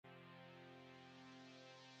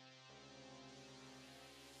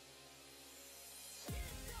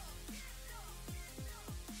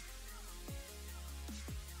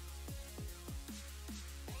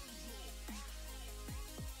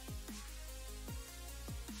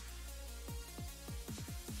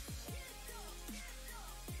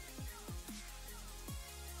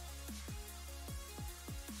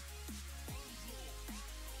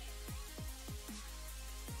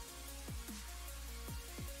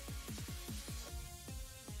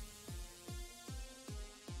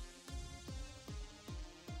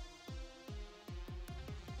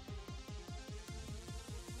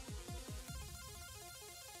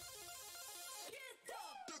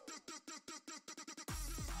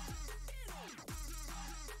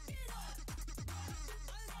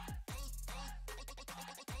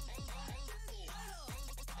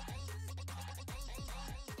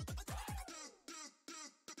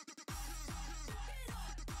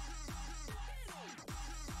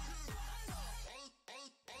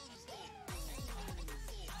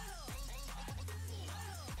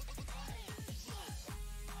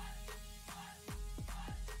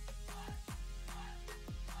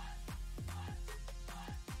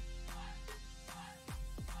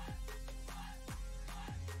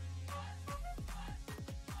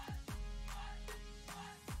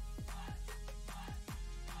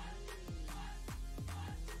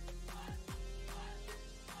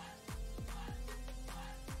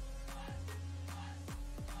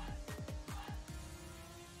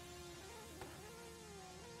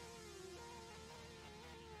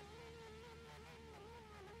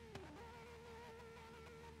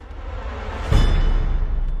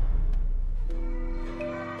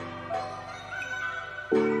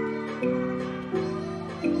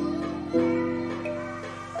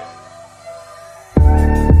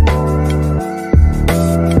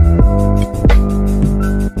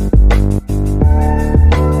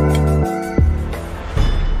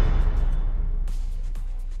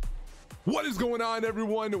on,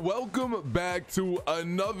 everyone? Welcome back to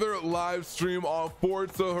another live stream on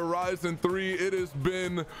Forza Horizon 3. It's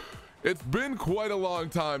been quite a long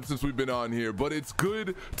time since we've been on here, but it's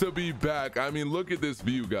good to be back. I mean, look at this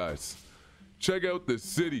view, guys. Check out the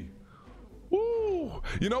city. Woo!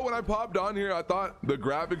 You know, when I popped on here, I thought the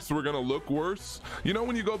graphics were gonna look worse. You know,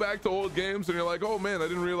 when you go back to old games and you're like, oh man, I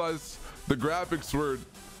didn't realize the graphics were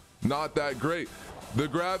not that great. The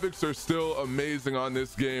graphics are still amazing on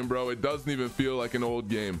this game, bro. It doesn't even feel like an old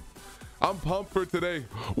game. I'm pumped for today.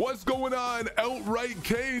 What's going on? Outright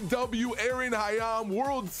KW, Aaron Hayam,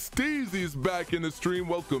 World Steezy's back in the stream.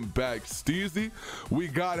 Welcome back, Steezy. We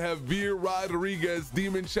got Javier Rodriguez,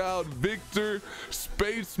 Demon Child, Victor,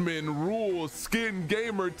 Spaceman, Rule, Skin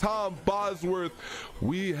Gamer, Tom Bosworth.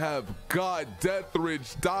 We have got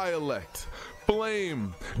Deathridge, Dialect,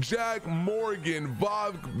 Flame, Jack Morgan,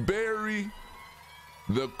 Vog Berry,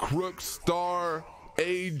 the Crook Star,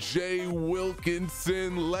 AJ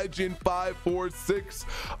Wilkinson, Legend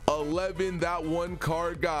 54611, that one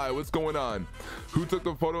car guy. What's going on? Who took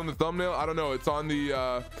the photo in the thumbnail? I don't know. It's on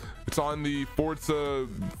the Forza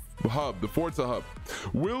hub, the Forza hub.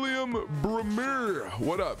 William Bramir,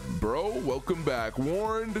 what up, bro? Welcome back.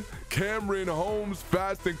 Warned, Cameron Holmes,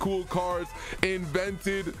 Fast and Cool Cars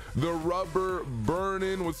invented the rubber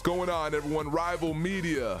burning. What's going on, everyone? Rival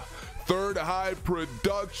Media, Third High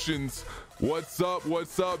Productions. What's up?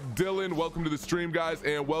 What's up, Dylan? Welcome to the stream, guys,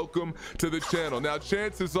 and welcome to the channel. Now,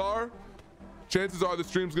 chances are the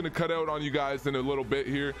stream's gonna cut out on you guys in a little bit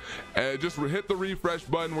here, and just hit the refresh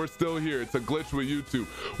button. We're still here. It's a glitch with YouTube.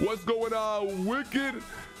 What's going on, Wicked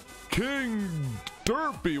King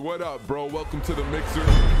Derpy? What up, bro? Welcome to the mixer.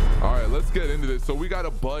 All right, let's get into this. So we got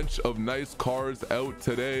a bunch of nice cars out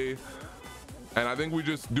today, and I think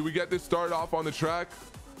do we get this started off on the track?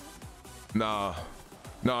 Nah,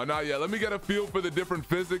 no, not yet. Let me get a feel for the different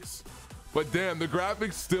physics. But damn, the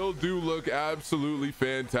graphics still do look absolutely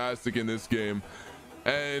fantastic in this game,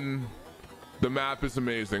 and the map is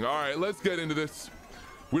amazing. All right, let's get into this.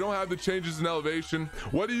 We don't have the changes in elevation.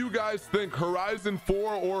 What do you guys think? Horizon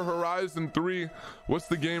 4 or Horizon 3? What's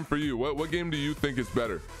the game for you? What game do you think is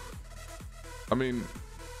better? I mean,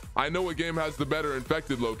 I know what game has the better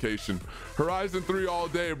infected location. Horizon 3 all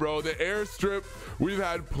day, bro. The Airstrip, we've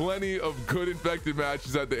had plenty of good infected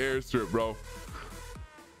matches at the Airstrip, bro.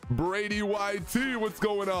 Brady YT, what's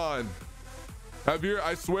going on? Javier,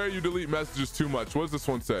 I swear you delete messages too much. What does this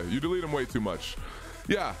one say? You delete them way too much.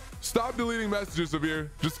 Yeah, stop deleting messages, Javier.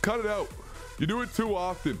 Just cut it out. You do it too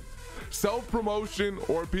often. Self-promotion,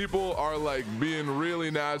 or people are like being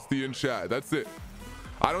really nasty in chat. That's it.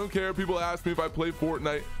 I don't care if people ask me if I play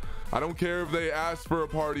Fortnite. I don't care if they ask for a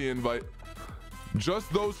party invite.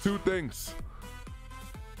 Just those two things.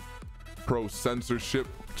 Pro censorship.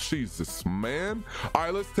 Jesus, man. All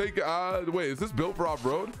right, let's take wait, is this built for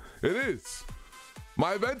off-road? It is.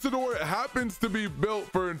 My Aventador happens to be built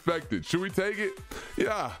for infected. Should we take it?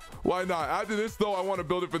 Yeah, why not? After this though, I want to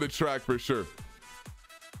build it for the track for sure.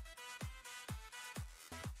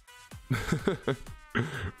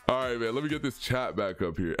 All right, man, let me get this chat back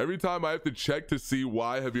up here. Every time I have to check to see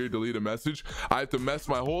why Javier deleted a message, I have to mess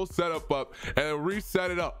my whole setup up and reset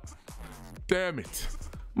it up. Damn it.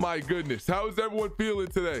 My goodness, how is everyone feeling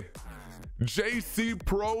today? JC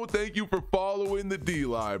Pro, thank you for following the D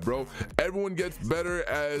Live, bro. Everyone gets better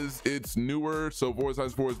as it's newer, so Forza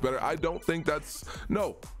Horizon 4 is better. I don't think that's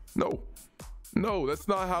no, that's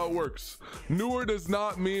not how it works. Newer does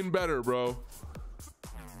not mean better, bro.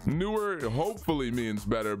 Newer hopefully means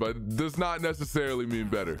better, but does not necessarily mean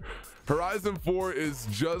better. Horizon 4 is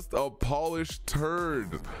just a polished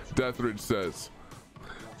turd, Deathridge says.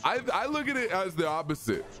 I look at it as the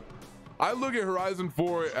opposite. I look at Horizon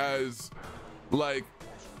 4 as like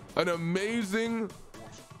an amazing,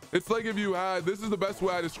 it's like if you had, this is the best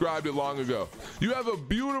way I described it long ago. You have a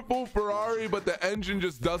beautiful Ferrari, but the engine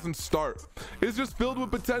just doesn't start. It's just filled with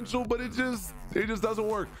potential, but it just doesn't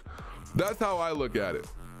work. That's how I look at it.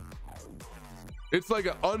 It's like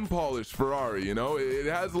an unpolished Ferrari, you know? It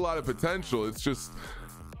has a lot of potential. It's just,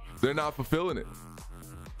 they're not fulfilling it.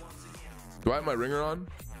 Do I have my ringer on?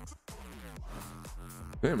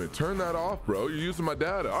 Damn it, turn that off, bro. You're using my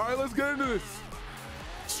data. All right, let's get into this.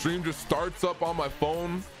 Stream just starts up on my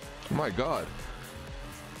phone. Oh my God.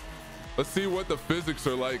 Let's see what the physics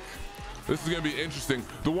are like. This is gonna be interesting.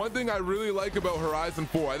 The one thing I really like about Horizon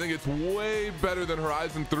 4, I think it's way better than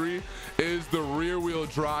Horizon 3, is the rear wheel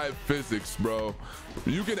drive physics, bro.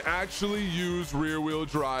 You can actually use rear wheel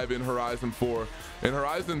drive in Horizon 4. In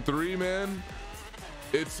Horizon 3, man,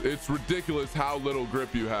 it's ridiculous how little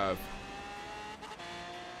grip you have.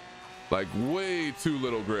 Like way too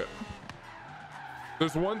little grip.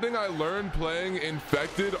 There's one thing I learned playing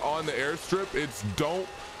Infected on the airstrip. It's don't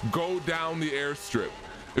go down the airstrip.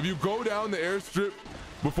 If you go down the airstrip,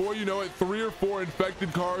 before you know it, 3 or 4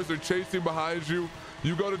 infected cars are chasing behind you.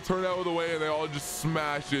 You go to turn out of the way and they all just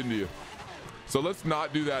smash into you. So let's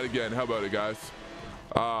not do that again. How about it, guys?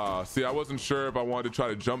 See, I wasn't sure if I wanted to try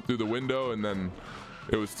to jump through the window, and then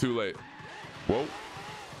it was too late. Whoa.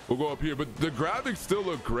 We'll go up here, but the graphics still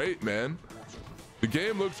look great, man. The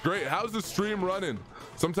game looks great. How's the stream running?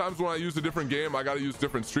 Sometimes when I use a different game, I got to use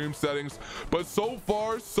different stream settings, but so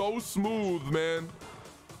far so smooth, man.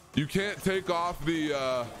 You can't take off the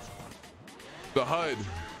HUD.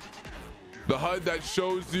 The HUD that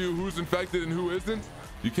shows you who's infected and who isn't.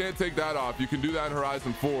 You can't take that off. You can do that in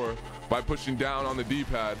Horizon 4 by pushing down on the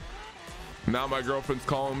D-pad. Now my girlfriend's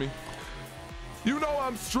calling me. You know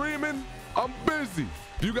I'm streaming. I'm busy.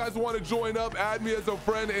 If you guys want to join up, add me as a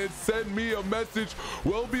friend and send me a message.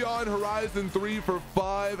 We'll be on Horizon 3 for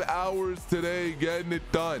 5 hours today, getting it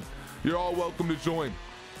done. You're all welcome to join.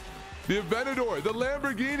 The Aventador, the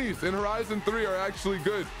Lamborghinis in Horizon 3 are actually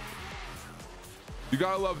good. You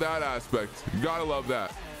gotta love that aspect. You gotta love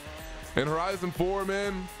that. In Horizon 4,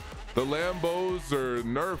 man, the Lambos are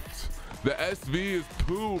nerfed. The SV is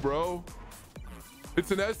poo, bro.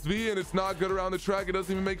 It's an SV and it's not good around the track. It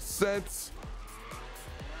doesn't even make sense.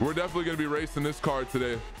 We're definitely gonna be racing this car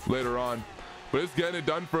today, later on. But it's getting it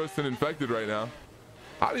done for us in Infected right now.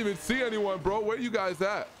 I don't even see anyone, bro. Where you guys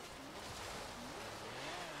at?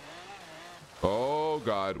 Oh,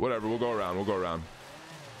 God. Whatever. We'll go around. We'll go around.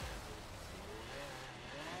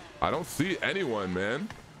 I don't see anyone, man.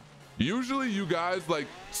 Usually you guys like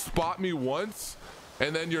spot me once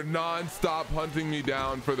and then you're non-stop hunting me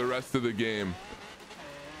down for the rest of the game.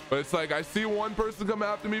 But it's like I see one person come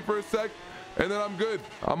after me for a sec and then I'm good.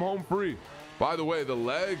 I'm home free. By the way, the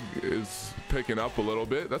leg is picking up a little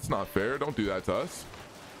bit. That's not fair. Don't do that to us.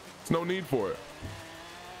 There's no need for it.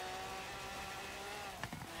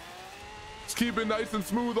 Just keep it nice and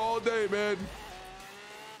smooth all day, man.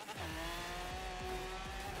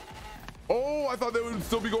 Oh, I thought they would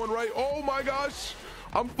still be going right. Oh my gosh.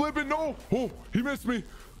 I'm flipping. No. Oh, he missed me.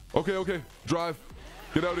 Okay, okay. Drive.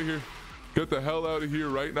 Get out of here. Get the hell out of here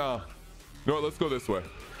right now. You know what? Let's go this way.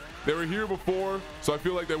 They were here before, so I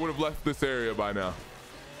feel like they would have left this area by now.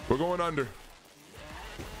 We're going under.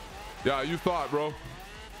 Yeah, you thought, bro.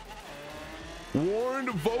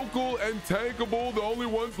 Warned, Vocal, and Tankable, the only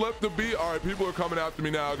ones left to beat. All right, people are coming after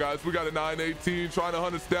me now, guys. We got a 918 trying to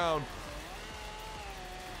hunt us down.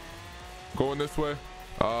 Going this way.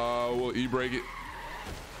 We'll e-brake it.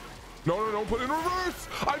 No, don't put it in reverse.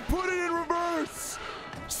 I put it in reverse.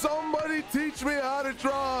 Somebody teach me how to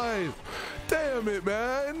drive. Damn it,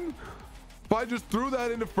 man. If I just threw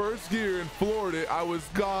that into first gear and floored it, I was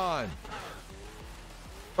gone.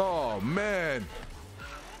 Oh, man.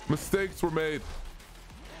 Mistakes were made.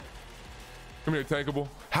 Come here, Tankable.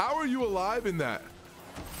 How are you alive in that?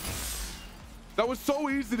 That was so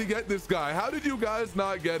easy to get this guy. How did you guys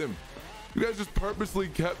not get him? You guys just purposely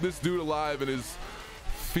kept this dude alive in his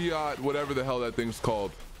Fiat, whatever the hell that thing's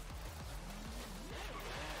called.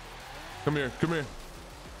 Come here, come here.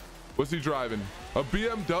 What's he driving? A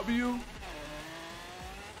BMW?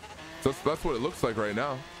 That's what it looks like right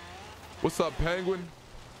now. What's up, Penguin?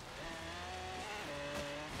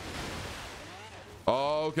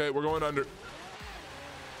 Oh, okay, we're going under.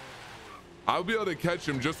 I'll be able to catch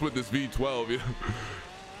him just with this V12.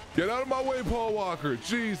 Get out of my way, Paul Walker.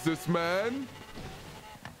 Jesus, man.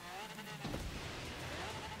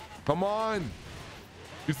 Come on.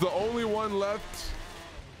 He's the only one left.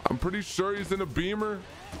 I'm pretty sure he's in a Beamer.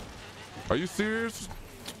 Are you serious?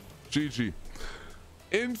 GG.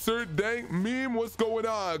 Insert dank meme. What's going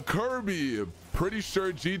on? Kirby. Pretty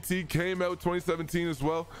sure GT came out 2017 as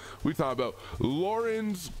well. We talking about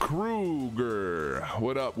Lawrence Kruger.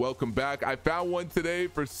 What up? Welcome back. I found one today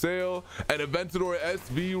for sale, an Aventador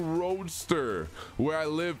SV Roadster where I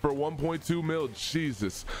live for 1.2 mil.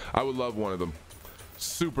 Jesus, I would love one of them.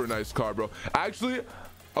 Super nice car, bro. Actually,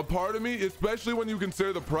 a part of me, especially when you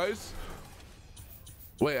consider the price.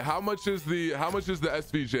 Wait, how much is the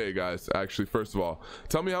SVJ, guys? Actually, first of all,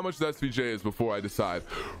 tell me how much the SVJ is before I decide.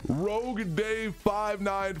 Rogue Dave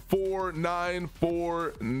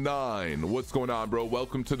 594949. What's going on, bro?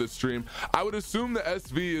 Welcome to the stream. I would assume the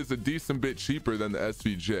SV is a decent bit cheaper than the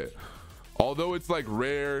SVJ. Although it's like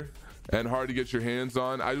rare and hard to get your hands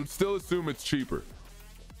on, I would still assume it's cheaper.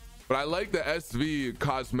 But I like the SV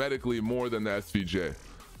cosmetically more than the SVJ.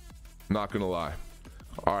 Not gonna lie.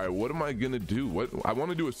 All right, what am I gonna do? What I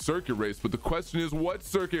want to do a circuit race, but the question is, what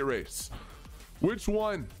circuit race? Which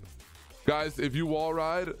one? Guys, if you wall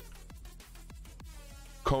ride,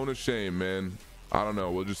 cone of shame, man. I don't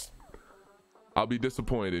know. I'll be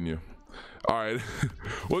disappointed in you. All right.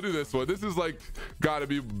 We'll do this one. This is like gotta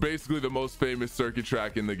be basically the most famous circuit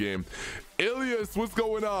track in the game. Ilias, what's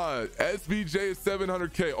going on? SVJ is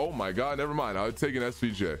 700k. Oh my god, never mind. I'll take an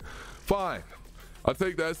SVJ. Fine, I'll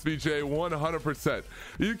take the SVJ 100%.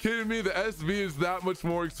 Are you kidding me? The SV is that much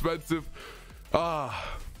more expensive.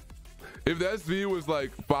 If the SV was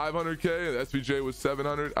like 500k and the SVJ was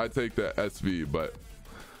 700, I'd take the SV, but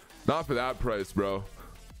not for that price, bro.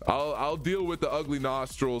 I'll deal with the ugly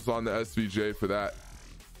nostrils on the SVJ for that.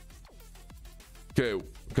 Okay,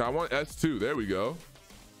 I want S2. There we go.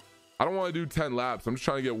 I don't want to do 10 laps. I'm just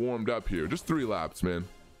trying to get warmed up here. Just 3 laps, man.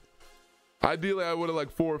 Ideally, I would have like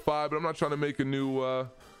 4 or 5, but I'm not trying to make a new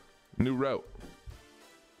route.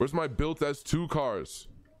 Where's my built S2 cars?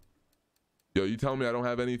 Yo, you telling me I don't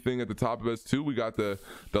have anything at the top of S2? We got the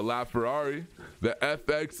LaFerrari, the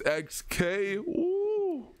FXXK.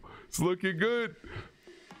 Ooh, it's looking good.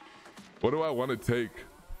 What do I want to take?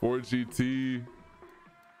 Ford GT.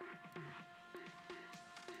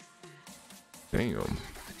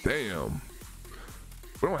 Damn.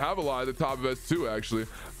 We don't have a lot at the top of S2, actually.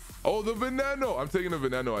 Oh, the Veneno. I'm taking the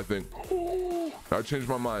Veneno, I think. Ooh, I changed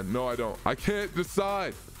my mind. No, I don't. I can't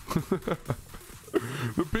decide.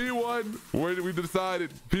 The P1, we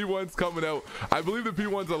decided P1's coming out. I believe the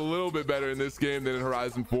P1's a little bit better in this game than in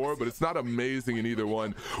Horizon 4, but it's not amazing in either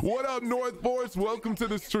one. What up, North Force? Welcome to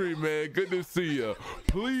the stream, man. Good to see you.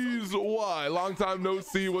 Please why? Long time no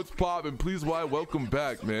see. What's poppin'? Please why? Welcome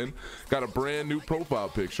back, man. Got a brand new profile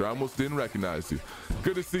picture. I almost didn't recognize you.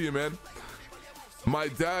 Good to see you, man. My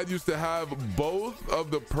dad used to have both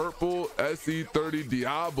of the purple SE30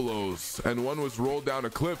 Diablos, and one was rolled down a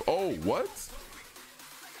cliff. Oh, what?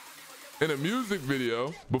 In a music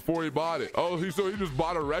video before he bought it. Oh, so he just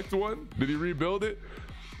bought a wrecked one? Did he rebuild it?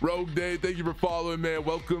 Rogue Day, thank you for following, man.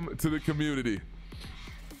 Welcome to the community.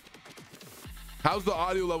 How's the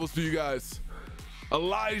audio levels for you guys?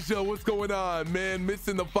 Elijah, what's going on, man?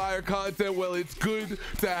 Missing the fire content? Well, it's good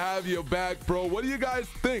to have you back, bro. What do you guys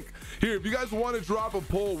think? Here, if you guys want to drop a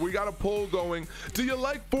poll, we got a poll going. Do you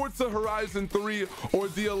like Forza Horizon 3 or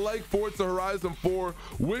do you like Forza Horizon 4?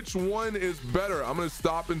 Which one is better? I'm going to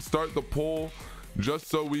stop and start the poll just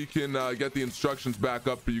so we can get the instructions back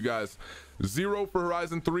up for you guys. 0 for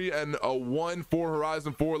Horizon 3 and a 1 for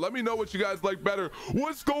Horizon 4. Let me know what you guys like better.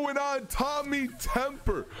 What's going on, Tommy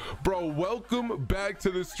Temper? Bro, welcome back to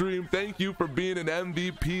the stream. Thank you for being an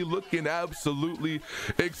MVP, looking absolutely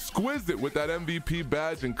exquisite with that MVP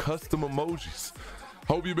badge and custom emojis.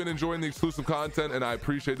 Hope you've been enjoying the exclusive content, and I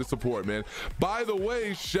appreciate the support, man. By the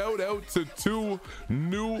way, shout out to 2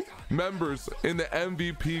 new members in the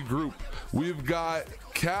MVP group. We've got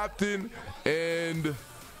Captain and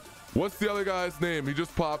what's the other guy's name? He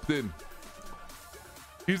just popped in.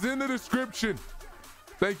 He's in the description.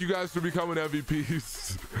 Thank you guys for becoming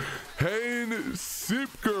MVPs. Hayne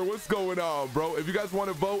Sipker, what's going on, bro? If you guys want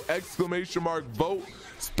to vote, exclamation mark vote,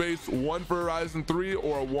 space 1 for Horizon 3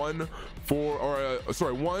 or a 1 for,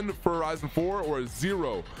 sorry, 1 for Horizon 4 or a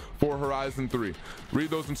 0 for Horizon 3.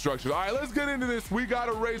 Read those instructions. All right, let's get into this. We got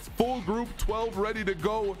a race, full group 12 ready to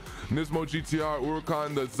go. Nismo GTR,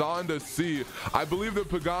 Huracan, the Zonda C. I believe the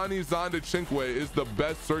Pagani Zonda Cinque is the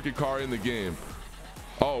best circuit car in the game.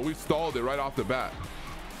 Oh, we stalled it right off the bat.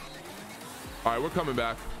 All right, we're coming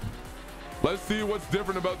back. Let's see what's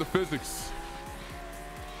different about the physics.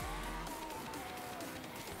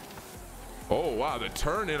 Oh, wow, the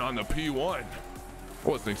turn in on the P1. I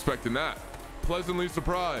wasn't expecting that. Pleasantly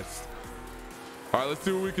surprised. All right, let's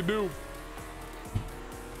see what we can do.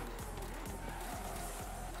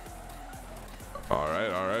 All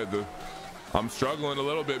right. I'm struggling a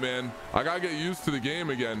little bit, man. I gotta get used to the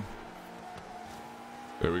game again.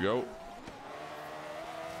 There we go.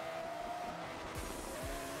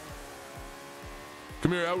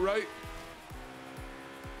 Come here, outright.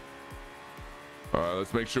 All right,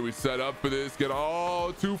 let's make sure we set up for this. Get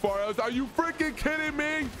all too far out. Are you freaking kidding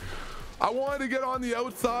me? I wanted to get on the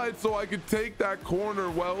outside so I could take that corner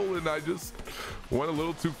well, and I just went a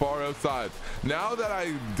little too far outside. Now that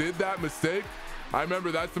I did that mistake, I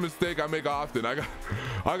remember that's the mistake I make often. I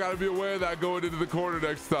gotta be aware of that going into the corner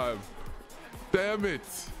next time. Damn it.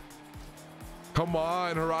 Come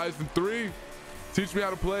on, Horizon 3. Teach me how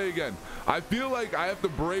to play again. I feel like I have to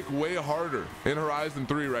brake way harder in Horizon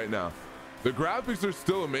 3 right now. The graphics are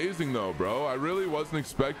still amazing though, bro. I really wasn't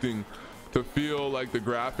expecting to feel like the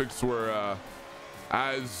graphics were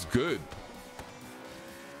as good.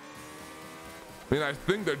 I mean, I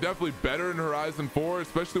think they're definitely better in Horizon 4,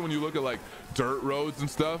 especially when you look at like dirt roads and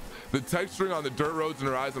stuff. The texturing on the dirt roads in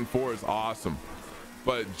Horizon 4 is awesome.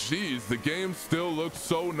 But geez, the game still looks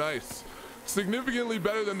so nice Significantly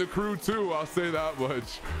better than the crew too, I'll say that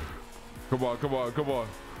much. Come on, come on, come on.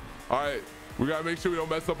 All right, we gotta make sure we don't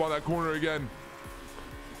mess up on that corner again.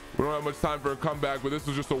 We don't have much time for a comeback, but this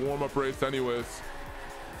was just a warm-up race anyways.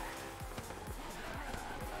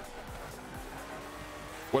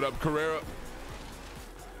 What up, Carrera?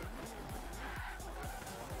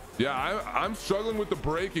 Yeah, I'm struggling with the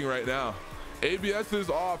braking right now. ABS is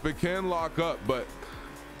off, it can lock up, but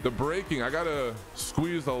the braking, I gotta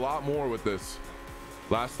squeeze a lot more with this.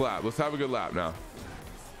 Last lap, let's have a good lap now.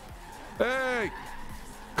 Hey,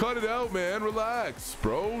 cut it out, man, relax,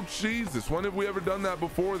 bro. Jesus, when have we ever done that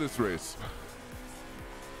before this race?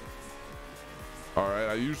 All right,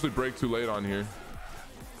 I usually brake too late on here.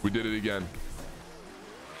 We did it again.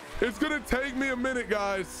 It's gonna take me a minute,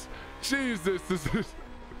 guys. Jesus, this is,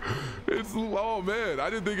 it's, oh man, I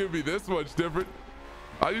didn't think it'd be this much different.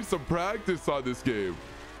 I need some practice on this game.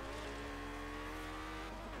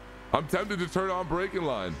 I'm tempted to turn on braking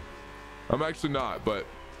line. I'm actually not, but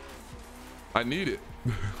I need it.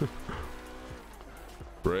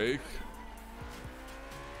 Brake.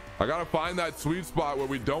 I gotta find that sweet spot where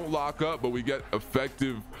we don't lock up, but we get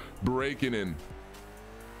effective braking in.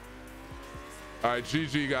 All right,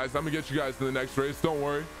 GG, guys. I'm gonna get you guys to the next race. Don't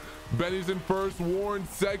worry. Benny's in first, Warren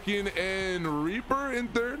second, and Reaper in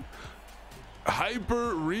third.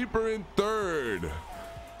 Hyper Reaper in third.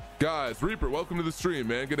 Guys, Reaper, welcome to the stream,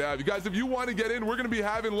 man. Good to have you guys. If you want to get in, we're going to be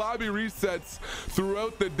having lobby resets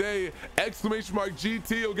throughout the day. Exclamation mark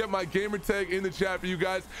GT. You'll get my gamer tag in the chat for you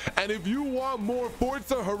guys. And if you want more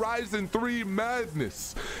Forza Horizon 3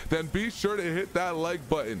 madness, then be sure to hit that like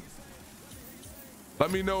button.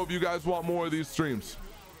 Let me know if you guys want more of these streams.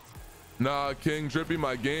 Nah, King Drippy,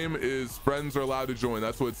 my game is friends are allowed to join.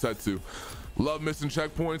 That's what it's set to. Love missing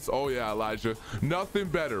checkpoints. Oh yeah, Elijah. Nothing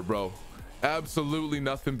better, bro. Absolutely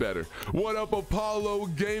nothing better. What up, Apollo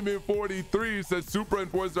Gaming 43 says Supra and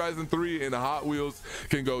Forza Horizon 3 in Hot Wheels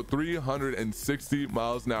can go 360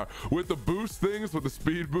 miles an hour with the boost things, with the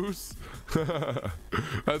speed boost.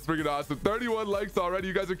 That's freaking awesome. 31 likes already.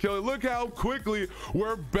 You guys are killing. Look how quickly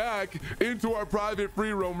we're back into our private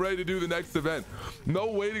free roam, ready to do the next event. No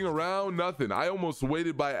waiting around, nothing. I almost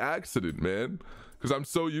waited by accident, man, because I'm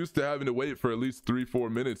so used to having to wait for at least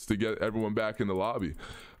 3-4 minutes to get everyone back in the lobby.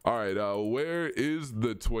 All right, where is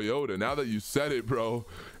the Toyota? Now that you said it, bro,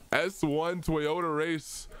 S1 Toyota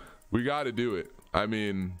race, we got to do it. I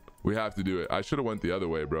mean, we have to do it. I should have went the other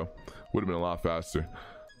way, bro. Would have been a lot faster.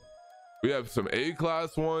 We have some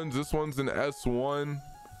A-class ones. This one's an S1,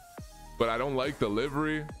 but I don't like the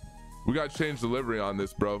livery. We got to change the livery on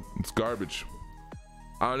this, bro. It's garbage.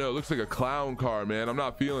 I don't know. It looks like a clown car, man. I'm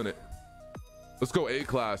not feeling it. Let's go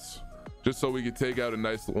A-class, just so we can take out a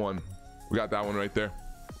nice one. We got that one right there.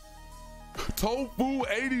 Tofu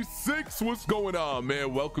 86, what's going on,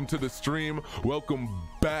 man? Welcome to the stream. Welcome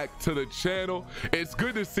back to the channel. It's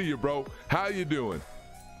good to see you, bro. How you doing?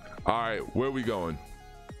 All right, where we going?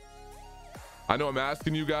 I know I'm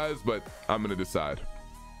asking you guys, but I'm gonna decide.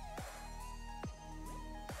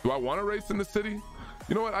 Do I want to race in the city?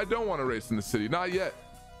 You know what? I don't want to race in the city. Not yet.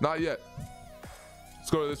 Not yet. Let's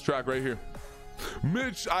go to this track right here.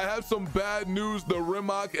 Mitch, I have some bad news. The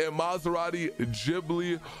Rimac and Maserati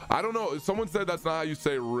Ghibli, I don't know, someone said that's not how you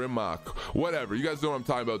say Rimac. Whatever, you guys know what I'm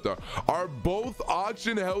talking about there. Are both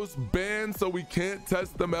auction house banned, so we can't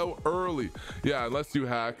test them out early? Yeah, unless you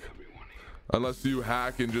hack. Unless you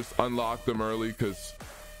hack and just unlock them early, because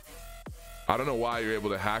I don't know why you're able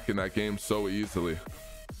to hack in that game so easily.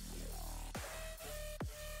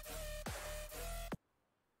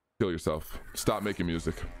 Kill yourself. Stop making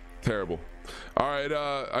music. Terrible. All right,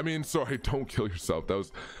 I mean, sorry, don't kill yourself.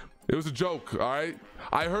 It was a joke. All right,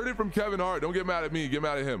 I heard it from Kevin Hart. Don't get mad at me, get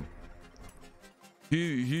mad at him.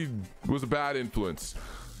 He was a bad influence.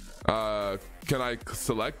 Can I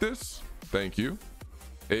select this? Thank you.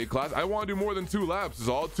 A class. I want to do more than 2 laps. Is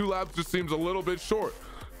all 2 laps just seems a little bit short.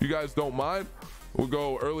 You guys don't mind? We'll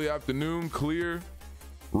go early afternoon, clear,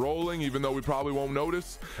 rolling, even though we probably won't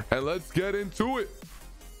notice. And let's get into it.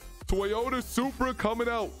 Toyota Supra coming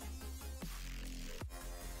out.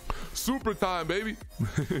 Supra time, baby.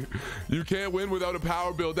 You can't win without a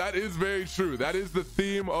power build. That is very true. That is the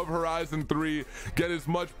theme of Horizon 3. Get as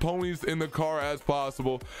much ponies in the car as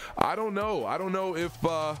possible. I don't know if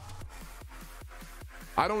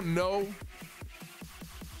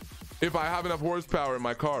I have enough horsepower in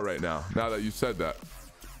my car right now that you said that.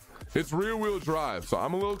 It's rear wheel drive, so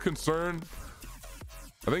I'm a little concerned.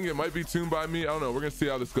 I think it might be tuned by me. I don't know. We're gonna see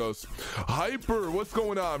how this goes. Hyper, what's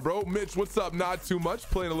going on, bro? Mitch, what's up? Not too much.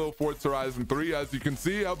 Playing a little Forza Horizon 3, as you can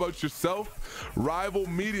see. How about yourself? Rival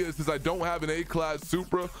Media says, I don't have an A-Class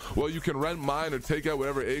Supra. Well, you can rent mine or take out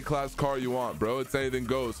whatever A-Class car you want, bro. It's anything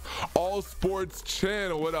goes. All Sports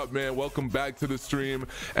Channel, what up, man? Welcome back to the stream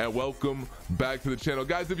and welcome back to the channel.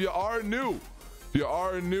 Guys, if you are new,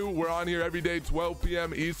 we're on here every day, 12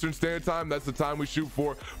 p.m. Eastern Standard Time. That's the time we shoot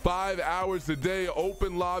for. 5 hours a day,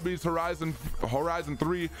 open lobbies, Horizon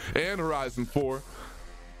 3 and Horizon 4.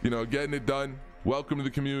 You know, getting it done. Welcome to the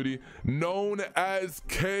community. Known as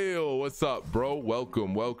Kale. What's up, bro?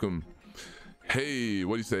 Welcome. Hey,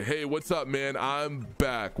 what do you say? Hey, what's up, man? I'm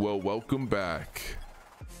back. Well, welcome back.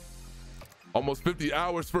 Almost 50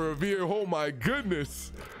 hours for a Revere. Oh my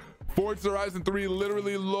goodness. Forza Horizon 3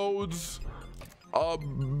 literally loads a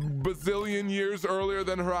bazillion years earlier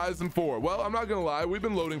than Horizon 4. Well, I'm not gonna lie, we've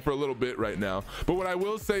been loading for a little bit right now, but what I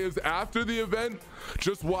will say is after the event,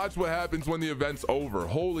 just watch what happens when the event's over.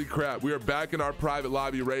 Holy crap, we are back in our private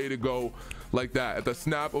lobby, ready to go like that at the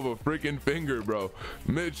snap of a freaking finger, bro.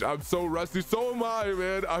 Mitch, I'm so rusty. So am I,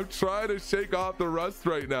 man. I'm trying to shake off the rust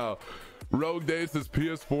right now. Rogue Day says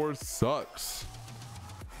PS4 sucks.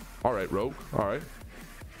 All right, Rogue. All right.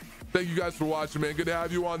 Thank you guys for watching, man. Good to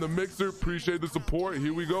have you on the mixer. Appreciate the support.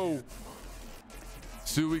 Here we go.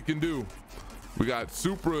 See what we can do. We got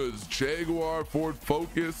Supras, Jaguar, Ford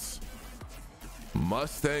Focus,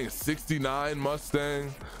 Mustang, 69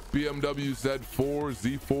 Mustang, BMW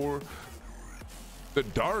Z4, Z4. The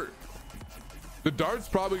Dart. The Dart's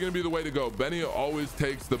probably going to be the way to go. Benny always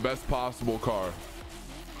takes the best possible car.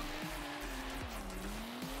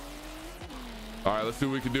 All right, let's see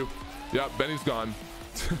what we can do. Yep, Benny's gone.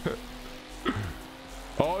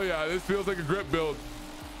 Oh yeah, this feels like a grip build.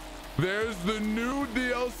 There's the new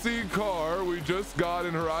DLC car we just got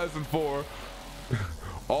in Horizon 4.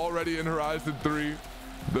 Already in Horizon 3.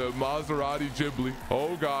 The Maserati Ghibli.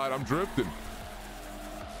 Oh god, I'm drifting.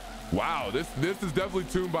 Wow, this is definitely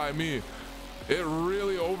tuned by me. It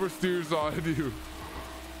really oversteers on you.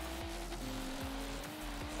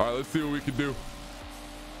 All right, let's see what we can do.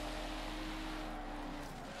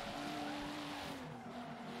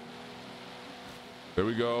 There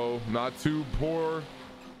we go. Not too poor.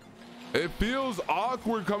 It feels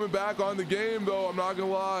awkward coming back on the game, though. I'm not gonna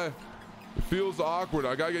lie. It feels awkward.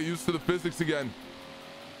 I gotta get used to the physics again.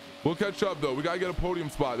 We'll catch up, though. We gotta get a podium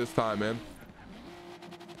spot this time, man.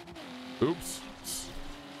 Oops.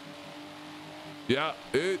 Yeah,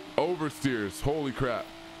 it oversteers. Holy crap.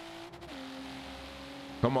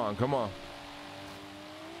 Come on, come on.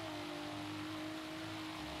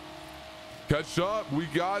 Catch up. We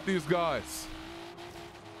got these guys.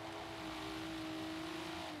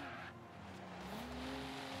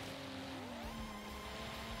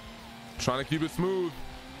 Trying to keep it smooth.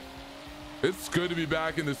 It's good to be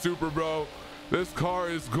back in the Supra, bro. This car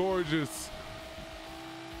is gorgeous.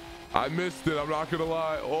 I missed it, I'm not gonna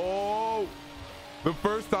lie. Oh, the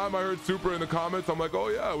first time I heard Supra in the comments, I'm like, oh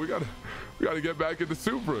yeah, we gotta get back in the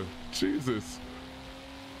Supra. Jesus.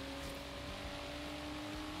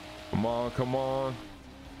 Come on, come on.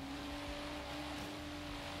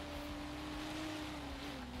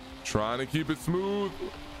 Trying to keep it smooth.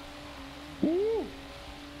 Woo.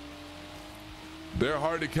 They're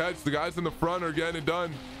hard to catch. The guys in the front are getting it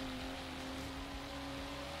done.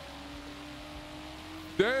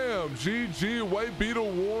 Damn, GG, White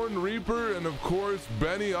Beetle, Warren, Reaper, and of course,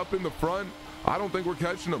 Benny up in the front. I don't think we're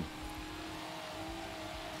catching them.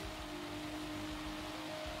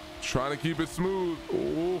 Trying to keep it smooth.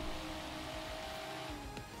 Oh.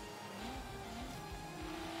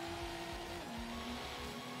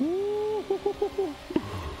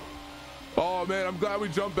 Oh man, I'm glad we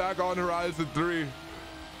jumped back on Horizon 3.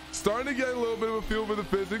 Starting to get a little bit of a feel for the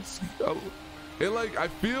physics. And like, I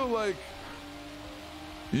feel like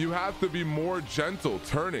you have to be more gentle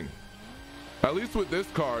turning. At least with this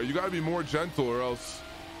car, you gotta be more gentle or else.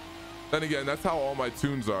 Then again, that's how all my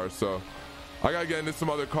tunes are, so. I gotta get into some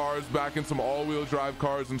other cars, back in some all-wheel drive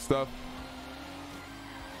cars and stuff.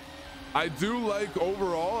 I do like,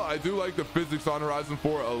 overall, I do like the physics on Horizon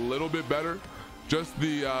 4 a little bit better. Just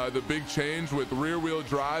the big change with rear wheel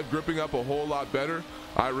drive gripping up a whole lot better.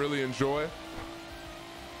 I really enjoy.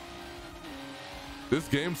 This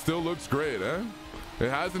game still looks great, eh? It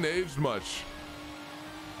hasn't aged much.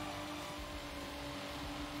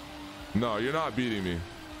 No, you're not beating me.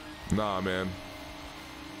 Nah, man.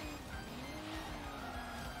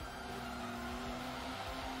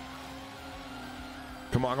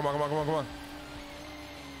 Come on, come on, come on, come on, come on.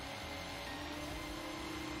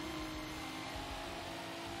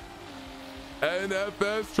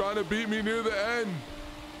 NFS trying to beat me near the end.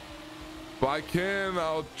 If I can,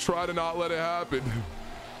 I'll try to not let it happen.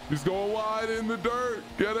 He's going wide in the dirt.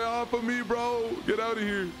 Get it off of me, bro. Get out of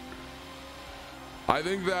here. I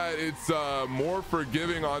think that it's more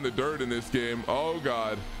forgiving on the dirt in this game. Oh,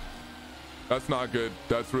 God. That's not good.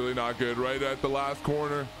 That's really not good. Right at the last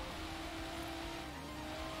corner.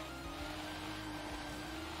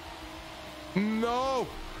 No.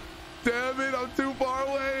 Damn it. I'm too far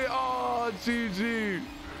away. Oh, GG.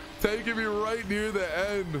 Taking me right near the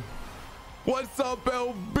end. What's up,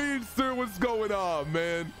 El Beatster? What's going on,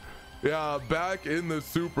 man? Yeah, back in the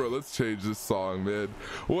Supra. Let's change this song, man.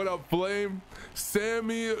 What up, Flame?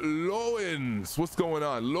 Sammy Lowens. What's going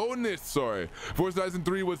on? Lowness, sorry. Forza Horizon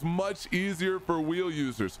 3 was much easier for wheel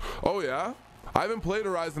users. Oh, yeah? I haven't played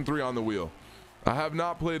Horizon 3 on the wheel. I have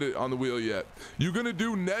not played it on the wheel yet. You gonna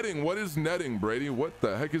do netting? What is netting, Brady? What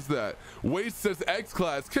the heck is that? Waste says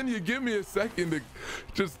X-Class. Can you give me a second to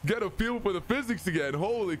just get a feel for the physics again?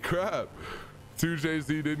 Holy crap.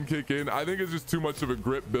 2JZ didn't kick in. I think it's just too much of a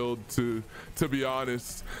grip build, to be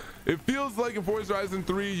honest. It feels like in Forza Horizon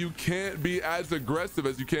 3 you can't be as aggressive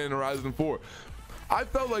as you can in Horizon 4. I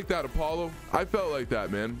felt like that, Apollo. I felt like that,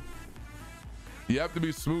 man. You have to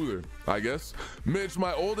be smoother, I guess. Mitch,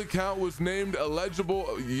 my old account was named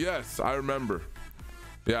illegible. Yes, I remember.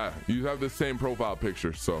 Yeah, you have the same profile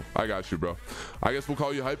picture, so I got you, bro. I guess we'll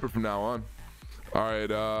call you Hyper from now on. All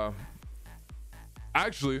right,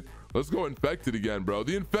 actually, let's go infected again, bro.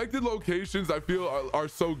 The infected locations I feel are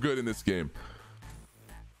so good in this game.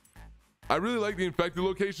 I really like the infected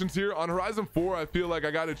locations here. On Horizon 4, I feel like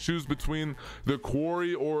I got to choose between the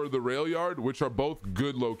quarry or the rail yard, which are both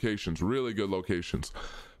good locations, really good locations.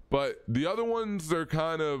 But the other ones are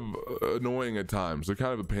kind of annoying at times. They're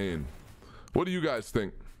kind of a pain. What do you guys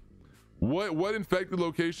think? What infected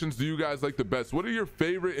locations do you guys like the best? What are your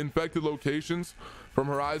favorite infected locations from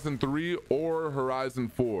Horizon 3 or Horizon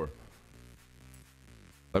 4?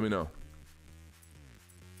 Let me know.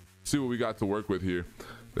 See what we got to work with here.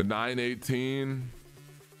 The 918,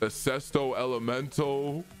 the Sesto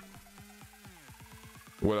Elemento.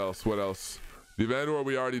 What else? What else? The Evandor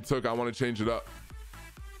we already took. I want to change it up.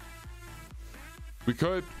 We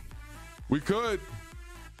could. It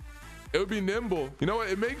would be nimble. You know what?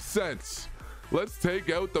 It makes sense. Let's take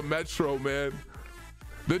out the Metro, man.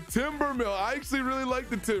 The Timber Mill. I actually really like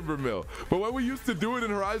the Timber Mill. But when we used to do it in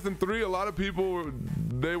Horizon 3, a lot of people,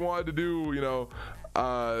 they wanted to do, you know,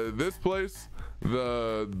 this place,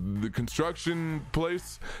 the construction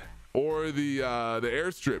place, or the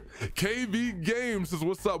airstrip. KV Games says,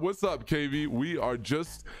 what's up, KV? We are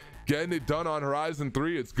just getting it done on Horizon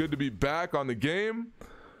 3. It's good to be back on the game.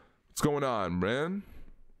 What's going on, man?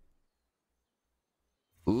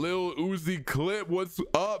 Lil Uzi Clip, what's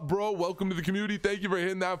up, bro? Welcome to the community. Thank you for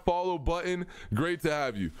hitting that follow button. Great to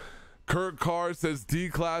have you. Kurt Carr says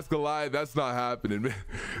D-Class Goliath. That's not happening, man.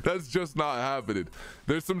 That's just not happening.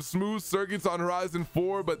 There's some smooth circuits on Horizon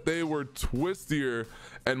 4, but they were twistier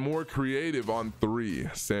and more creative on 3,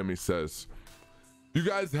 Sammy says. You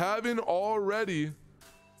guys haven't already,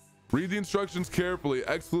 read the instructions carefully.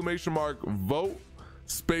 Exclamation mark vote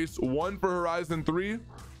space 1 for Horizon 3.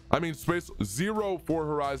 I mean space 0 for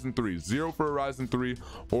Horizon 3. 0 for Horizon 3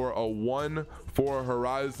 or a 1 for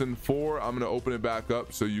Horizon 4. I'm going to open it back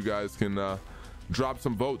up so you guys can drop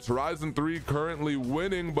some votes. Horizon 3 currently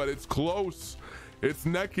winning, but it's close. It's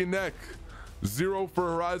neck and neck. 0 for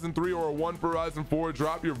Horizon 3 or a 1 for Horizon 4.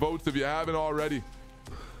 Drop your votes if you haven't already.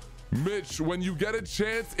 Mitch, when you get a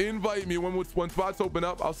chance, invite me. When spots open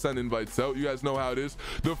up, I'll send invites out. You guys know how it is.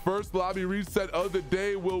 The first lobby reset of the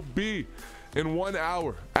day will be in 1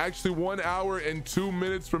 hour. Actually, 1 hour and 2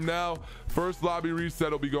 minutes from now, first lobby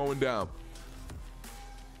reset will be going down.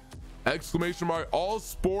 Exclamation mark, All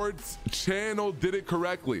Sports channel did it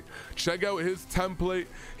correctly. Check out his template.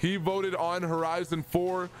 He voted on Horizon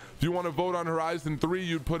 4. If you want to vote on Horizon 3,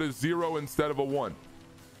 you'd put a 0 instead of a 1.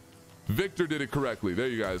 Victor did it correctly. There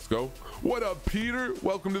you guys go. What up, Peter?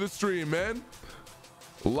 Welcome to the stream, man.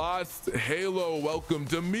 Lost Halo, welcome.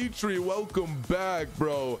 Dimitri, welcome back,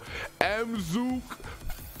 bro. Mzook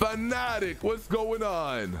Fanatic, what's going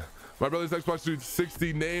on? My brother's Xbox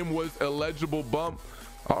 360 name was illegible bump.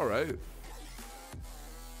 All right.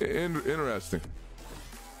 Interesting.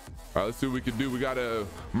 All right, let's see what we can do. We got a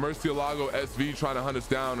Murcielago SV trying to hunt us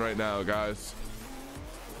down right now, guys.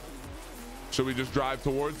 Should we just drive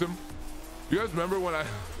towards him? You guys remember when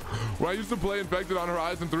I used to play Infected on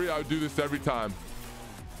Horizon 3, I would do this every time.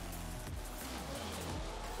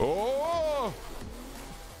 Oh!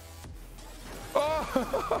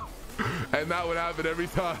 Oh! And that would happen every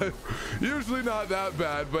time. Usually not that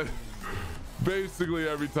bad, but basically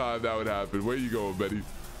every time that would happen. Where you going, Betty?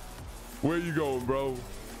 Where you going, bro?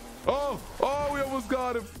 Oh, we almost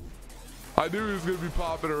got him. I knew he was gonna be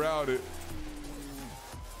popping around it.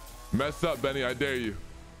 Mess up, Benny. I dare you.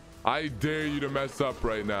 I dare you to mess up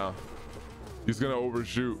right now. He's gonna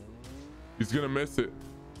overshoot. He's gonna miss it.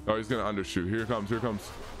 Oh, he's gonna undershoot. Here it comes. Here it comes.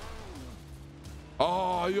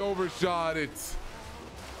 Oh, he overshot it.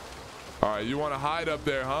 All right, you want to hide up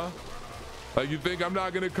there, huh? Like you think I'm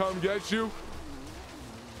not gonna come get you?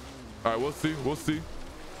 All right, we'll see. We'll see.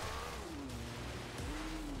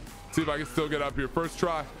 See if I can still get up here. First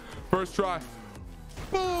try. First try.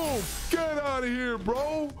 Boom! Get out of here,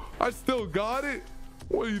 bro. I still got it.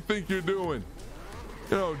 What do you think you're doing?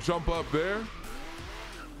 You know, jump up there.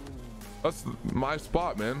 That's my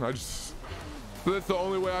spot, man. That's the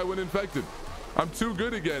only way I win infected. I'm too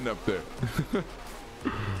good at getting up there.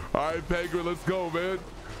 All right, Penguin, let's go, man.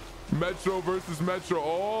 Metro versus Metro.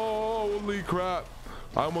 Oh, holy crap.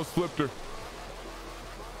 I almost flipped her.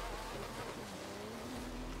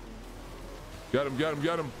 Get him, get him,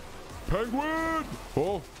 get him. Penguin!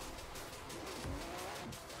 Oh.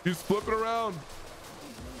 He's flipping around.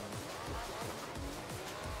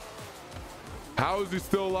 How is he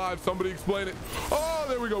still alive? Somebody explain it. Oh,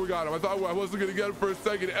 there we go. We got him. I thought I wasn't going to get him for a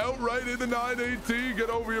second. Outright in the 918. Get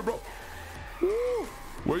over here, bro. Woo.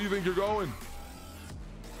 Where do you think you're going?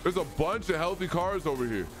 There's a bunch of healthy cars over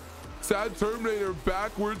here. Sad Terminator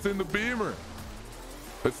backwards in the Beamer.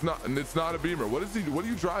 It's not a Beamer. What is he? What are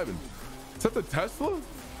you driving? Is that the Tesla?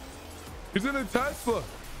 He's in a Tesla.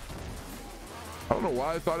 I don't know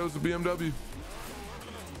why I thought it was a BMW.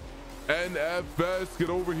 NFS, get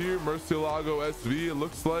over here. Murcielago SV, it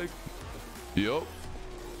looks like. Yup.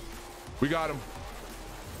 We got him.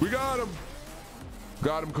 We got him.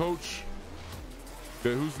 Got him, coach.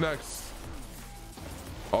 Okay, who's next?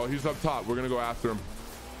 Oh, he's up top. We're going to go after him.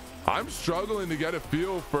 I'm struggling to get a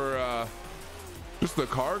feel for just the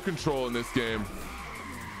car control in this game.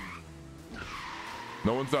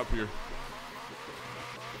 No one's up here.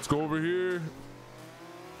 Let's go over here.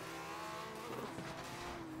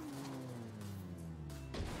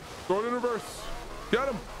 Throw it in reverse. Get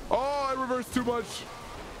him. Oh, I reversed too much. Is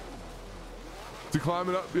he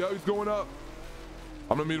climbing up? Yeah, he's going up.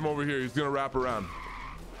 I'm gonna meet him over here. He's gonna wrap around.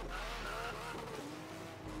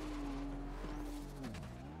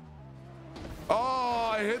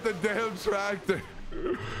 Oh, I hit the damn tractor.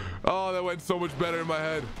 Oh, that went so much better in my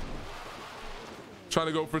head. Trying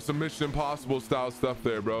to go for some Mission Impossible style stuff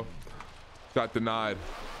there, bro. Got denied.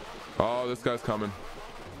 Oh, this guy's coming.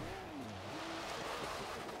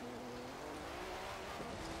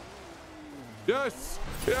 Yes.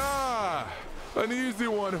 Yeah. An easy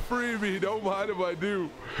one. A freebie. Don't mind if I do.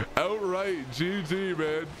 Outright. GG,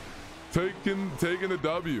 man. Taking a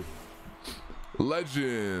W.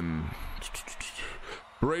 Legend.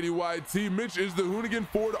 Brady YT. Mitch, is the Hoonigan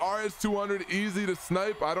Ford RS200 easy to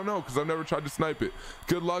snipe? I don't know, because I've never tried to snipe it.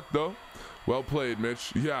 Good luck, though. Well played,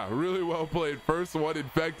 Mitch. Yeah, really well played. First one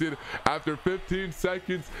infected after 15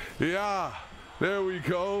 seconds. Yeah, there we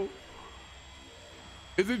go.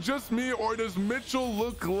 Is it just me, or does Mitchell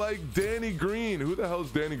look like Danny Green? Who the hell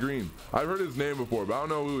is Danny Green? I've heard his name before, but I don't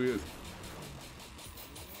know who he is.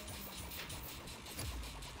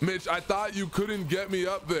 Mitch, I thought you couldn't get me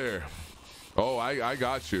up there. Oh, I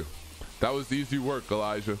got you. That was easy work,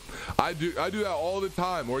 Elijah. I do that all the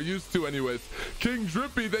time, or used to anyways. King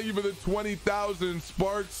Drippy, thank you for the 20,000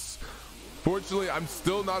 sparks. Fortunately, I'm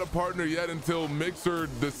still not a partner yet until Mixer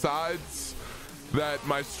decides that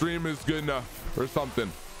my stream is good enough or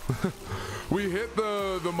something. We hit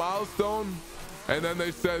the milestone, and then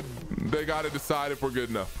they said they got to decide if we're good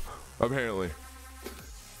enough, apparently.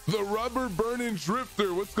 The rubber burning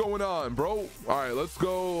drifter, what's going on, bro? All right, let's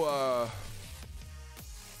go.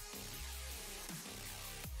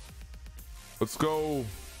 Let's go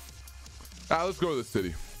to the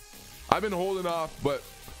city. I've been holding off, but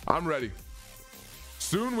I'm ready.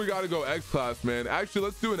 Soon we got to go X-Class, man. Actually,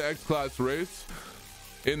 let's do an X-Class race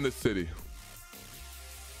in the city.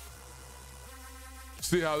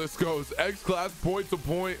 See how this goes. X-Class point to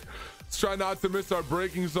point. Let's try not to miss our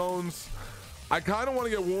braking zones. I kind of want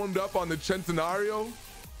to get warmed up on the Centenario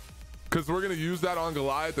because we're going to use that on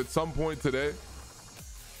Goliath at some point today.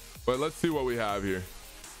 But let's see what we have here.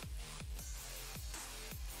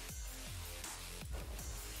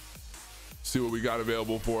 See what we got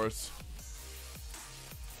available for us.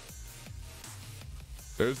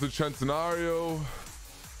 There's the Centenario.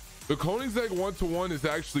 The Koenigsegg 1-to-1 is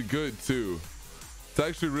actually good too. It's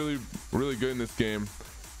actually really, really good in this game.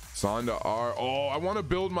 Sonda R. Oh, I want to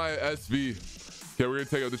build my SV. Okay, we're gonna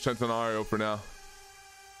take out the Centenario for now.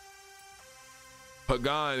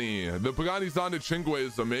 Pagani. The Pagani Zonda Cinque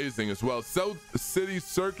is amazing as well. South City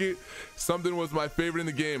Circuit, something was my favorite in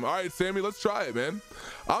the game. All right, Sammy, let's try it, man.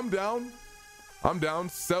 I'm down.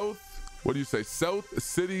 What do you say? South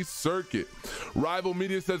City Circuit. Rival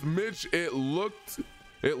Media says, Mitch, it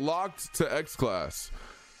locked to X Class.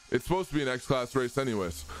 It's supposed to be an X Class race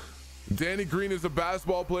anyways. Danny Green is a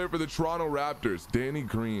basketball player for the Toronto Raptors. Danny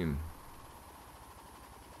Green.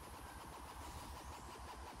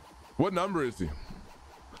 What number is he?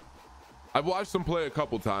 I've watched him play a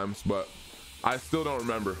couple times, but I still don't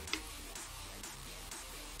remember.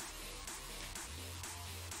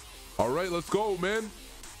 All right, let's go, man.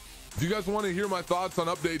 If you guys want to hear my thoughts on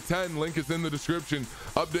Update 10, link is in the description.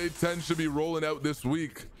 Update 10 should be rolling out this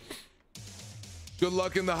week. Good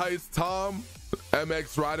luck in the heist, Tom.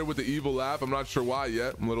 MX Rider with the evil laugh. I'm not sure why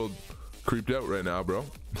yet. I'm a little creeped out right now, bro.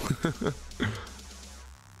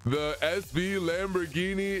 The SV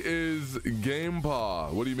Lamborghini is game paw.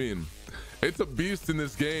 What do you mean? It's a beast in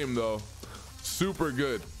this game, though. Super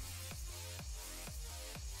good.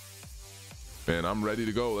 Man, I'm ready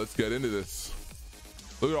to go. Let's get into this.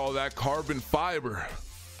 Look at all that carbon fiber.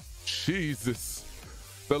 Jesus.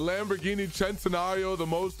 The Lamborghini Centenario, the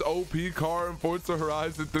most OP car in Forza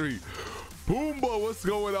Horizon 3. Pumbaa, what's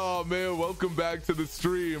going on, man? Welcome back to the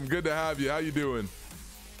stream. Good to have you. How you doing?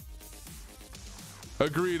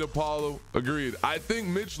 Agreed, Apollo. Agreed. I think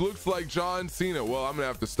Mitch looks like John Cena. Well, I'm gonna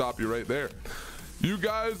have to stop you right there. You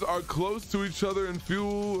guys are close to each other in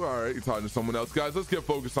fuel. All right, you're talking to someone else. Guys, let's get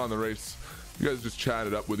focused on the race. You guys just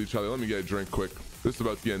chatted up with each other. Let me get a drink quick. This is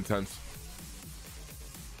about to get intense.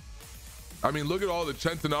 I mean, look at all the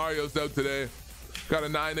Centenarios out today. Got a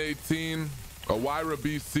 918, a Wyra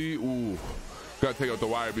BC. Ooh, gotta take out the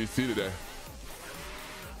Wyra BC today.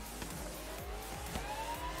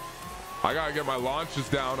 I gotta get my launches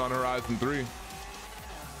down on Horizon 3.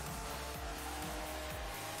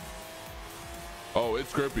 Oh,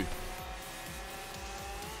 it's grippy.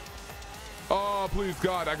 Oh, please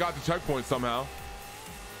God, I got the checkpoint somehow.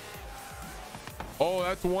 Oh,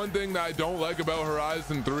 that's one thing that I don't like about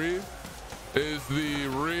Horizon 3 is the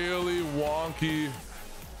really wonky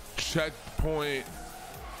checkpoint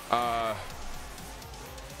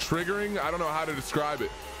triggering. I don't know how to describe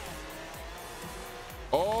it.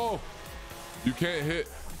 Oh, you can't hit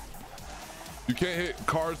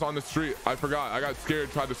cars on the street. I forgot. I got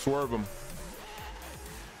scared, tried to swerve them.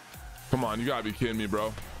 Come on, you gotta be kidding me,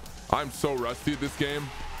 bro. I'm so rusty at this game.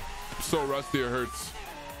 So rusty it hurts.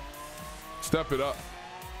 Step it up.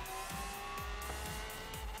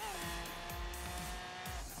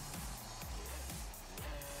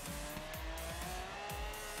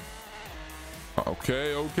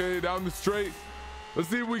 Okay, down the straight. Let's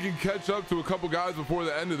see if we can catch up to a couple guys before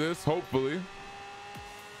the end of this, hopefully.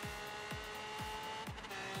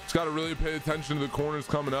 Just got to really pay attention to the corners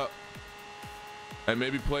coming up and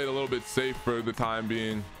maybe play it a little bit safe for the time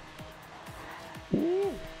being.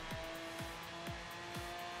 Woo.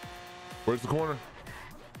 Where's the corner?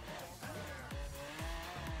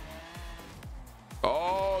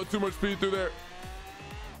 Oh, too much speed through there.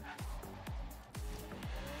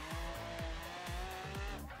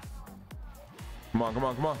 Come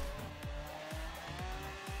on.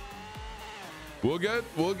 We'll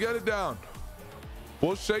get it down.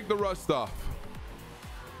 We'll shake the rust off.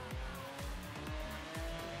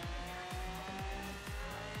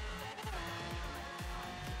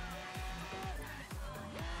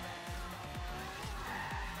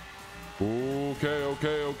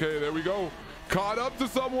 Okay. There we go. Caught up to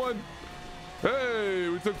someone. Hey,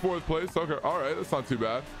 we took 4th place. Okay, all right, that's not too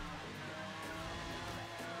bad.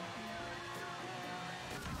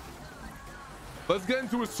 Let's get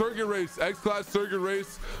into a circuit race, X-Class circuit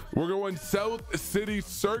race. We're going South City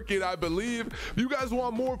Circuit, I believe. If you guys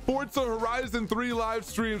want more Forza Horizon 3 live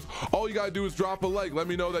streams, all you gotta do is drop a like. Let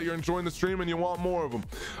me know that you're enjoying the stream and you want more of them.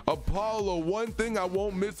 Apollo, one thing I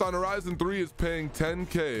won't miss on Horizon 3 is paying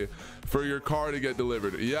 10K for your car to get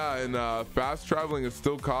delivered. Yeah, and fast traveling is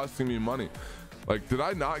still costing me money. Like, did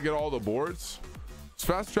I not get all the boards? Is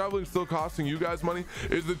fast traveling still costing you guys money?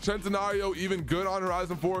 Is the Centenario even good on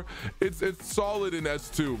Horizon 4? It's solid in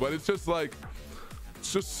S2, but it's just like,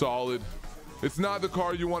 it's just solid. It's not the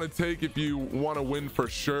car you want to take if you want to win for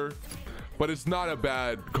sure, but it's not a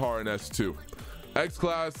bad car in S2.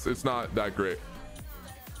 X-Class, it's not that great.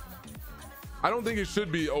 I don't think it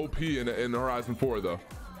should be OP in Horizon 4 though.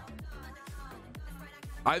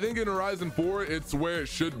 I think in Horizon 4 it's where it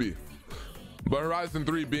should be. But Horizon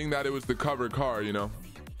 3, being that it was the cover car, you know,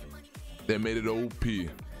 they made it OP.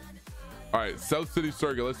 All right, South City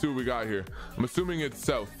Circuit. Let's see what we got here. I'm assuming it's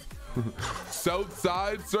South. South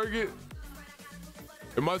Side Circuit.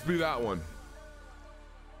 It must be that one.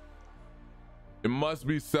 It must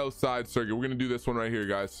be south side circuit. We're gonna do this one right here,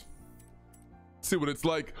 guys. See what it's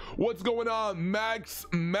like. What's going on, Max?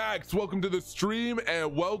 Welcome to the stream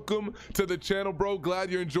and welcome to the channel, bro.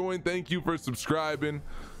 Glad you're enjoying. Thank you for subscribing.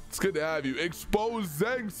 It's good to have you. Expose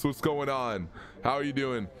Zenks, what's going on? How are you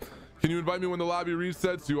doing? Can you invite me when the lobby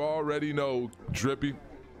resets? You already know, Drippy.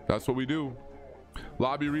 That's what we do.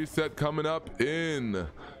 Lobby reset coming up in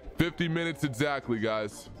 50 minutes exactly,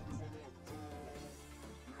 guys.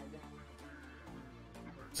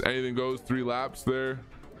 So anything goes, 3 laps there.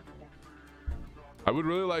 I would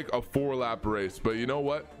really like a 4-lap race, but you know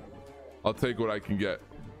what? I'll take what I can get.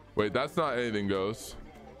 Wait, that's not anything goes.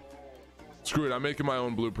 Screw it, I'm making my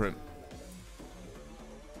own blueprint.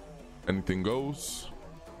 Anything goes.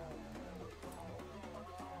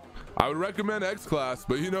 I would recommend X class,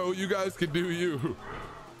 but you know, you guys can do you.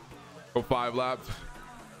 Go 5 laps.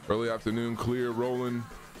 Early afternoon, clear, rolling.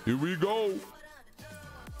 Here we go.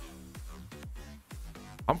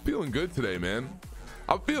 I'm feeling good today, man.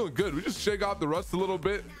 I'm feeling good. We just shake off the rust a little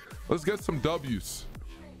bit. Let's get some W's.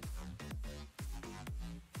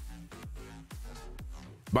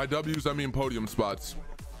 By W's, I mean podium spots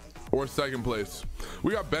or second place.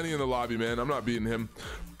 We got Benny in the lobby, man. I'm not beating him.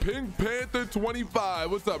 Pink Panther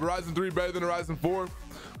 25. What's up? Horizon 3 better than Horizon 4?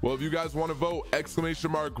 Well, if you guys want to vote,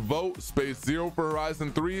 !vote, space 0 for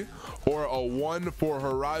Horizon 3 or a 1 for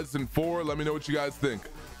Horizon 4. Let me know what you guys think.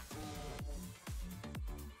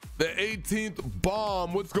 The 18th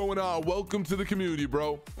bomb, what's going on? Welcome to the community,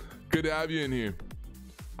 bro. Good to have you in here.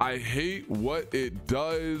 I hate what it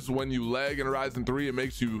does when you lag in Horizon 3. It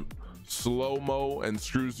makes you slow-mo and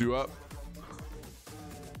screws you up.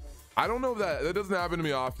 I don't know if that doesn't happen to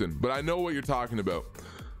me often, but I know what you're talking about.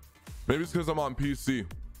 Maybe it's because I'm on PC.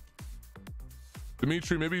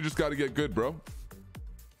 Dimitri, maybe you just got to get good, bro.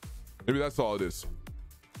 Maybe that's all it is.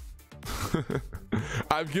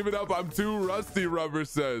 I've given up. I'm too rusty, Rubber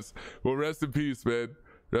says. Well, rest in peace, man.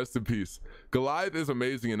 Rest in peace. Goliath is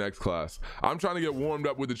amazing in X class. I'm trying to get warmed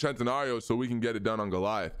up with the Centenario so we can get it done on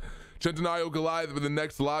Goliath. Centenario Goliath for the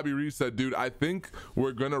next lobby reset, dude. I think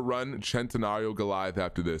we're gonna run Centenario Goliath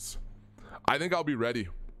after this. I think I'll be ready.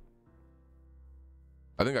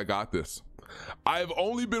 I think I got this. I've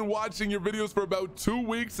only been watching your videos for about 2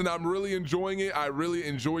 weeks and I'm really enjoying it. I really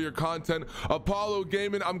enjoy your content. Apollo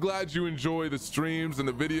Gaming, I'm glad you enjoy the streams and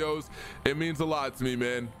the videos. It means a lot to me,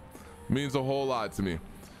 man. It means a whole lot to me.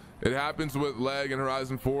 It happens with lag in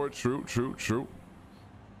Horizon 4. True.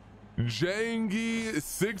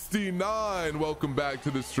 Jangy69, welcome back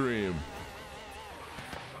to the stream.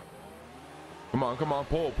 Come on,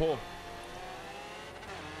 pull.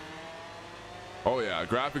 Oh yeah,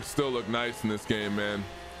 graphics still look nice in this game, man.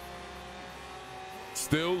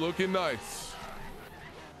 Still looking nice.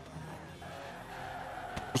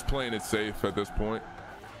 Just playing it safe at this point.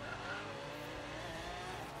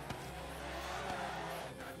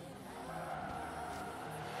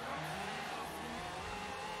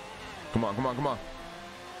 Come on.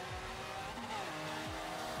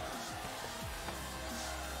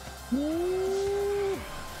 Woo.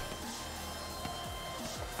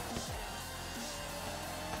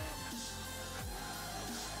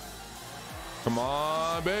 Come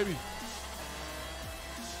on, baby.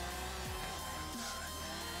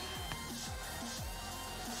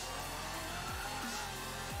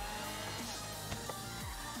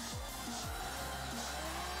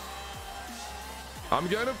 I'm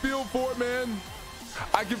getting a feel for it, man.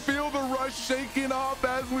 I can feel the rush shaking off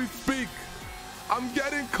as we speak. I'm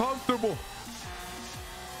getting comfortable.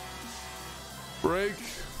 Break.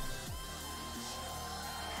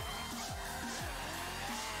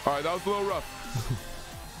 All right, that was a little rough.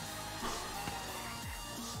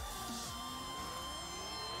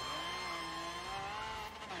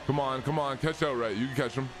 Come on, catch out right. You can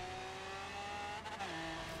catch him.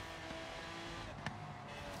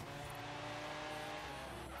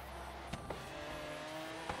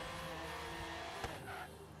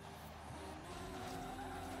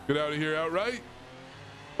 Get out of here outright.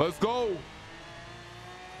 Let's go.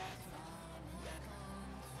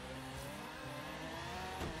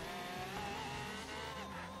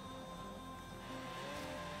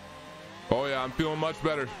 Oh yeah, I'm feeling much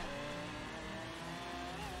better.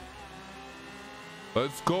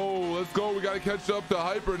 Let's go. We gotta catch up to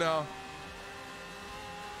Hyper now.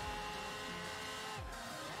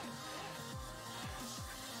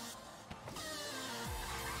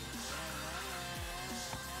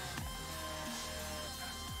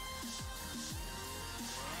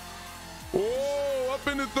 Oh, up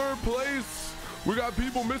into 3rd place. We got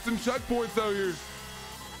people missing checkpoints out here.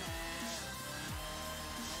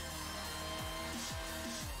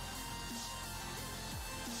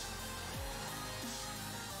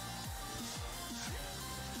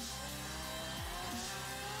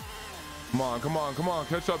 Come on, come on, come on.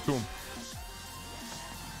 Catch up to him.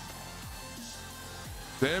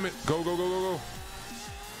 Damn it. Go, go, go, go, go.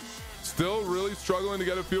 Still really struggling to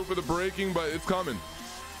get a feel for the braking, but it's coming.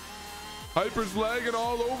 Hyper's lagging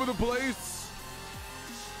all over the place.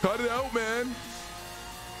 Cut it out, man.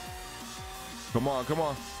 Come on, come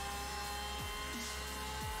on.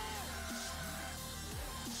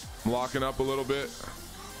 I'm locking up a little bit.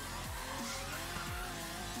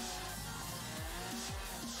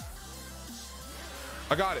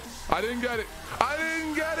 I got it. I didn't get it. I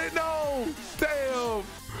didn't get it. No. Damn.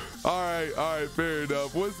 All right, fair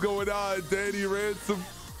enough. What's going on, Danny Ransom?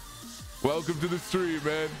 Welcome to the stream,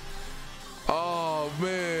 man. Oh,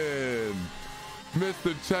 man. Missed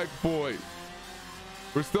the checkpoint.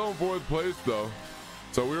 We're still in 4th place, though.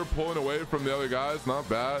 So we were pulling away from the other guys. Not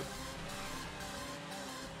bad.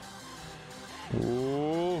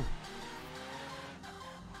 Ooh.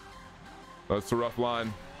 That's a rough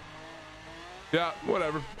line. Yeah,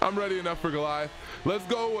 whatever. I'm ready enough for Goliath. Let's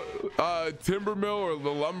go timber mill or the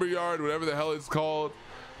lumber yard, whatever the hell it's called.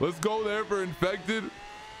 Let's go there for infected,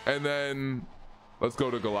 and then let's go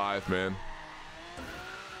to Goliath, man.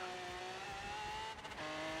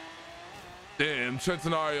 Damn,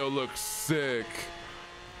 Centenario looks sick.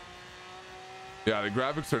 Yeah, the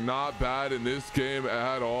graphics are not bad in this game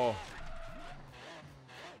at all.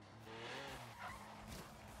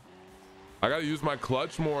 I gotta use my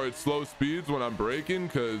clutch more at slow speeds when I'm braking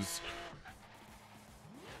because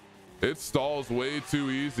it stalls way too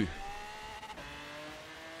easy.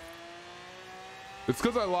 It's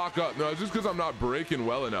because I lock up. No, it's just because I'm not braking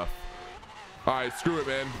well enough. All right, screw it,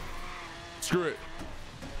 man. Screw it.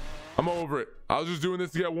 I'm over it. I was just doing this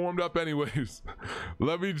to get warmed up anyways.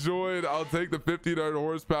 Let me join. I'll take the 1,500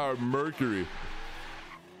 horsepower Mercury.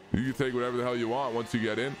 You can take whatever the hell you want once you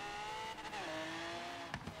get in.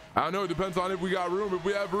 I don't know. It depends on if we got room. If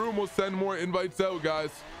we have room, we'll send more invites out, guys.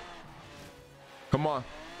 Come on.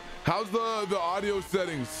 How's the audio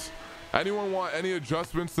settings? Anyone want any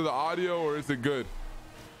adjustments to the audio, or is it good?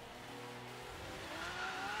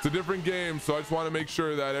 It's a different game, so I just want to make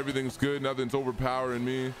sure that everything's good. Nothing's overpowering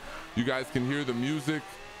me. You guys can hear the music.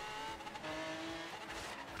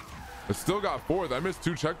 I still got 4th. I missed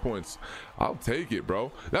 2 checkpoints. I'll take it,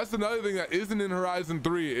 bro. That's another thing that isn't in Horizon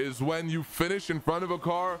 3 is when you finish in front of a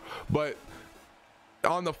car, but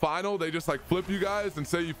on the final, they just like flip you guys and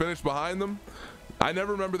say you finished behind them. I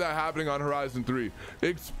never remember that happening on Horizon 3.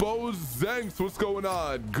 Exposed Zenks, what's going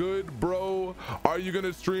on? Good, bro. Are you going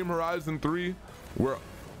to stream Horizon 3?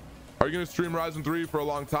 Are you going to stream Horizon 3 for a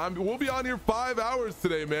long time? We'll be on here 5 hours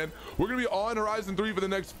today, man. We're going to be on Horizon 3 for the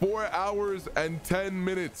next 4 hours and 10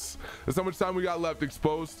 minutes. That's how much time we got left.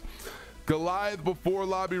 Exposed. Goliath before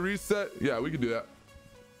lobby reset. Yeah, we can do that.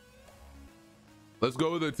 Let's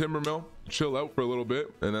go to the timber mill, chill out for a little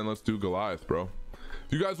bit, and then let's do Goliath, bro.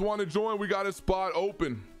 If you guys want to join, we got a spot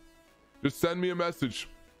open. Just send me a message.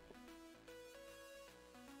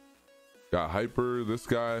 Got Hyper, this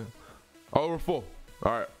guy. Oh, we're full.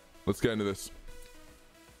 All right. Let's get into this.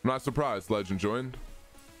 I'm not surprised Legend joined.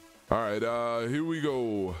 All right, here we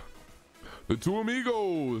go. The 2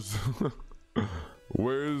 amigos.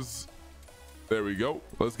 There we go.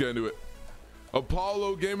 Let's get into it.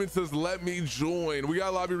 Apollo Gaming says, let me join. We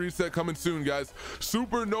got lobby reset coming soon, guys.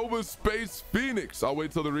 Supernova Space Phoenix. I'll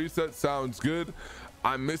wait till the reset. Sounds good.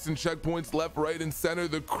 I'm missing checkpoints left, right, and center.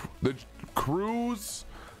 The cruise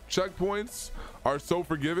checkpoints are so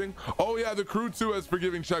forgiving. Oh yeah, the crew too has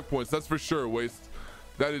forgiving checkpoints. That's for sure. Waste.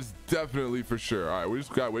 That is definitely for sure. All right, we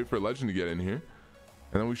just gotta wait for Legend to get in here,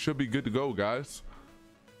 and then we should be good to go, guys.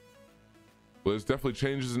 Well, there's definitely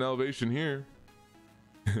changes in elevation here.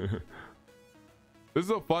 This is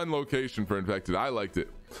a fun location for infected. I liked it.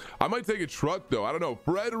 I might take a truck though. I don't know.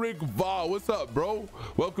 Frederick Va, what's up, bro?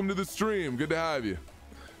 Welcome to the stream. Good to have you.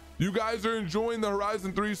 You guys are enjoying the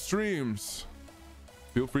Horizon 3 streams.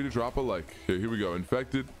 Feel free to drop a like. Okay, here we go.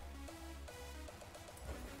 Infected.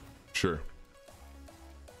 Sure.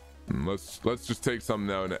 Let's just take some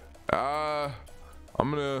now. I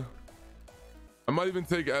might even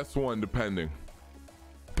take S1 depending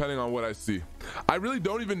on what I see. I really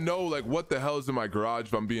don't even know like what the hell is in my garage,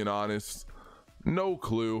 if I'm being honest. No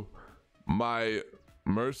clue. My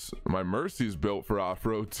Mercy's built for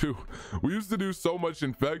off-road too. We used to do so much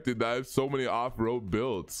infected that I have so many off-road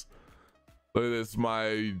builds. Look at this,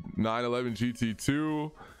 my 911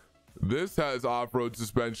 GT2. This has off-road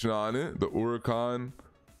suspension on it. The Huracan.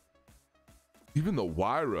 Even the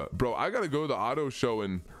Wyra. Bro, I gotta go to the auto show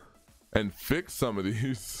and fix some of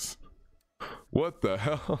these. What the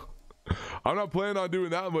hell? I'm not planning on doing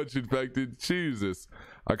that much infected. Jesus.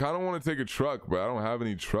 I kind of want to take a truck, but I don't have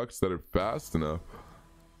any trucks that are fast enough.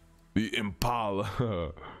 The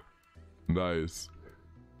Impala. Nice.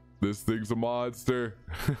 This thing's a monster.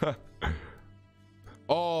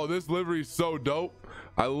 Oh, this livery's so dope.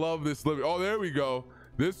 I love this livery. Oh, there we go.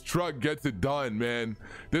 This truck gets it done, man.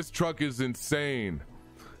 This truck is insane.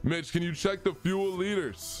 Mitch, can you check the fuel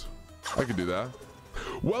liters? I can do that.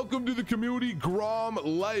 Welcome to the community, Grom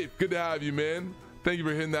Life. Good to have you, man. Thank you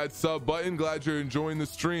for hitting that sub button. Glad you're enjoying the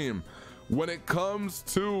stream. When it comes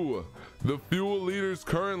to the fuel liters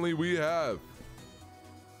currently we've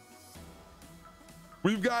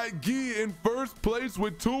got Guy in first place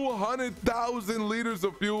with 200,000 liters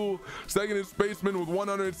of fuel. Second is Spaceman with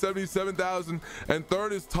 177,000. And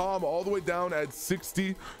third is Tom all the way down at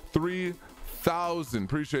 63,000.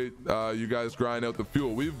 Appreciate you guys grinding out the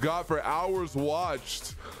fuel. We've got for hours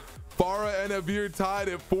watched, Farah and Avir tied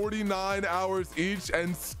at 49 hours each,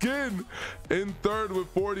 and Skin in third with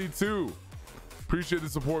 42. Appreciate the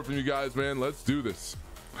support from you guys, man. Let's do this.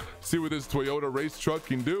 See what this Toyota race truck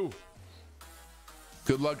can do.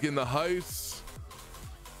 Good luck in the heist.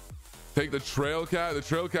 Take the Trail Cat. The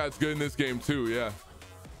Trail Cat's good in this game too.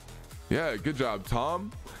 Yeah, good job,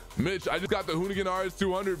 Tom. Mitch, I just got the Hoonigan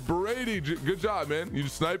RS200. Brady, good job, man. You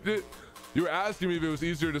just sniped it. You were asking me if it was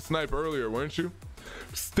easier to snipe earlier, weren't you?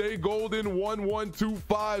 Stay Golden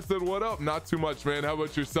 1125 said, what up? Not too much, man. How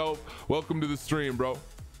about yourself? Welcome to the stream, bro.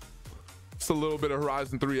 Just a little bit of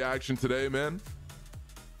Horizon 3 action today, man.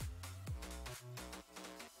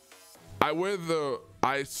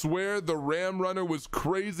 I swear the Ram Runner was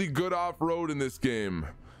crazy good off-road in this game.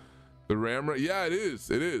 The Ram Runner, yeah, it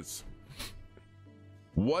is.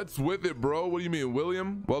 What's with it, bro? What do you mean,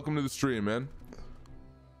 William? Welcome to the stream, man.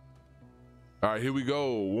 All right, here we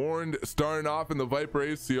go. Warned starting off in the Viper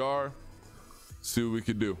ACR. See what we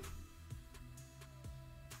can do.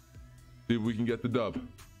 See if we can get the dub.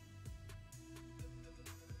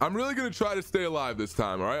 I'm really gonna try to stay alive this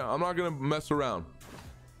time, all right? I'm not gonna mess around.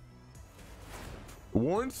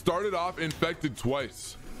 Warren started off infected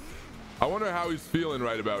twice. I wonder how he's feeling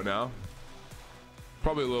right about now.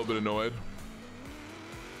 Probably a little bit annoyed.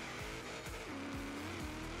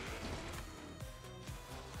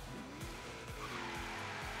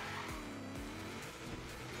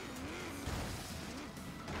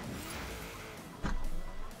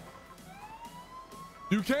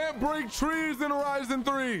 You can't break trees in Horizon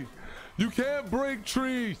 3. You can't break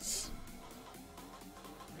trees.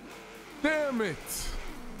 Damn it.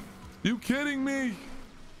 You kidding me?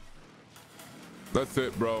 That's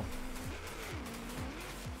it, bro.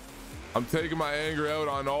 I'm taking my anger out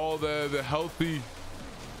on all the healthy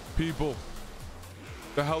people.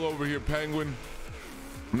 The hell over here, Penguin.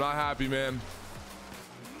 I'm not happy, man.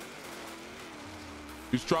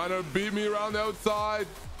 He's trying to beat me around the outside.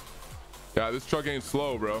 Yeah, this truck ain't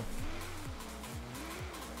slow, bro.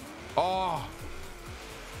 Oh.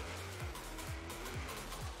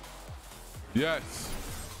 Yes.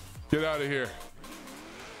 Get out of here.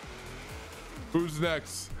 Who's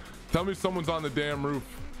next? Tell me someone's on the damn roof.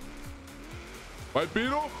 White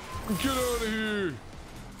Beetle? Get out of here.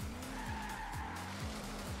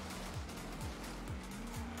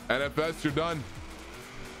 NFS, you're done.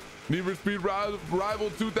 Need for Speed Rival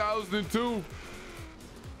 2002.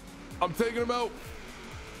 I'm taking him out.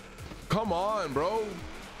 Come on, bro.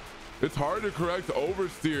 It's hard to correct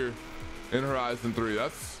oversteer in Horizon 3.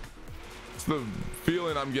 That's the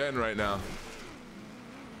feeling I'm getting right now.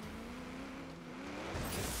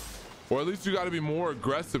 Or at least you got to be more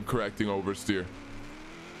aggressive correcting oversteer.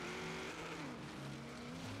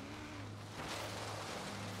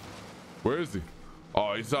 Where is he?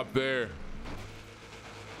 Oh, he's up there.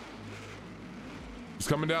 He's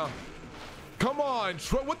coming down. Come on,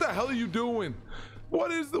 what the hell are you doing?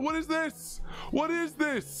 What is this? What is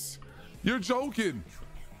this? You're joking.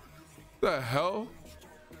 The hell?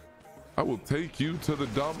 I will take you to the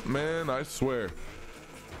dump, man. I swear.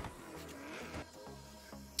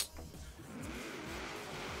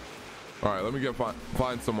 All right, let me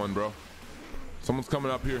find someone, bro. Someone's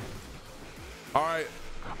coming up here. All right,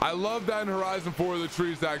 I love that in Horizon 4 the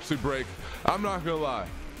trees actually break. I'm not gonna lie.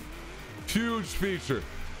 Huge feature.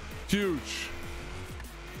 Huge.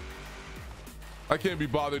 I can't be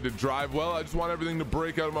bothered to drive well. I just want everything to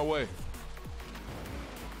break out of my way.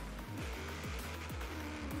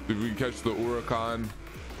 If we can catch the Huracan.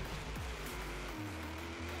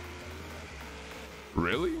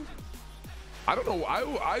 Really? I don't know.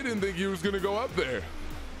 I didn't think he was gonna go up there.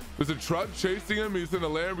 There's a truck chasing him. He's in a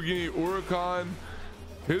Lamborghini Huracan.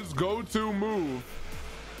 His go-to move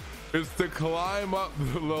is to climb up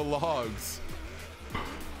the logs.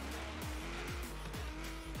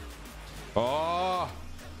 Oh,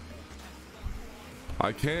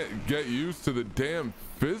 I can't get used to the damn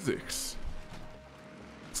physics.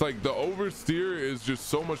 It's like the oversteer is just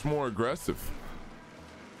so much more aggressive.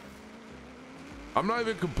 I'm not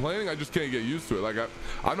even complaining, I just can't get used to it. Like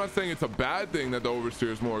I'm not saying it's a bad thing that the oversteer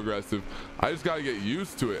is more aggressive. I just gotta get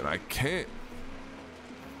used to it and I can't.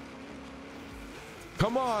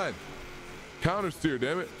 Come on. Counter steer,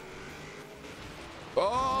 damn it.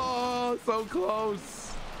 Oh, so close.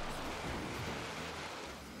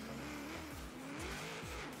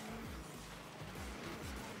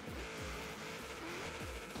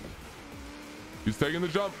 He's taking the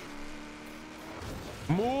jump.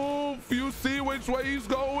 Move. You see which way he's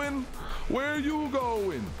going? Where you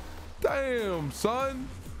going? Damn, son.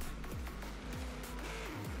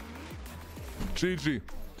 GG.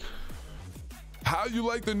 How you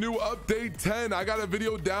like the new update 10? I got a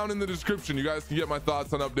video down in the description. You guys can get my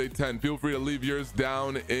thoughts on update 10. Feel free to leave yours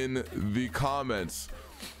down in the comments.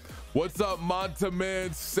 What's up,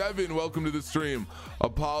 Montaman7? Welcome to the stream.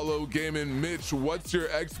 Apollo Gaming. Mitch, what's your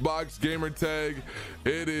Xbox gamer tag?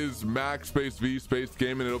 It is Mack V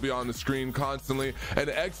Gaming. It'll be on the screen constantly. And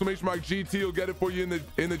exclamation mark GT will get it for you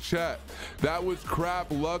in the chat. That was crap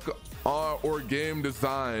luck or game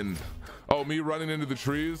design. Oh, me running into the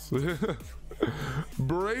trees?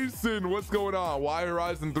 Brayson, what's going on? Why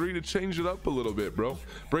Horizon 3? To change it up a little bit, bro.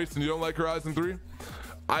 Brayson, you don't like Horizon 3?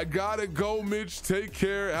 I gotta go, Mitch. Take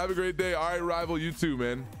care. Have a great day. All right, Rival, you too,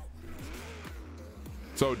 man.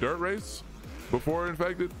 So, dirt race before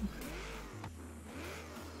infected?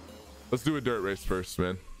 Let's do a dirt race first,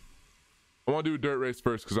 man. I want to do a dirt race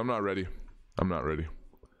first because I'm not ready. I'm not ready.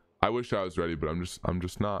 I wish I was ready, but I'm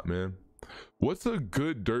just not, man. What's a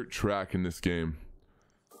good dirt track in this game?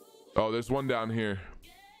 Oh, there's one down here.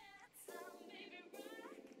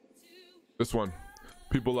 This one.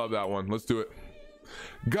 People love that one. Let's do it.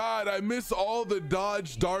 God, I miss all the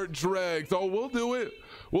Dodge Dart drags. Oh, we'll do it.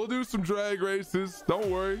 We'll do some drag races. Don't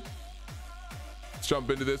worry. Let's jump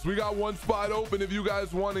into this. We got one spot open if you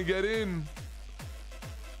guys want to get in.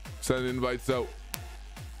 Send invites out.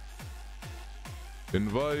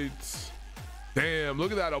 Invites. Damn,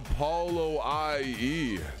 look at that Apollo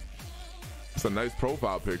IE. It's a nice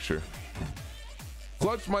profile picture.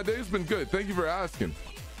 Clutch, my day's been good. Thank you for asking.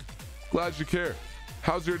 Glad you care.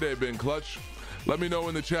 How's your day been, Clutch? Let me know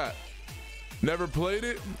in the chat. Never played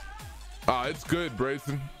it? Ah, it's good,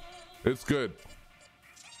 Brayson. It's good.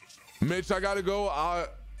 Mitch, I gotta go.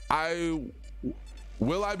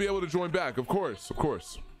 Will I be able to join back? Of course, of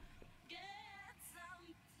course.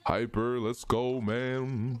 Hyper, let's go,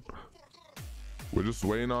 man. We're just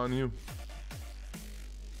waiting on you.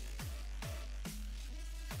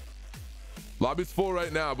 Lobby's full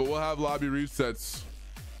right now, but we'll have lobby resets.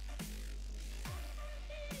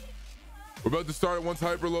 We're about to start once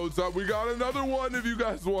Hyper loads up. We got another one if you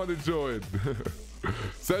guys want to join.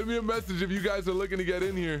 Send me a message if you guys are looking to get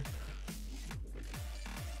in here.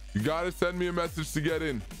 You gotta send me a message to get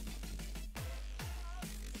in.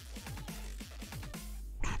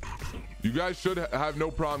 You guys should have no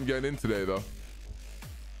problem getting in today, though.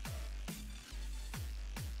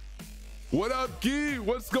 What up, Gee?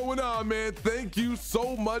 What's going on, man? Thank you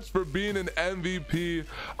so much for being an MVP.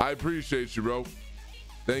 I appreciate you, bro.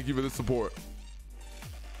 Thank you for the support.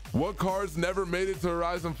 What cars never made it to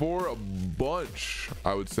Horizon 4? A bunch,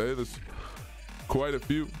 I would say. There's quite a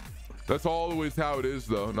few. That's always how it is,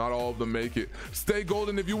 though. Not all of them make it. Stay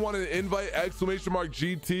golden. If you want an invite, exclamation mark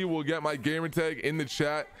GT will get my gamer tag in the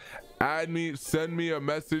chat. Add me, send me a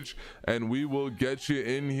message, and we will get you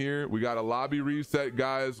in here. We got a lobby reset,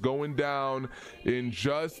 guys, going down in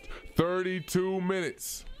just 32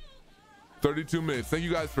 minutes. 32 minutes. Thank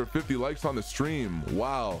you guys for 50 likes on the stream.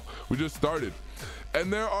 Wow, we just started.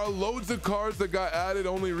 And there are loads of cars that got added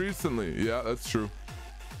only recently. Yeah, that's true.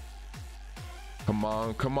 Come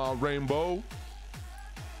on, Rainbow.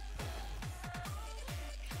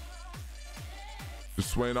 Just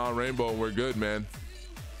swaying on Rainbow and we're good, man.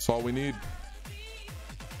 That's all we need.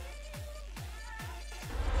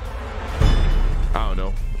 I don't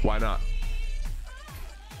know. Why not?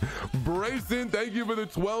 Brayson, thank you for the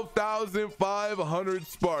 12,500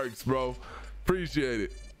 sparks, bro. Appreciate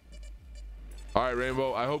it. All right,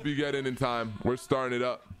 Rainbow, I hope you get in time. We're starting it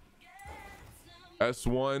up.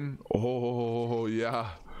 S1. Oh, yeah.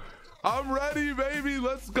 I'm ready, baby.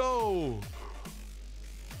 Let's go.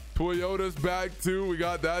 Toyota's back, too. We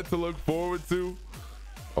got that to look forward to.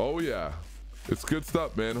 Oh, yeah. It's good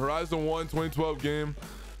stuff, man. Horizon 1 2012 game.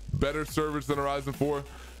 Better servers than Horizon 4.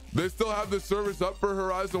 They still have the servers up for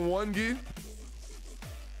Horizon 1, Gee.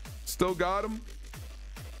 Still got them.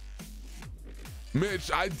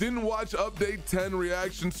 Mitch, I didn't watch update 10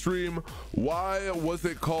 reaction stream. Why was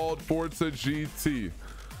it called Forza GT?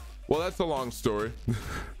 Well, that's a long story.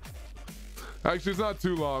 Actually, it's not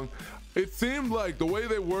too long. It seemed like the way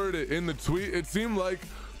they worded it in the tweet, it seemed like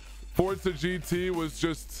Forza GT was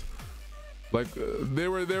just like they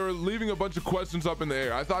were leaving a bunch of questions up in the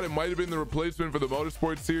air. I thought it might have been the replacement for the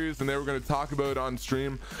Motorsport series and they were going to talk about it on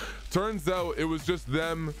stream. Turns out it was just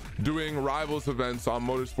them doing rivals events on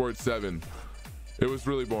Motorsport 7. It was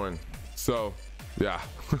really boring. So yeah.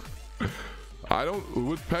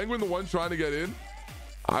 Was Penguin the one trying to get in?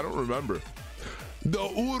 I don't remember. The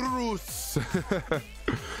Urus.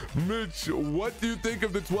 Mitch, what do you think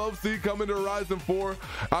of the 12C coming to Horizon 4?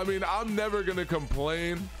 I mean, I'm never gonna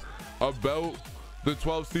complain about the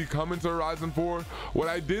 12C coming to Horizon 4. What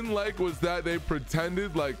I didn't like was that they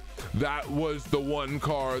pretended like that was the one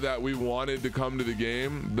car that we wanted to come to the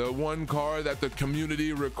game, the one car that the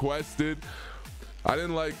community requested. I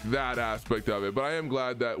didn't like that aspect of it, but I am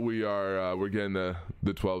glad that we're getting the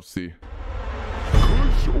 12C.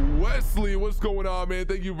 Wesley, what's going on, man?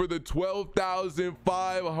 Thank you for the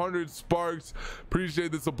 12,500 sparks.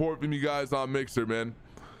 Appreciate the support from you guys on Mixer, man.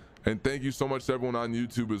 And thank you so much to everyone on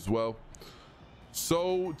YouTube as well.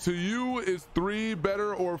 So to you, is 3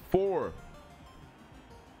 better or 4?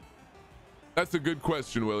 That's a good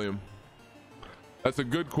question, William. That's a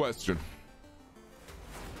good question.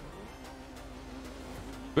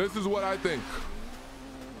 This is what I think.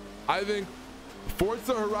 I think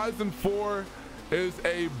Forza Horizon 4 is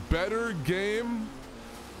a better game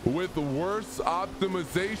with worse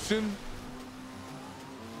optimization.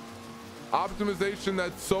 Optimization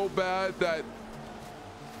that's so bad that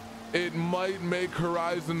it might make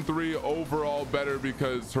Horizon 3 overall better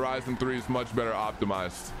because Horizon 3 is much better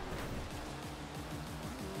optimized.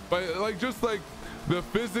 But like just like the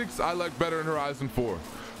physics, I like better in Horizon 4.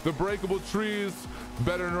 The breakable trees,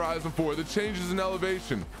 better in Horizon 4. The changes in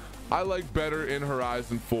elevation, I like better in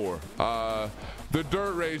Horizon 4. The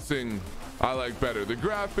dirt racing, I like better. The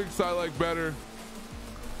graphics, I like better.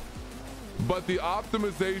 But the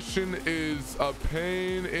optimization is a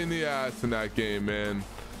pain in the ass in that game, man.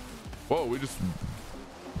 Whoa, we just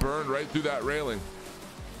burned right through that railing.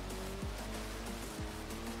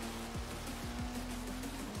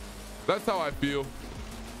 That's how I feel.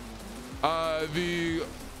 The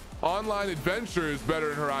online adventure is better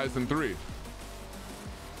in Horizon 3.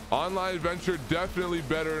 Online adventure definitely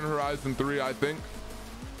better in Horizon 3, I think.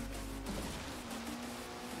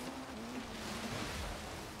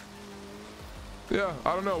 Yeah,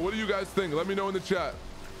 I don't know. What do you guys think? Let me know in the chat.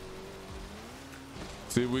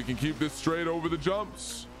 See if we can keep this straight over the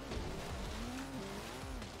jumps.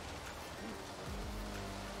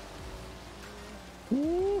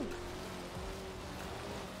 Woo.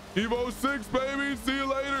 Evo 6, baby. See you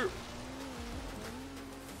later.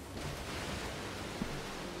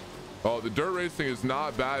 Oh, the dirt racing is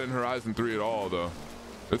not bad in Horizon 3 at all, though.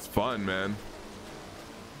 It's fun, man.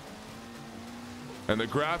 And the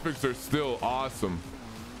graphics are still awesome.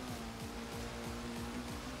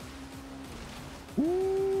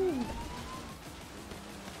 Woo!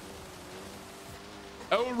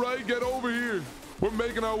 Outright, get over here. We're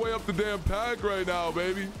making our way up the damn pack right now,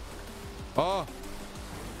 baby.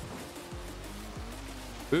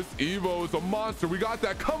 This Evo is a monster. We got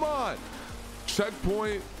that. Come on.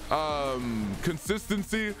 Checkpoint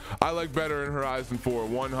consistency, I like better in Horizon 4,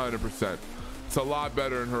 100%. It's a lot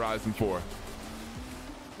better in Horizon 4.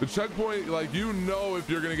 The checkpoint, like, you know if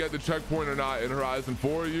you're gonna get the checkpoint or not in Horizon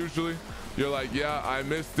 4 usually. You're like, yeah, I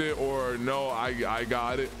missed it, or no, I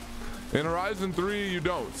got it. In Horizon 3, you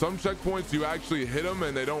don't. Some checkpoints, you actually hit them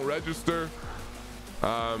and they don't register.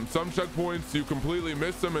 Some checkpoints, you completely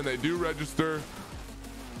miss them and they do register.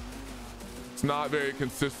 It's not very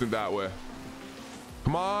consistent that way.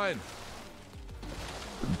 Come on.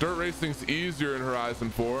 Dirt racing's easier in Horizon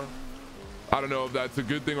 4. I don't know if that's a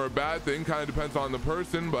good thing or a bad thing. Kind of depends on the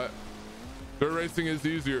person, but dirt racing is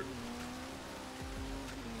easier.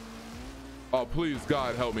 Oh, please,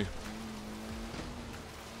 God, help me.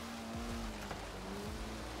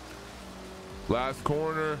 Last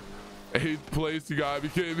corner, 8th place. You gotta be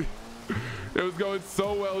kidding me. It was going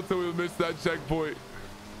so well until we missed that checkpoint.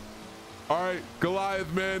 All right,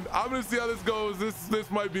 Goliath, man. I'm gonna see how this goes. This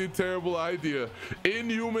might be a terrible idea.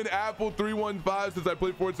 Inhuman Apple 315 says I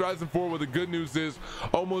played Forza Horizon 4. Well, the good news is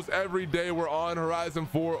almost every day we're on Horizon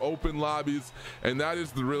 4 open lobbies, and that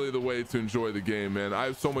is really the way to enjoy the game, man. I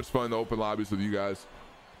have so much fun in the open lobbies with you guys.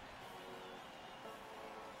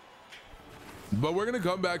 But we're gonna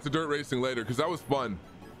come back to dirt racing later because that was fun.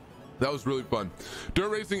 That was really fun. Dirt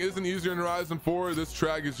racing isn't easier in Horizon 4. This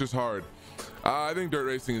track is just hard. I think dirt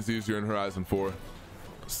racing is easier in Horizon 4.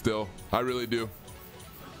 Still, I really do.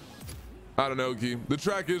 I don't know, Key. The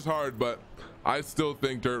track is hard, but I still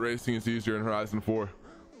think dirt racing is easier in Horizon 4.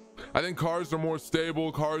 I think cars are more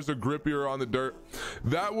stable. Cars are grippier on the dirt.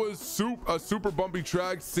 That was a super bumpy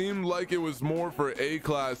track. Seemed like it was more for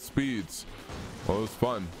A-class speeds. Well, it was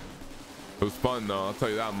fun. It was fun, though. I'll tell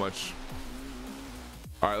you that much.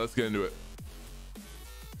 All right, let's get into it.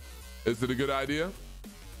 Is it a good idea?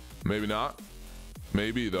 Maybe not.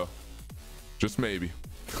 Maybe, though. Just maybe.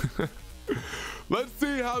 Let's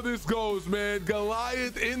see how this goes, man.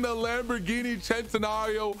 Goliath in the Lamborghini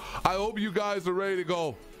Centenario. I hope you guys are ready to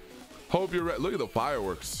go. Hope you're ready. Look at the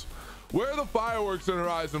fireworks. Where are the fireworks in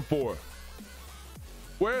Horizon 4?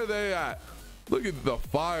 Where are they at? Look at the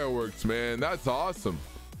fireworks, man. That's awesome.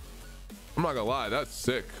 I'm not gonna lie, that's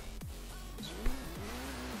sick.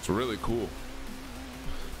 It's really cool.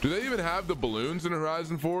 Do they even have the balloons in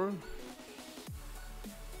Horizon 4?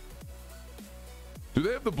 Do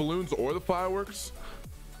they have the balloons or the fireworks?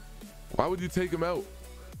 Why would you take them out?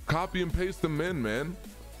 Copy and paste them in, man.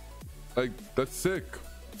 Like, that's sick.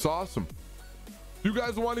 It's awesome. You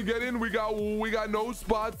guys want to get in? We got no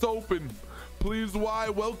spots open. Please, why?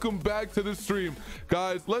 Welcome back to the stream,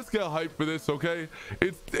 guys. Let's get hyped for this, okay?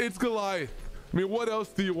 It's Goliath. I mean, what else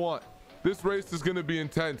do you want? This race is gonna be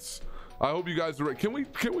intense. I hope you guys are ready. Can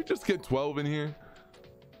we just get 12 in here?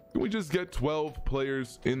 Can we just get 12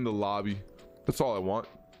 players in the lobby? That's all I want.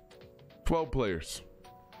 12 players.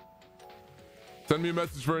 Send me a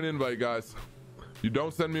message for an invite, guys. You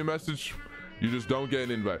don't send me a message, you just don't get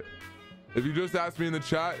an invite. If you just ask me in the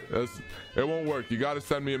chat, it won't work. You got to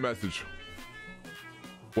send me a message.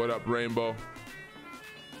 What up, Rainbow?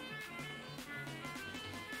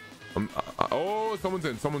 Oh, someone's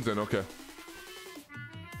in. Okay.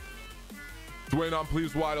 Just waiting on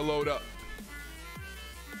Please Why to load up.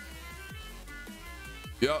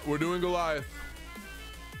 Yeah, we're doing Goliath.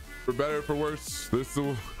 For better or for worse. This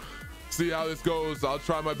will see how this goes. I'll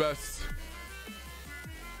try my best.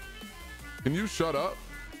 Can you shut up?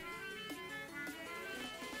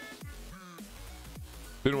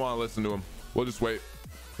 Didn't want to listen to him. We'll just wait.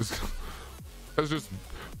 That's just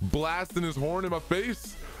blasting his horn in my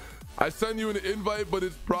face. I send you an invite, but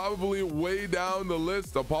it's probably way down the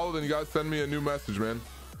list. Apollo, then you guys send me a new message, man.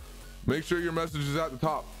 Make sure your message is at the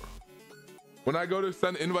top. When I go to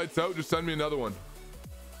send invites out, just send me another one.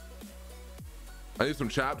 I need some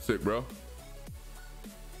chapstick, bro.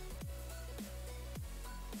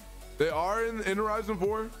 They are in Horizon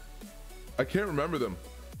 4? I can't remember them.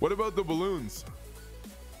 What about the balloons?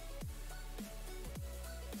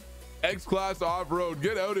 X-Class off-road.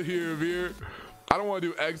 Get out of here, Veer. I don't want to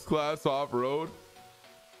do X-Class off-road.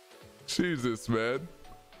 Jesus, man.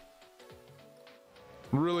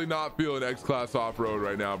 I'm really not feeling X-Class off-road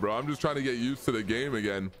right now, bro. I'm just trying to get used to the game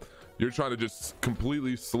again. You're trying to just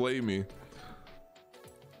completely slay me.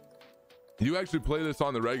 You actually play this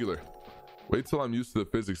on the regular. Wait till I'm used to the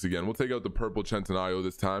physics again. We'll take out the purple Centenario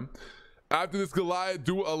this time. After this Goliath,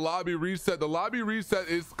 do a lobby reset. The lobby reset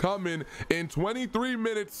is coming in 23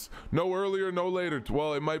 minutes. No earlier, no later.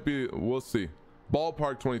 Well, it might be. We'll see.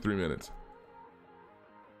 Ballpark 23 minutes.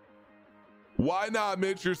 Why not,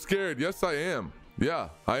 Mitch? You're scared. Yes, I am. Yeah,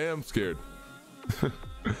 I am scared.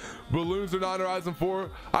 Balloons are not in Horizon 4.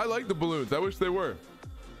 I like the balloons. I wish they were.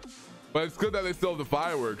 But it's good that they still have the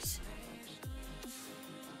fireworks.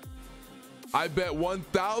 I bet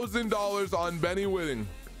 $1,000 on Benny winning.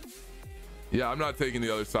 Yeah, I'm not taking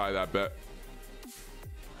the other side of that bet.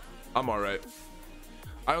 I'm all right.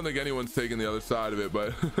 I don't think anyone's taking the other side of it,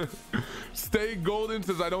 but Stay Golden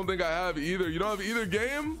says I don't think I have either. You don't have either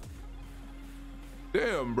game?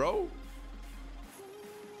 Damn, bro.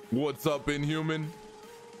 What's up, Inhuman?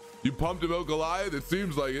 You pumped about Goliath? It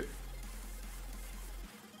seems like it.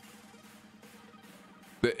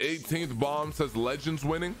 The 18th bomb says Legends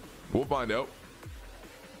winning. We'll find out.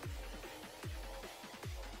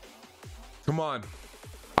 Come on.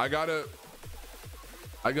 I gotta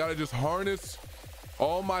just harness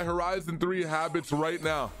all my Horizon 3 habits right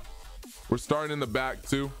now. We're starting in the back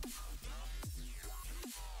too.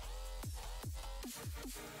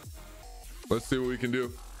 Let's see what we can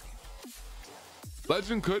do.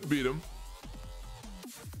 Legend could beat him.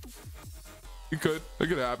 He could. It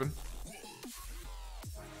could happen.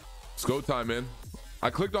 It's go time, man. I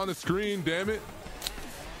clicked on the screen, damn it.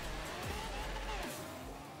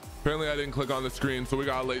 Apparently I didn't click on the screen, so we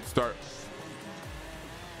got a late start.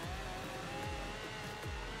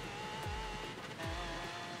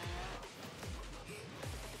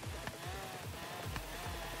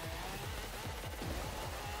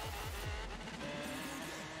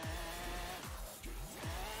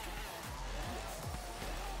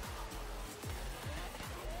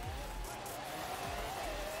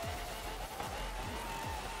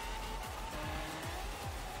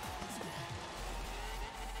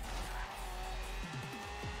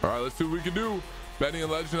 right, let's see what we can do. Benny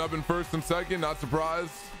and Legend up in first and second, not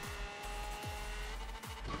surprised.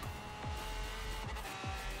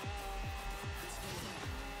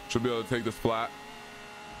 Should be able to take this flat.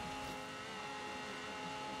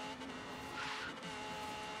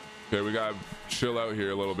 Okay, we gotta chill out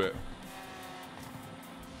here a little bit.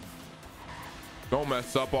 Don't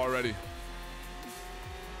mess up already.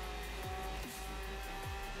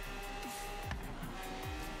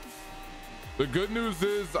 The good news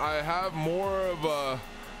is I have more of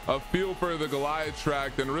a feel for the Goliath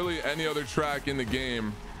track than really any other track in the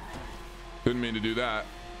game. Didn't mean to do that.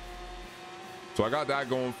 So I got that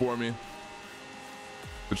going for me.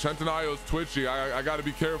 The Centenario is twitchy. I got to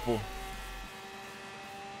be careful.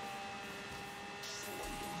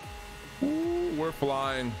 Ooh, we're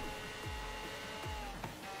flying.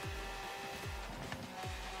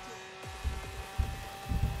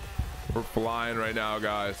 We're flying right now,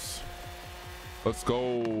 guys. Let's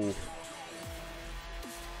go.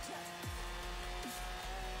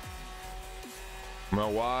 I'm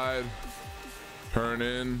out wide. Turn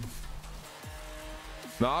in.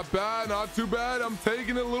 Not bad, not too bad. I'm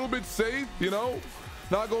taking it a little bit safe, you know,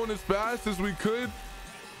 not going as fast as we could,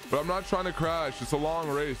 but I'm not trying to crash. It's a long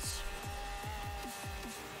race.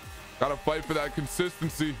 Gotta fight for that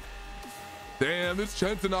consistency. Damn, this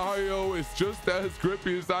Centenario is just as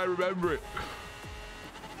grippy as I remember it.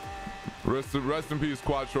 Rest in peace,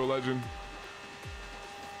 Quattro legend.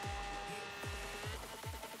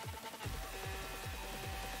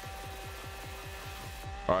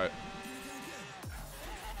 All right.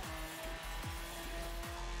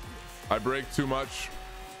 I brake too much.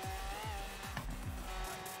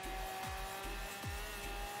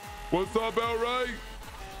 What's up, outright?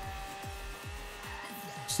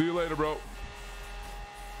 See you later, bro.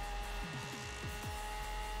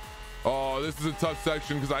 Oh, this is a tough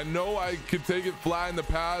section because I know I could take it flat in the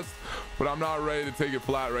past, but I'm not ready to take it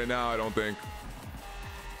flat right now, I don't think.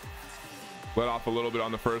 Let off a little bit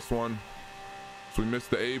on the first one. So we missed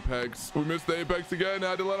the apex. We missed the apex again. I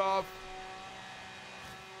had to let off.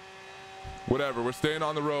 Whatever, we're staying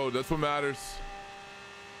on the road. That's what matters.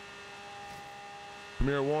 Come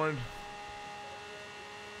here, Warren.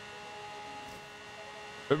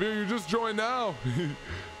 If you just joined now,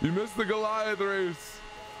 you missed the Goliath race.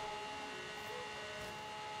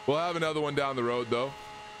 We'll have another one down the road, though.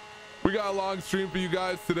 We got a long stream for you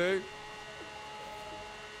guys today.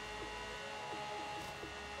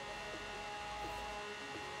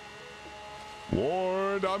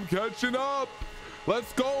 Warren, I'm catching up.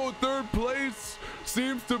 Let's go. Third place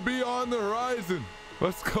seems to be on the horizon.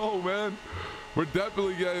 Let's go, man. We're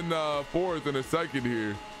definitely getting fourth in a second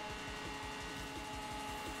here.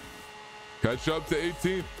 Catch up to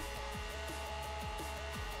 18th.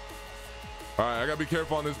 All right, I gotta be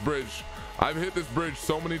careful on this bridge. I've hit this bridge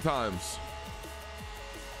so many times.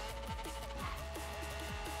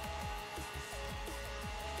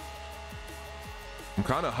 I'm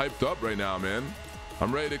kind of hyped up right now, man.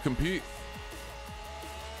 I'm ready to compete.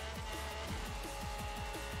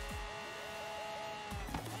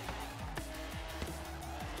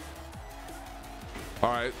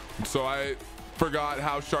 All right, so I forgot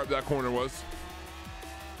how sharp that corner was.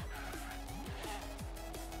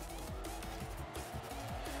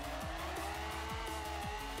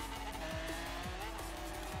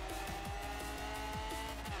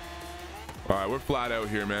 All right, we're flat out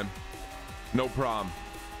here, man. No problem.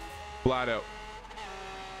 Flat out.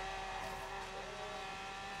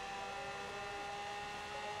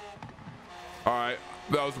 All right,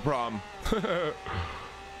 that was the problem.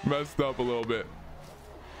 Messed up a little bit.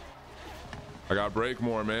 I gotta brake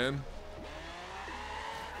more, man.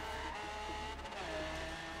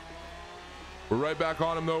 We're right back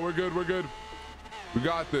on him, though. We're good. We're good. We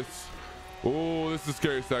got this. Oh, this is a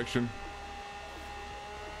scary section.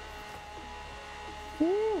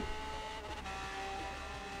 Woo.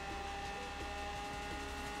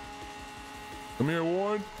 Come here,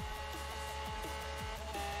 Warren.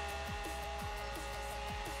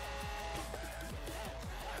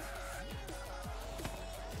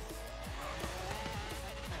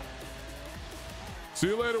 See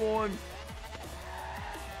you later, Warren.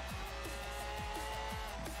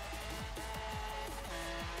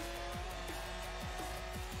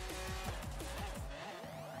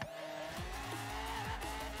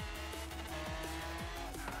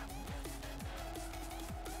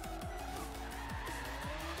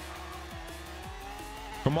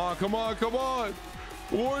 Come on, come on, come on.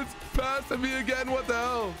 Warren's passing me again. What the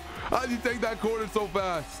hell? How'd you take that corner so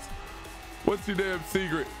fast? What's your damn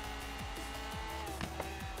secret?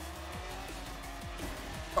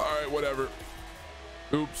 All right, whatever.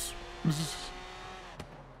 Oops.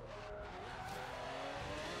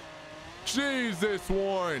 Jesus,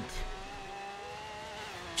 Warrant.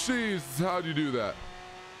 Jeez, how'd you do that?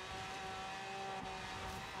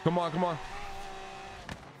 Come on, come on.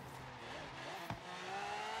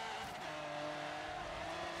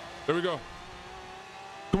 There we go.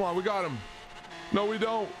 Come on, we got him. No, we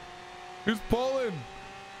don't. He's pulling.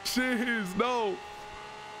 Jeez, no.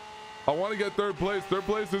 I want to get third place. Third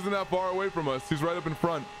place isn't that far away from us. He's right up in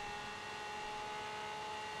front.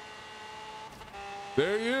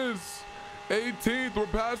 There he is. 18th. We're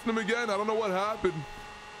passing him again. I don't know what happened.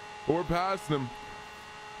 But we're passing him.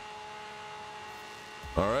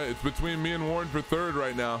 All right, it's between me and Warren for third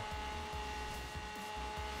right now.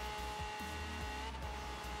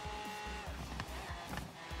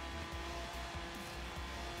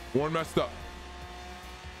 Warren messed up.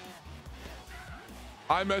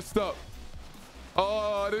 I messed up.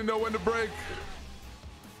 Oh, I didn't know when to brake.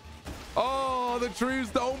 Oh, the trees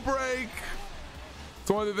don't break.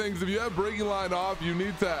 It's one of the things, if you have braking line off, you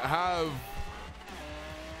need to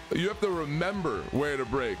remember where to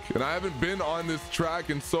brake. And I haven't been on this track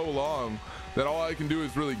in so long that all I can do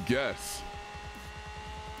is really guess.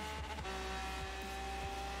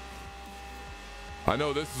 I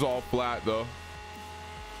know this is all flat though.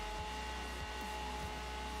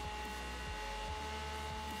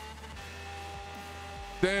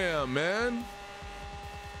 Damn, man.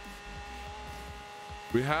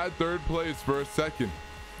 We had third place for a second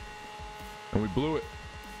and we blew it.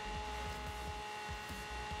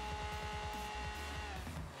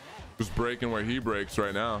 Just braking where he brakes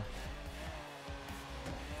right now.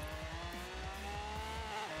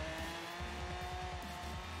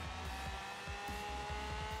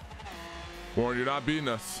 Warren, you're not beating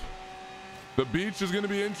us. The beach is going to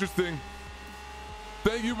be interesting.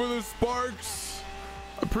 Thank you for the sparks.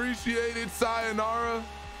 Appreciate it, sayonara.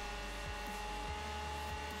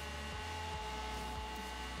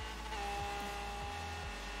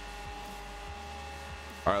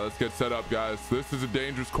 All right, let's get set up, guys. This is a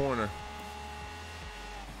dangerous corner.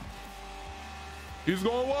 He's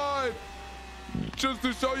going wide. Just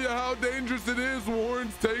to show you how dangerous it is,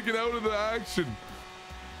 Warren's taken out of the action.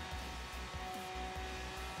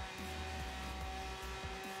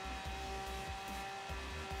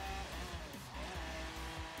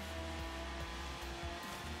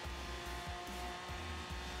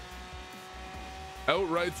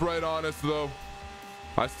 Outright's right on us though.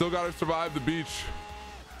 I still got to survive the beach.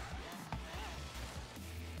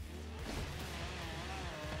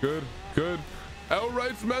 Good, good.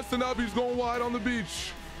 Outright's messing up. He's going wide on the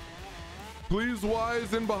beach. Please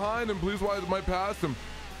Wise in behind him. Please Wise might pass him.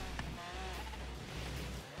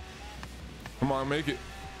 Come on, make it.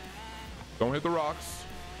 Don't hit the rocks.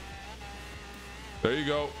 There you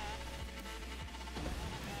go.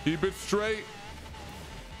 Keep it straight.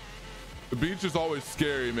 The beach is always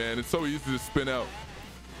scary, man. It's so easy to spin out.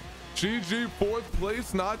 GG, fourth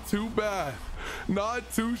place, not too bad. Not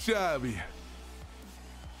too shabby.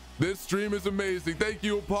 This stream is amazing. Thank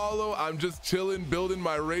you, Apollo. I'm just chilling, building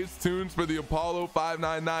my race tunes for the Apollo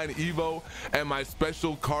 599 Evo and my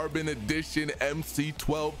special Carbon Edition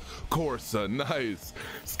MC12 Corsa. Nice.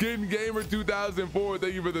 Skin Gamer 2004,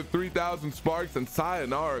 thank you for the 3,000 sparks. And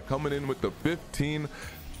Sayonara coming in with the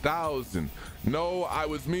 15,000. No, I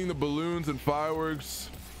was meaning the balloons and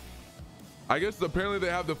fireworks. I guess apparently they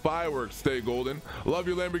have the fireworks. Stay golden. Love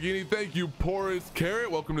your Lamborghini. Thank you, Porous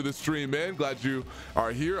Carrot. Welcome to the stream, man. Glad you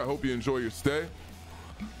are here. I hope you enjoy your stay.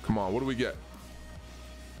 Come on, what do we get?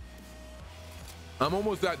 I'm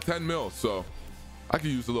almost at 10 mil, so I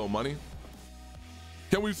could use a little money.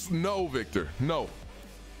 Can we? No, Victor. No.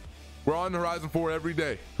 We're on Horizon 4 every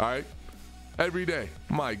day. All right, every day.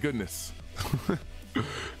 My goodness.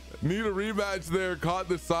 Need a rematch there. Caught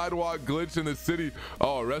the sidewalk glitch in the city.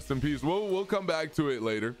 Oh, rest in peace. We'll come back to it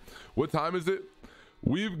later. What time is it?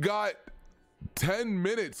 We've got 10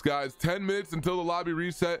 minutes, guys. 10 minutes until the lobby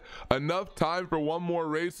reset. Enough time for one more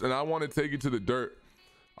race, and I want to take it to the dirt.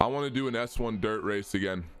 I want to do an S1 dirt race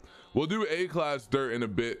again. We'll do A-class dirt in a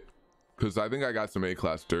bit because I think I got some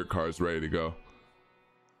A-class dirt cars ready to go.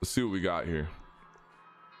 Let's see what we got here.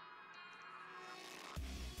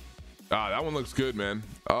 Ah, that one looks good, man.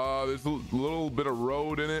 There's a little bit of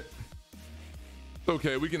road in it.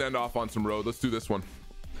 Okay, we can end off on some road. Let's do this one.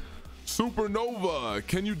 Supernova,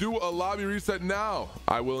 can you do a lobby reset now?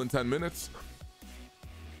 I will in 10 minutes.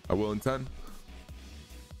 I will in 10.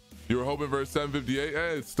 You were hoping for a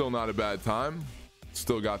 758. It's still not a bad time.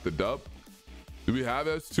 Still got the dub. Do we have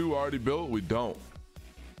S2 already built? We don't.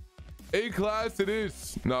 A-class it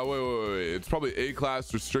is. No, wait. It's probably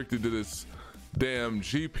A-class restricted to this damn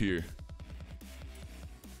Jeep here.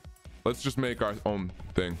 Let's just make our own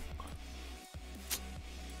thing.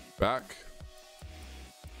 Back.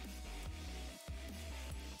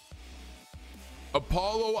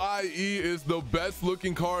 Apollo IE is the best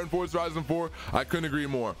looking car in Forza Horizon 4. I couldn't agree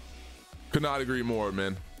more. Could not agree more,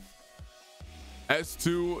 man.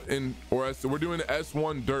 S2 we're doing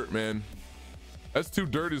S1 dirt, man.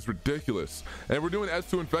 S2 dirt is ridiculous. And if we're doing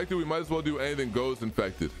S2 infected, we might as well do anything goes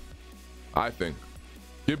infected. I think.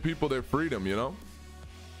 Give people their freedom, you know?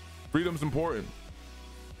 Freedom's important.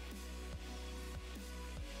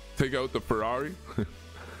 Take out the Ferrari.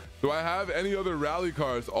 Do I have any other rally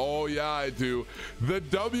cars? Oh yeah, I do. The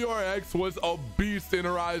WRX was a beast in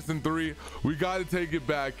Horizon 3. We got to take it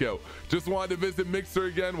back out. Just wanted to visit Mixer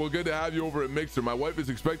again. Well, good to have you over at Mixer. My wife is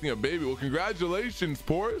expecting a baby. Well, congratulations,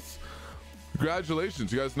 Porus.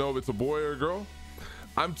 Congratulations. You guys know if it's a boy or a girl?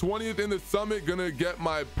 I'm 20th in the summit. Gonna get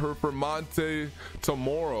my Performante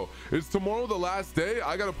tomorrow. Is tomorrow the last day?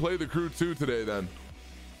 I got to play the crew 2 today then.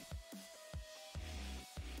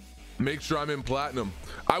 Make sure I'm in platinum.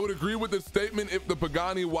 I would agree with the statement if the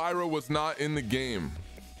Pagani Huayra was not in the game.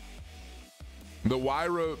 The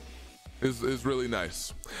Huayra is really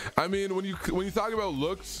nice. I mean, when you talk about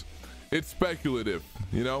looks, it's speculative,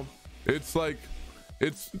 you know? It's like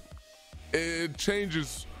it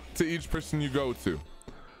changes to each person you go to.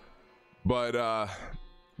 But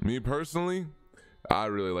me personally, I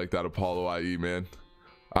really like that Apollo IE, man.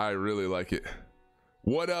 I really like it.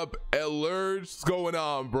 What up, Elurge? What's going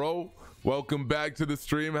on, bro? Welcome back to the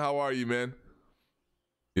stream. How are you, man?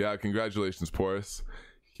 Yeah, congratulations, Porus.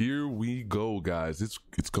 Here we go, guys. It's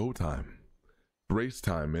go time. Race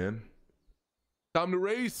time, man. Time to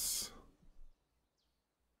race.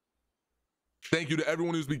 Thank you to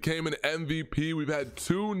everyone who's became an MVP. We've had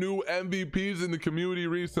 2 new MVPs in the community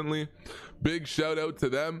recently. Big shout out to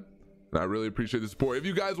them. And I really appreciate the support. If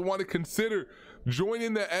you guys want to consider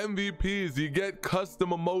joining the MVPs, you get custom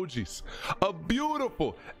emojis. A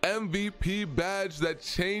beautiful MVP badge that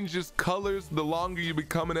changes colors the longer you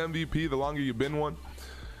become an MVP, the longer you've been one.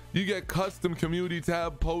 You get custom community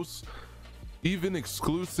tab posts, even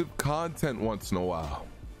exclusive content once in a while.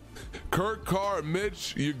 Kurt Carr,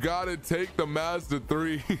 Mitch, you gotta take the Mazda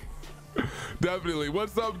 3. Definitely.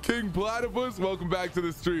 What's up, King Platypus? Welcome back to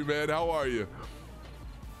the stream, man. How are you?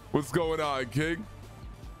 What's going on, King?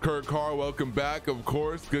 Kurt Carr, welcome back, of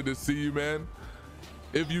course. Good to see you, man.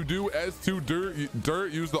 If you do S2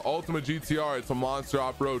 dirt, use the Ultima GTR. It's a monster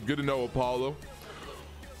off-road. Good to know, Apollo.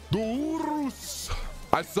 Urus.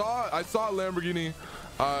 I saw a Lamborghini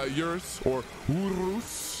Urus or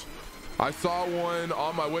Urus. I saw one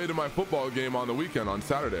on my way to my football game on the weekend on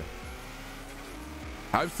Saturday.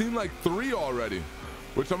 I've seen like 3 already,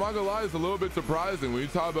 which I'm not gonna lie is a little bit surprising when you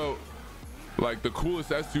talk about like the coolest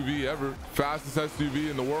SUV ever, fastest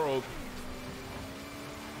SUV in the world.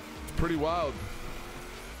 It's pretty wild.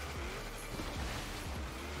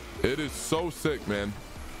 It is so sick, man.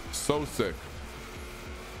 So sick.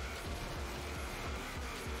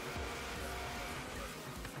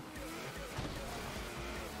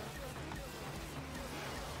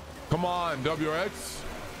 Come on, WRX.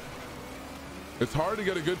 It's hard to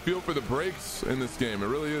get a good feel for the brakes in this game. It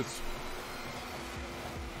really is.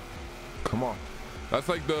 Come on. That's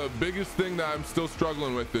like the biggest thing that I'm still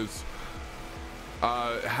struggling with is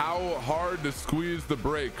how hard to squeeze the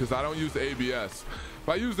brake, because I don't use ABS. If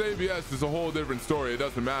I use ABS, it's a whole different story. It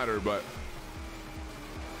doesn't matter, but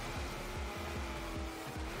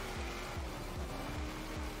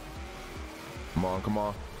come on, come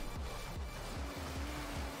on.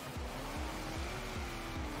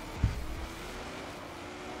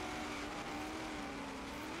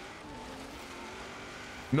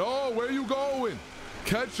 No, where you going?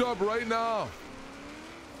 Catch up right now.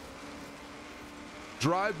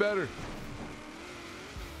 Drive better.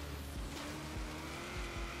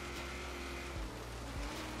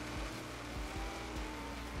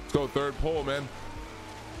 Let's go third pole, man.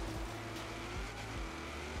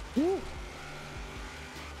 Woo.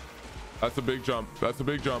 That's a big jump. That's a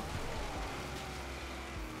big jump.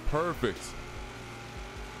 Perfect.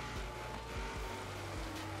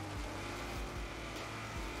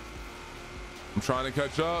 I'm trying to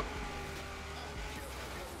catch up.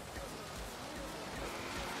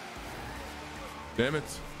 Damn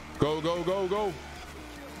it. Go, go, go, go.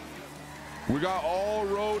 We got all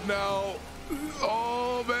road now.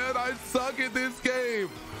 Oh, man, I suck at this game.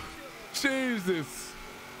 Jesus.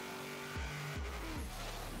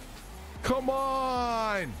 Come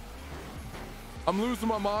on. I'm losing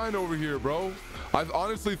my mind over here, bro. I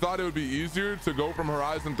honestly thought it would be easier to go from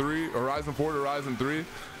Horizon 4 to Horizon 3. It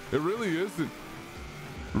really isn't.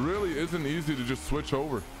 Really isn't easy to just switch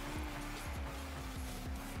over.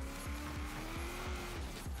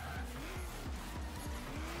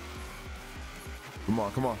 Come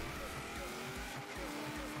on, come on.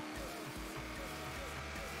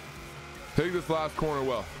 Take this last corner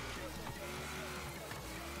well.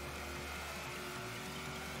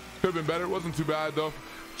 Could have been better. It wasn't too bad though.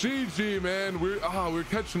 GG, man. We're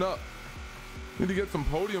catching up. Need to get some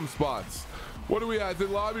podium spots. What are we at? Is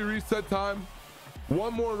it lobby reset time?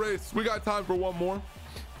 One more race. We got time for one more.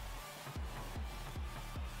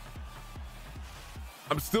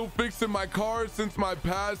 I'm still fixing my car since my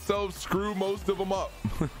past self screwed most of them up.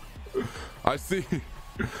 I see.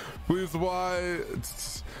 Please, why?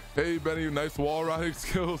 Hey, Benny, nice wall riding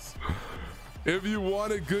skills. If you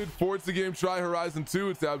want a good Forza game, try Horizon 2.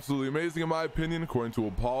 It's absolutely amazing in my opinion, according to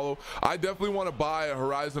Apollo. I definitely want to buy a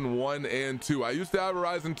Horizon 1 and 2. I used to have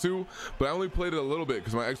Horizon 2, but I only played it a little bit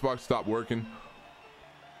because my Xbox stopped working.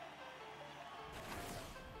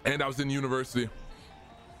 And I was in university.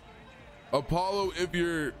 Apollo, if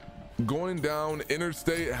you're going down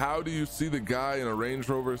interstate, how do you see the guy in a Range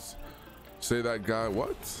Rover? Say that guy,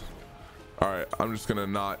 what? All right, I'm just gonna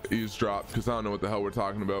not eavesdrop because I don't know what the hell we're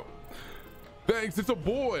talking about. Thanks, it's a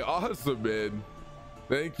boy. Awesome, man.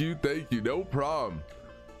 Thank you, no problem.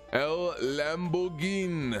 El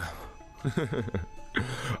Lamborghini.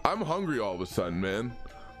 I'm hungry all of a sudden, man.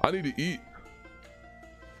 I need to eat.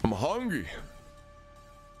 I'm hungry.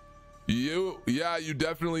 Yeah, you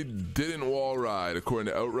definitely didn't wall ride,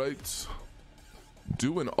 according to Outrights.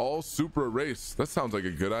 Do an all Supra race. That sounds like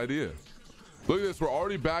a good idea. Look at this, we're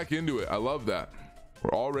already back into it. I love that.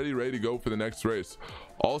 We're already ready to go for the next race.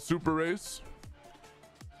 All Supra race.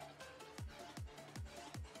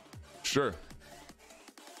 Sure.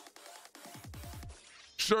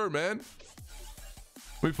 Sure, man.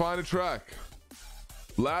 We find a track.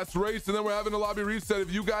 Last race, and then we're having a lobby reset.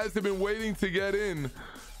 If you guys have been waiting to get in,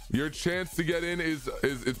 your chance to get in is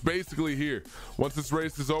it's basically here. Once this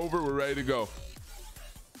race is over, we're ready to go.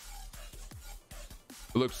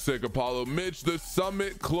 It looks sick, Apollo. Mitch, the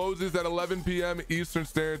summit closes at 11 p.m. Eastern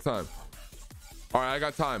Standard Time. All right, I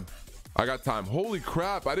got time. Holy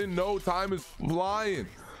crap, I didn't know time is flying.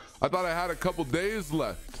 I thought I had a couple days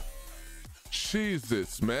left.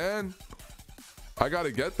 Jesus, man. I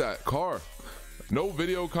gotta get that car. No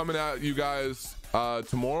video coming at you guys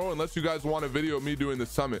tomorrow unless you guys want a video of me doing the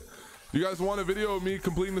summit. You guys want a video of me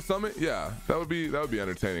completing the summit? Yeah, that would be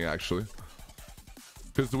entertaining actually,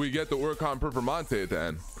 because we get the Oricon Performante at the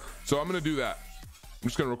end. So I'm gonna do that. I'm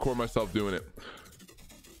just gonna record myself doing it.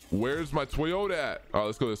 Where's my Toyota at? Oh,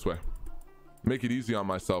 let's go this way. Make it easy on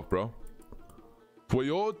myself, bro.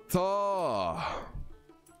 Toyota.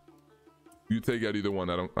 You take out either one.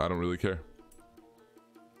 I don't really care.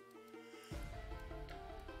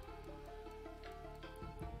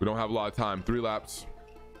 We don't have a lot of time. 3 laps.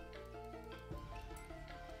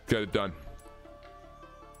 Get it done.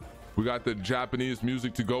 We got the Japanese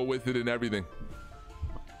music to go with it and everything.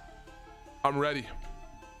 I'm ready.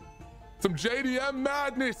 Some JDM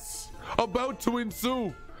madness about to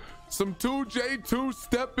ensue. Some 2J2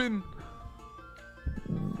 stepping,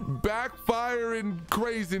 backfiring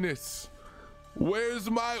craziness. Where's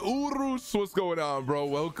my Urus? What's going on, bro?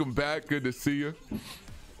 Welcome back. Good to see you.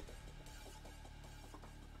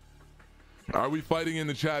 Are we fighting in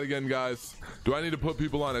the chat again, guys? Do I need to put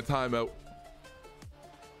people on a timeout?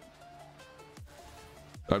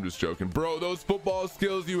 I'm just joking, bro. Those football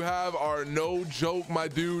skills you have are no joke, my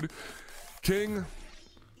dude. King,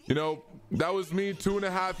 you know, that was me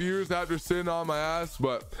 2.5 years after sitting on my ass,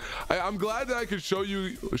 but I'm glad that I could show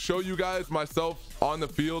you guys myself on the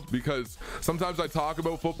field, because sometimes I talk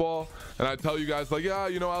about football and I tell you guys like, yeah,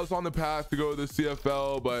 you know, I was on the path to go to the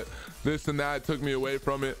CFL, but this and that took me away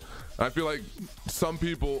from it. And I feel like some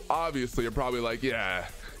people obviously are probably like, yeah,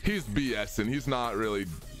 he's BSing, he's not really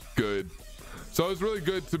good. So it's really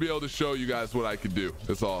good to be able to show you guys what I could do.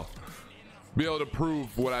 That's all. Be able to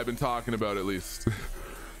prove what I've been talking about, at least.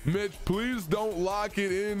 Mitch, please don't lock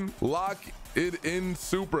it in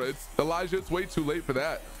Supra. It's Elijah, it's way too late for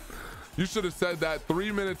that. You should have said that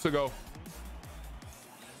 3 minutes ago.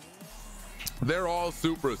 They're all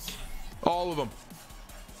Supras, all of them.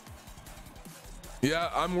 Yeah,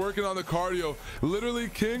 I'm working on the cardio. Literally,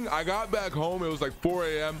 King, I got back home, it was like 4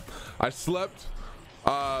 a.m. I slept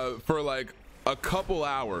for like a couple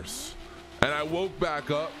hours, and I woke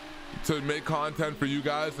back up to make content for you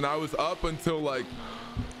guys, and I was up until like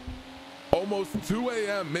almost 2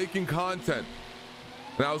 a.m. making content.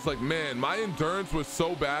 And I was like, man, my endurance was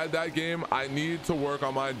so bad that game. I need to work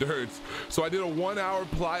on my endurance. So I did a 1-hour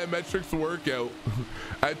plyometrics workout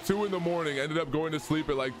at 2 in the morning. Ended up going to sleep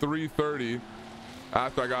at like 3:30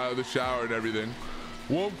 after I got out of the shower and everything.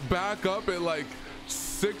 Woke back up at like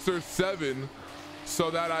 6 or 7 so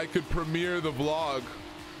that I could premiere the vlog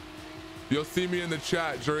you'll see me in the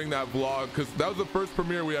chat during that vlog, because that was the first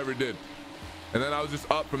premiere we ever did. And then I was just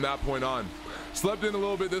up from that point on. Slept in a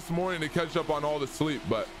little bit this morning to catch up on all the sleep,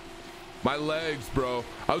 but my legs, bro.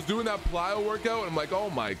 I was doing that plyo workout and I'm like, oh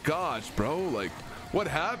my gosh, bro. Like, what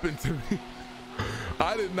happened to me?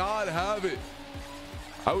 I did not have it.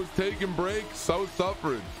 I was taking breaks. I was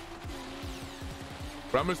suffering.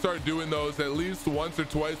 But I'm gonna start doing those at least once or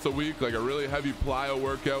twice a week, like a really heavy plyo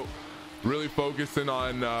workout, really focusing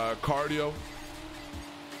on cardio.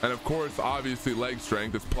 And of course, obviously leg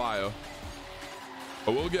strength is plyo.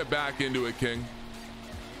 But we'll get back into it, King.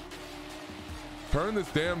 Turn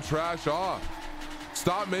this damn trash off.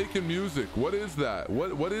 Stop making music. What is that?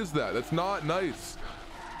 What is that? That's not nice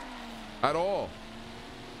at all.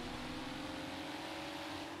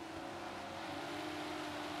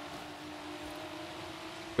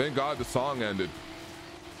 Thank God the song ended.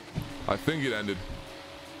 I think it ended.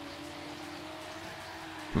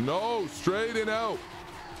 No, straighten out.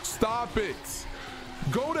 Stop it.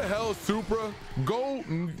 Go to hell, Supra. Go.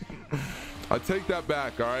 I take that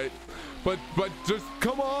back, all right? But just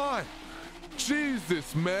come on.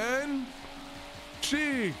 Jesus, man.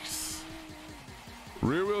 Jeez.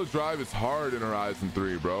 Rear wheel drive is hard in Horizon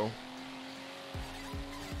 3, bro.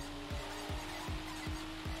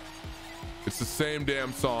 It's the same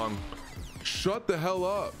damn song. Shut the hell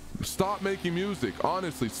up. Stop making music.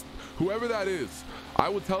 Honestly, whoever that is, I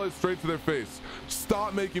will tell it straight to their face.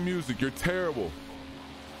 Stop making music. You're terrible.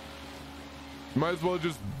 You might as well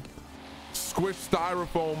just squish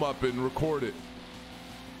styrofoam up and record it.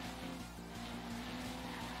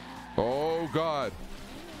 Oh God.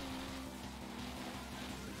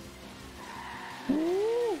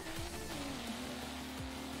 Woo.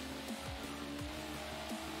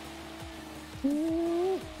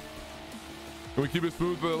 Woo. Can we keep it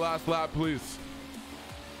smooth for the last lap, please?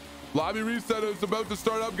 Lobby reset is about to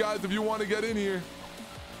start up, guys. If you want to get in here,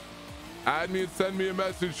 add me and send me a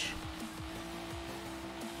message.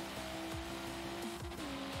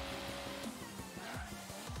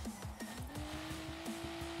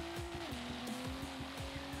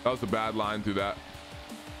 That was a bad line through that.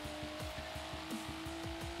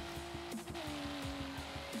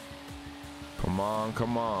 Come on,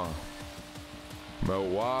 come on. Melt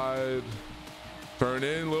wide. Turn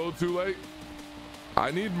in, a little too late. I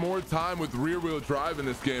need more time with rear wheel drive in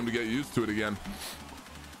this game to get used to it again.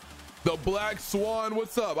 The Black Swan,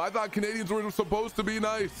 what's up? I thought Canadians were supposed to be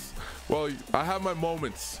nice. Well, I have my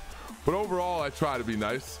moments, but overall I try to be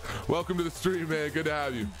nice. Welcome to the stream, man. Good to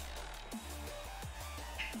have you.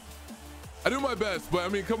 I do my best, but I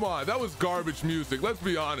mean, come on, that was garbage music. Let's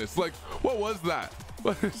be honest. Like, what was that?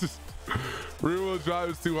 Rear wheel drive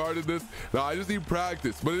is too hard in this. No, I just need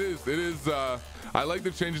practice, but it is. I like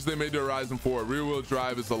the changes they made to Horizon 4. Rear wheel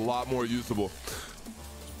drive is a lot more usable.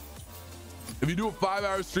 If you do a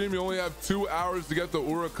 5-hour stream, you only have 2 hours to get the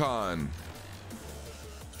Huracan.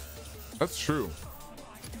 That's true.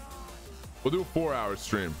 We'll do a 4-hour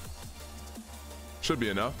stream. Should be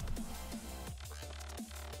enough.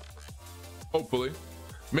 Hopefully.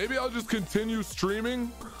 Maybe I'll just continue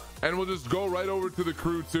streaming and we'll just go right over to the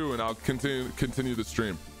crew too, and I'll continue the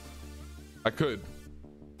stream. I could.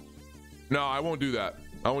 No, I won't do that.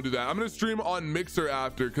 I won't do that. I'm gonna stream on Mixer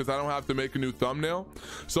after, because I don't have to make a new thumbnail.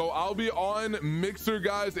 So I'll be on Mixer,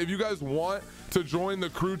 guys. If you guys want to join the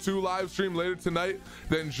Crew 2 live stream later tonight,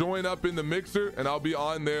 then join up in the Mixer and I'll be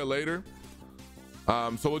on there later.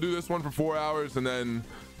 So we'll do this one for 4 hours, and then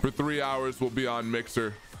for 3 hours we'll be on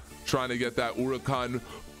Mixer trying to get that Huracan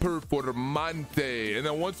Performante. And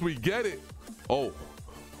then once we get it, oh,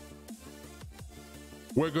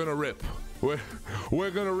 we're gonna rip. We're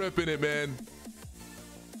gonna rip in it, man.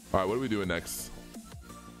 All right, what are we doing next?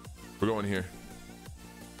 We're going here.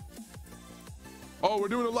 Oh, we're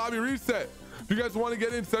doing a lobby reset. If you guys want to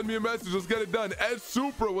get in, send me a message. Let's get it done. S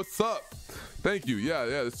Supra, what's up? Thank you.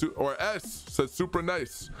 Yeah. Or S says super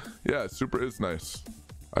nice. Yeah, super is nice.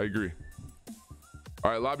 I agree. All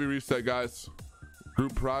right, lobby reset, guys.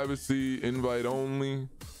 Group privacy, invite only,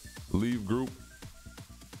 leave group.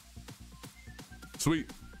 Sweet.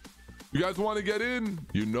 You guys want to get in?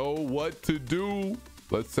 You know what to do.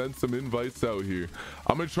 Let's send some invites out here.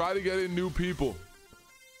 I'm gonna try to get in new people.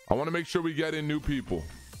 I want to make sure we get in new people.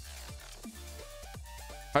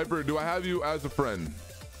 Hyper, do I have you as a friend?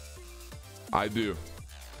 I do.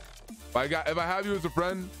 If I have you as a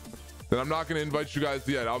friend, then I'm not gonna invite you guys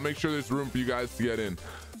yet. I'll make sure there's room for you guys to get in.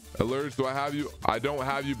 Alerts, do I have you? I don't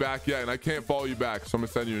have you back yet, and I can't follow you back, so I'm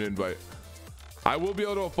gonna send you an invite. I will be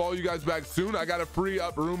able to follow you guys back soon. I gotta free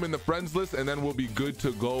up room in the friends list, and then we'll be good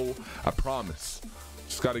to go. I promise.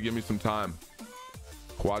 Just gotta give me some time.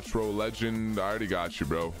 Quattro Legend, I already got you,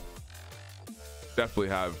 bro. Definitely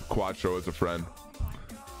have Quattro as a friend.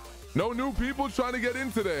 No new people trying to get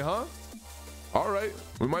in today, huh? All right,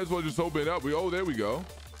 we might as well just open it up. Oh, there we go.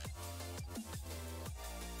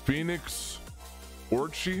 Phoenix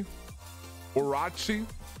Orachi.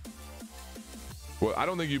 Well, I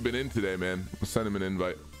don't think you've been in today, man. I'll send him an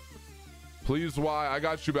invite. Please, why? I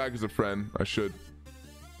got you back as a friend. I should.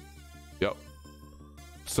 Yep.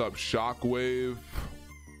 What's up, Shockwave?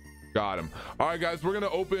 Got him. All right, guys, we're gonna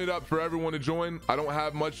open it up for everyone to join. I don't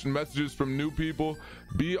have much messages from new people.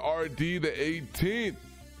 BRD the 18th.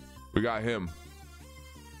 We got him.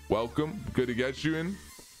 Welcome. Good to get you in.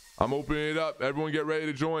 I'm opening it up. Everyone get ready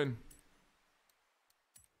to join.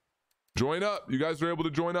 Join up. You guys are able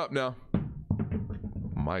to join up now.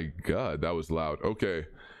 My God, that was loud. Okay.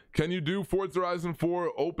 Can you do Forza Horizon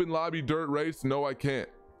 4 open lobby dirt race? No, I can't.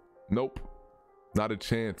 Nope. Not a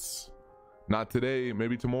chance. Not today,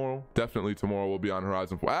 maybe tomorrow. Definitely tomorrow we'll be on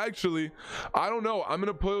Horizon 4. Actually, I don't know. I'm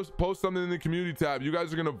gonna post something in the community tab. You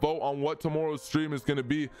guys are gonna vote on what tomorrow's stream is gonna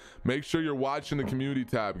be. Make sure you're watching the community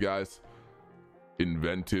tab, guys.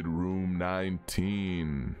 Invented Room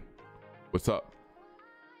 19. What's up?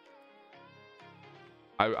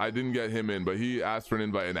 I didn't get him in, but he asked for an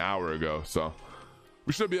invite an hour ago, so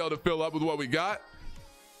we should be able to fill up with what we got.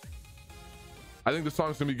 I think the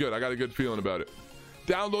song's gonna be good. I got a good feeling about it.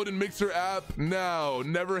 Downloading Mixer app now.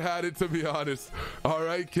 Never had it, to be honest. All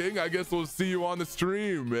right, King, I guess we'll see you on the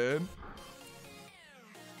stream, man.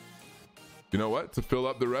 You know what? To fill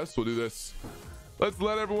up the rest, we'll do this. Let's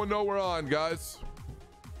let everyone know we're on, guys.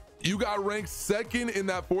 You got ranked second in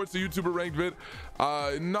that Forza YouTuber ranked vid.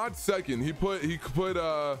 Not second. He put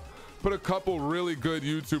a couple really good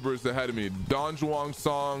YouTubers ahead of me. Don Juan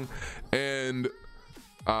Song and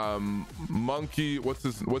Monkey. What's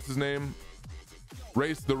his name?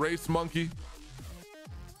 The Race Monkey.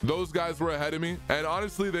 Those guys were ahead of me, and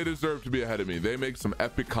honestly, they deserve to be ahead of me. They make some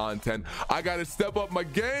epic content. I gotta step up my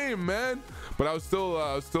game, man. But I was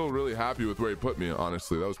still really happy with where he put me.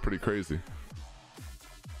 Honestly, that was pretty crazy.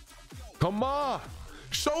 Come on,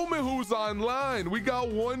 show me who's online. We got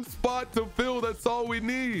one spot to fill. That's all we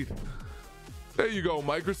need. There you go,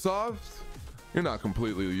 Microsoft. You're not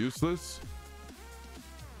completely useless.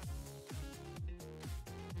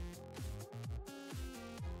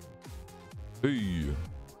 Hey.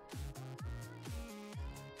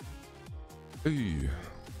 Hey.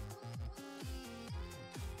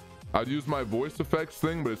 I'd use my voice effects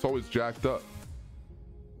thing, but it's always jacked up.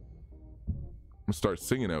 I'm gonna start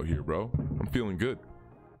singing out here, bro. I'm feeling good.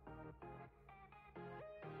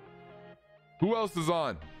 Who else is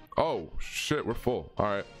on? Oh, shit, we're full. All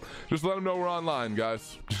right. Just let them know we're online,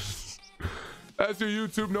 guys. That's your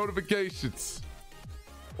YouTube notifications.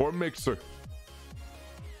 Or Mixer.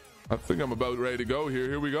 I think I'm about ready to go here.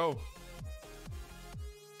 Here we go.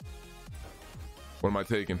 What am I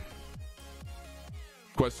taking?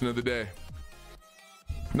 Question of the day.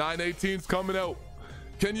 918's coming out.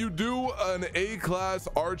 Can you do an A-class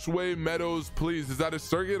Archway Meadows, please? Is that a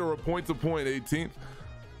circuit or a point-to-point, 18th?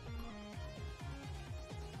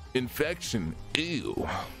 Infection. Ew. You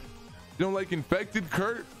don't like infected,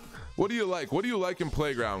 Kurt? What do you like? What do you like in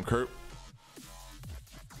Playground, Kurt?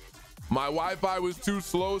 My Wi-Fi was too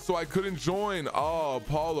slow, so I couldn't join. Oh,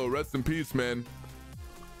 Apollo, rest in peace, man.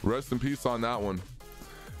 Rest in peace on that one.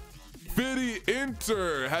 Fitty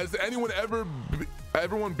Inter. Has anyone ever...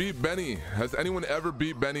 Everyone beat Benny. Has anyone ever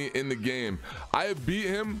beat Benny in the game? I have beat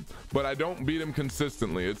him, but I don't beat him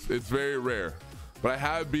consistently. It's very rare, but I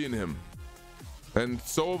have beaten him, and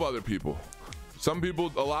so have other people. Some people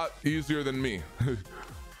a lot easier than me.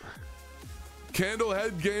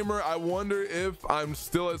 Candlehead Gamer. I wonder if I'm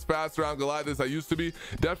still as fast around Goliath as I used to be.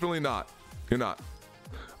 Definitely not. You're not.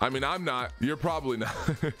 I mean, I'm not. You're probably not.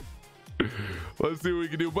 Let's see what we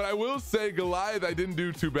can do. But I will say Goliath I didn't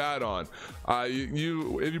do too bad on. If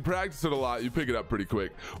you practice it a lot, you pick it up pretty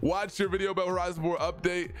quick. Watch your video about Horizon 4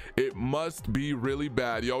 update. It must be really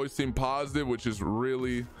bad. You always seem positive, which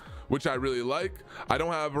I really like. I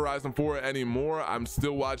don't have Horizon 4 anymore. I'm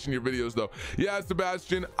still watching your videos though. Yeah,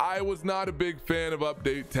 Sebastian, I was not a big fan of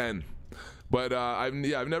update 10. But I've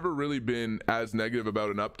never really been as negative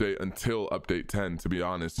about an update until update 10, to be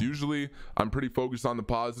honest. Usually I'm pretty focused on the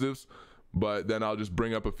positives, but then I'll just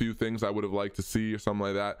bring up a few things I would have liked to see or something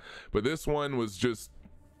like that. But this one was just,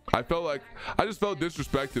 I just felt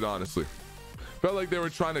disrespected, honestly. Felt like they were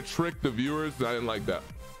trying to trick the viewers, and I didn't like that.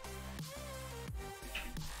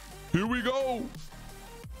 Here we go.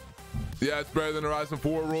 Yeah, it's better than Horizon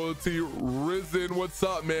 4 Royalty. Risen, what's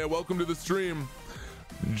up, man? Welcome to the stream.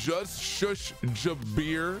 Just shush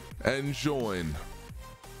Jabir and join.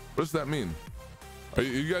 What does that mean? Are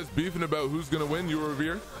you guys beefing about who's gonna win? You or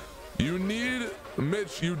Revere? You need,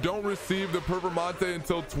 Mitch, you don't receive the Performante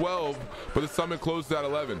until 12, but the summit closes at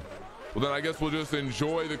 11. Well, then I guess we'll just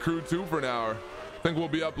enjoy the Crew 2 for an hour. I think we'll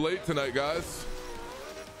be up late tonight, guys.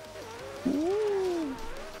 Woo.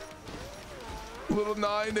 Little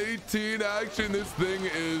 918 action. This thing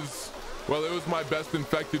is, well, it was my best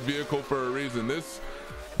infected vehicle for a reason. This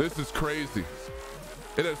is crazy.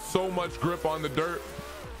 It has so much grip on the dirt.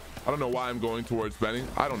 I don't know why I'm going towards Benny.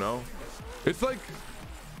 I don't know. It's like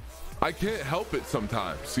I can't help it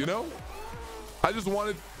sometimes, you know? I just want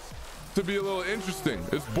it to be a little interesting.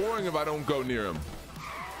 It's boring if I don't go near him.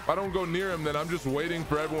 If I don't go near him, then I'm just waiting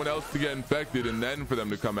for everyone else to get infected and then for them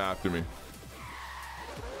to come after me.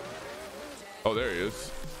 Oh, there he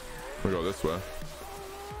is. We go this way.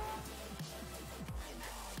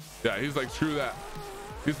 Yeah, he's like, screw that.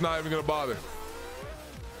 He's not even gonna bother.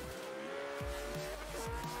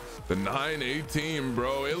 The 918,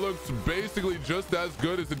 bro. It looks basically just as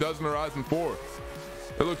good as it does in Horizon 4.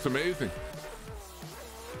 It looks amazing.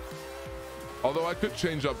 Although I could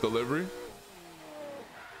change up the livery.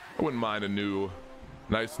 I wouldn't mind a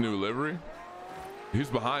nice new livery. He's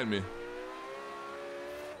behind me.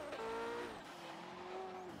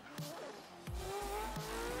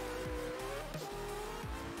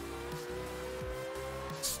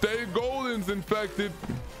 Stay Golden's infected.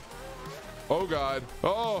 Oh God.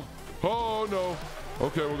 Oh no.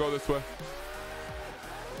 Okay, we'll go this way.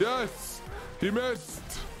 Yes, he missed.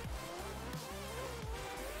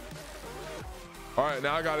 All right,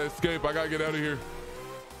 now I gotta escape. I gotta get out of here.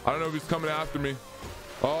 I don't know if he's coming after me.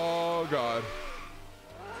 Oh God.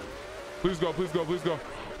 Please go, please go, please go.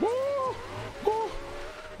 Woo! Woo!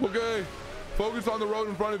 Okay, focus on the road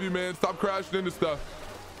in front of you, man. Stop crashing into stuff.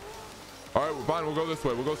 All right, fine, we'll go this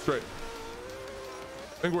way. We'll go straight.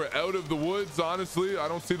 I think we're out of the woods, honestly. I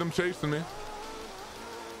don't see them chasing me.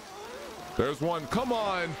 There's one. Come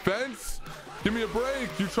on, fence. Give me a break.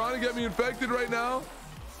 You trying to get me infected right now?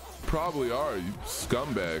 Probably are, you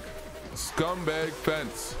scumbag. Scumbag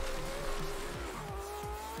fence.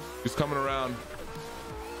 He's coming around.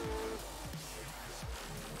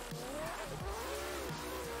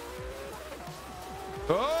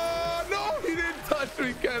 Oh, no, he didn't touch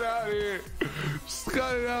me. Get out of here. Just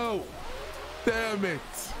cut it out. Damn it.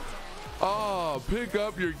 Oh, pick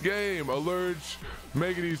up your game. Allerge,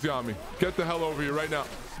 make it easy on me. Get the hell over here right now.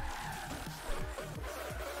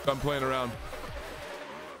 I'm playing around.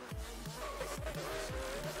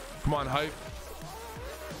 Come on, Hype.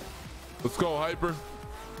 Let's go, Hyper.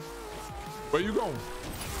 Where you going?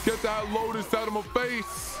 Get that Lotus out of my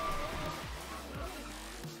face.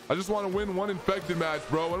 I just want to win one infected match,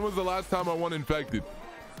 bro. When was the last time I won infected?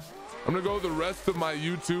 I'm gonna go the rest of my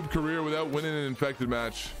YouTube career without winning an infected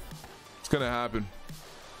match. It's gonna happen.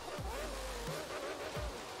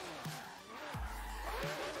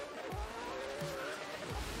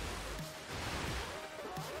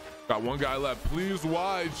 Got one guy left. Please,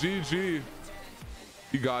 why? GG.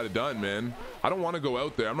 He got it done, man. I don't want to go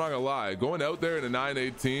out there. I'm not gonna lie. Going out there in a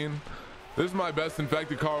 918. This is my best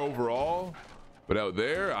infected car overall. But out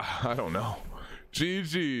there, I don't know.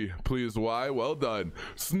 GG, please, why? Well done.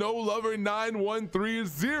 Snow Lover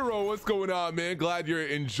 9130, what's going on, man? Glad you're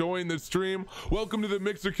enjoying the stream. Welcome to the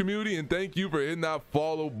Mixer community, and thank you for hitting that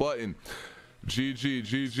follow button.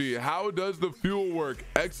 GG. How does the fuel work?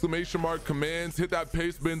 Exclamation mark commands. Hit that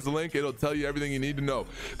paste bins link. It'll tell you everything you need to know.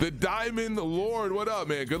 The Diamond Lord, what up,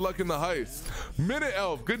 man? Good luck in the heist. Minute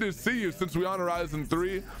Elf, good to see you. Since we on Horizon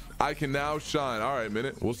 3, I can now shine. All right,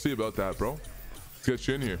 Minute, we'll see about that, bro. Let's get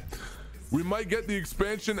you in here. We might get the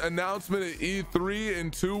expansion announcement at E3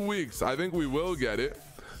 in 2 weeks. I think we will get it.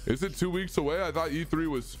 Is it 2 weeks away? I thought E3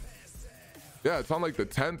 was, yeah, it's on like the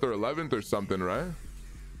 10th or 11th or something, right?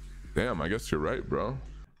 Damn, I guess you're right, bro.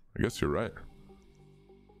 I guess you're right.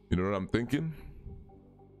 You know what I'm thinking?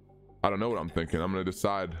 I don't know what I'm thinking. I'm gonna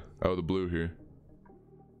decide out of the blue here.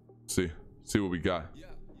 See what we got.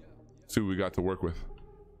 See what we got to work with.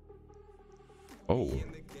 Oh.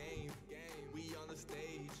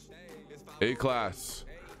 A-class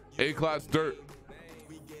dirt.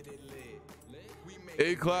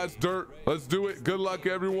 A-class dirt. Let's do it. Good luck,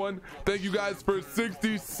 everyone. Thank you guys for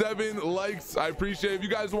 67 likes. I appreciate it. If you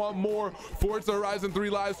guys want more Forza Horizon 3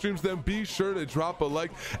 live streams, then be sure to drop a like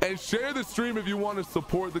and share the stream if you want to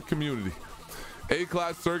support the community.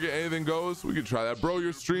 A-class circuit, anything goes. We can try that, bro.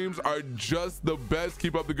 Your streams are just the best.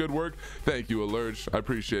 Keep up the good work. Thank you, Allerge. I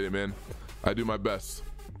appreciate it, man. I do my best.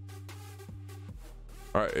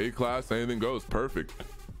 All right, A-class, anything goes. Perfect.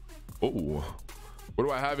 Oh, what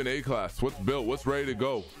do I have in A-class? What's built? What's ready to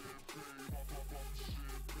go?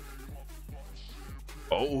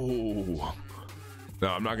 Oh, no,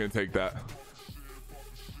 I'm not gonna take that.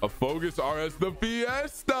 A Focus RS, the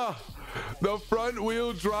Fiesta, the front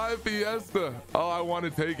wheel drive Fiesta. Oh, I want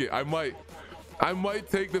to take it. I might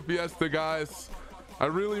take the Fiesta, guys. I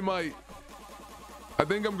really might. I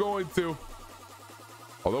think I'm going to.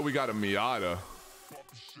 Although we got a Miata.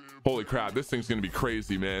 Holy crap, this thing's gonna be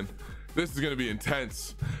crazy, man. This is gonna be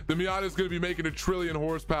intense. The Miata is gonna be making 1 trillion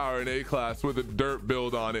horsepower in A-Class with a dirt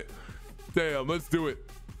build on it. Damn, let's do it.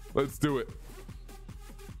 Let's do it.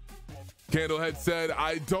 Candlehead said,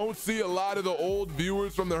 I don't see a lot of the old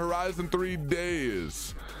viewers from the Horizon 3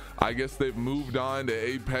 days. I guess they've moved on to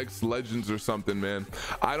Apex Legends or something, man.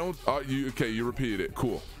 I don't, okay, you repeated it,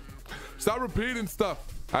 cool. Stop repeating stuff.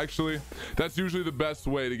 Actually, that's usually the best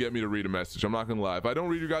way to get me to read a message. I'm not gonna lie. If I don't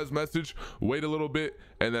read your guys' message, wait a little bit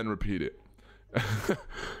and then repeat it.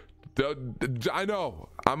 I know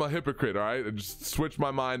I'm a hypocrite, all right? I just switch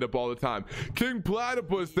my mind up all the time. King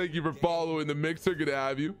Platypus, thank you for following the Mixer. Good to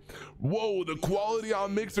have you. Whoa, the quality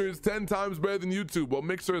on Mixer is 10 times better than YouTube. Well,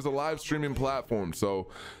 Mixer is a live streaming platform, so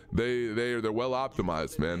they're well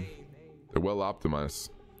optimized, man. They're well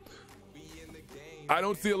optimized. I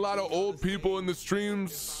don't see a lot of old people in the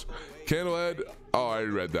streams. Candlehead, oh, I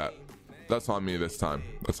already read that. That's on me this time.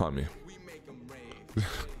 That's on me.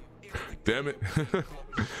 Damn it.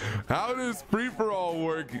 How does free-for-all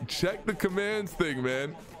work? Check the commands thing,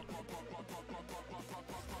 man.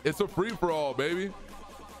 It's a free-for-all, baby.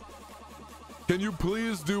 Can you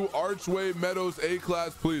please do Archway Meadows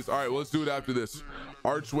A-Class, please? All right, well, let's do it after this.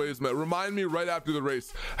 Archways, remind me right after the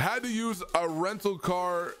race. Had to use a rental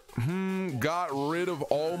car. Got rid of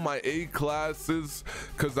all my A-classes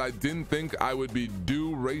because I didn't think I would be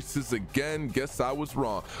due races again. Guess I was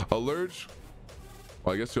wrong. Allerge?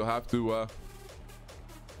 Well, I guess you'll have to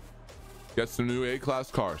get some new A-class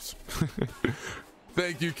cars.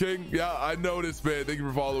 Thank you, King. Yeah, I noticed, man. Thank you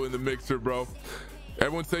for following the Mixer, bro.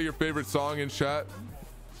 Everyone say your favorite song in chat.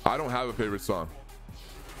 I don't have a favorite song,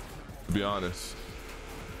 to be honest.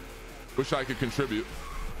 Wish I could contribute.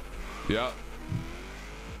 Yeah.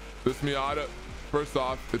 This Miata, first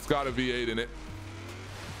off, it's got a V8 in it.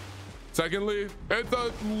 Secondly, it's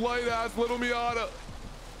a light-ass little Miata.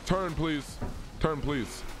 Turn, please. Turn,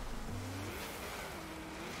 please.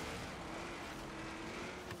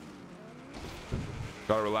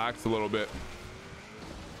 Gotta relax a little bit.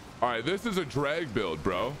 All right, this is a drag build,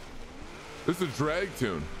 bro. This is a drag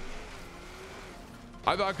tune.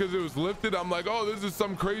 I thought because it was lifted, I'm like, oh, this is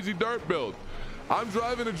some crazy dirt build. I'm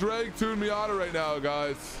driving a drag tune Miata right now,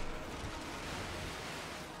 guys.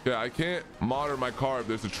 Yeah, I can't monitor my car if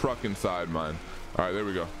there's a truck inside mine. All right, there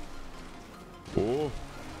we go. Oh,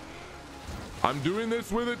 I'm doing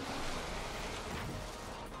this with it.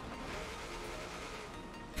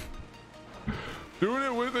 Doing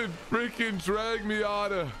it with a freaking drag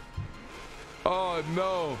Miata. Oh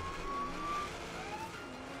no.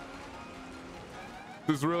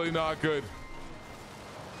 This is really not good.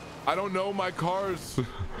 I don't know my cars.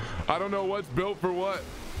 I don't know what's built for what.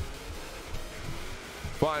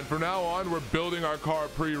 Fine, from now on, we're building our car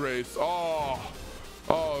pre-race. Oh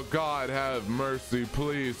God, have mercy,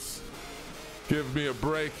 please. Give me a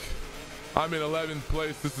break. I'm in 11th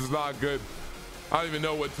place. This is not good. I don't even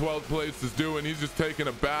know what 12th place is doing. He's just taking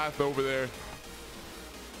a bath over there.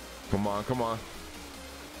 Come on, come on.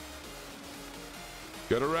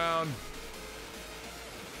 Get around.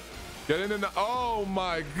 Get in the, oh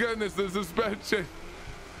my goodness, the suspension.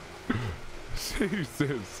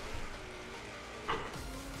 Jesus.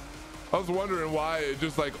 I was wondering why it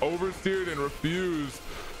just like oversteered and refused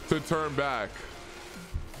to turn back.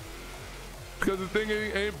 Because the thing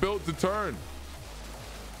ain't built to turn.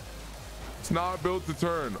 It's not built to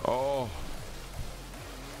turn. Oh.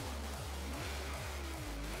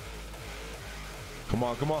 Come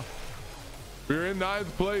on, come on. We're in 9th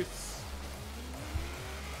place.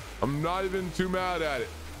 I'm not even too mad at it.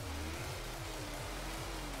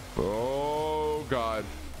 Oh God.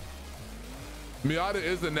 Miata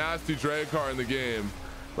is a nasty drag car in the game.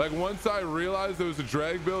 Like once I realized it was a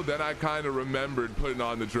drag build, then I kind of remembered putting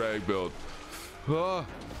on the drag build. Oh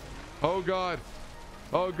God.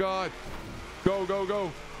 Oh God. Go, go,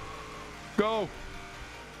 go. Go.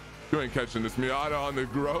 You ain't catching this Miata on the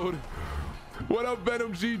road. What up,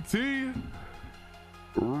 Venom GT?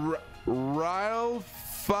 Ralphine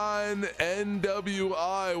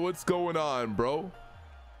NWI. What's going on, bro?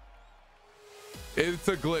 It's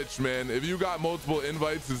a glitch, man. If you got multiple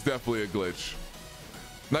invites, it's definitely a glitch.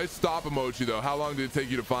 Nice stop emoji, though. How long did it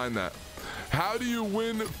take you to find that? How do you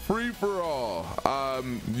win free-for-all?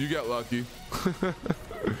 You get lucky.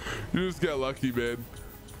 You just get lucky, man.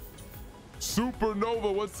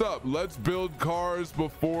 Supernova, what's up? Let's build cars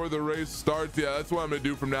before the race starts. Yeah, that's what I'm gonna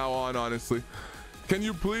do from now on, honestly. Can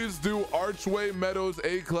you please do Archway Meadows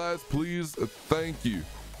A-Class, please? Thank you.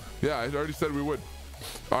 Yeah, I already said we would.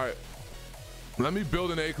 All right. Let me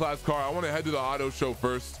build an A-Class car. I want to head to the auto show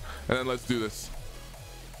first, and then let's do this.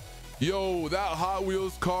 Yo, that Hot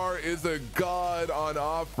Wheels car is a god on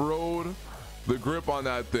off-road. The grip on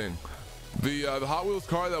that thing. The Hot Wheels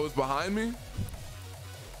car that was behind me?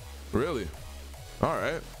 Really? All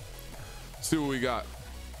right. Let's see what we got.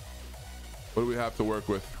 What do we have to work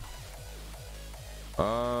with?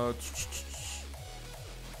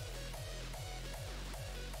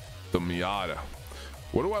 The Miata.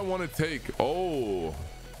 What do I want to take? Oh,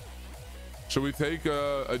 should we take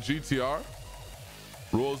a GTR?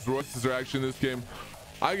 Rolls Royces are actually in this game.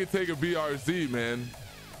 I could take a BRZ, man.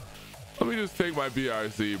 Let me just take my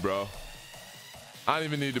BRZ, bro. I don't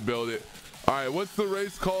even need to build it. All right, what's the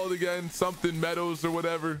race called again? Something Meadows or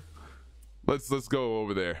whatever. Let's go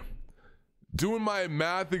over there. Doing my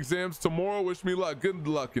math exams tomorrow. Wish me luck. Good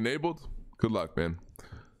luck. Enabled. Good luck, man.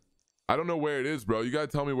 I don't know where it is, bro. You gotta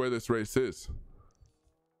tell me where this race is.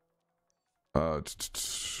 Going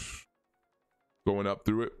up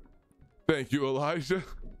through it. Thank you, Elijah.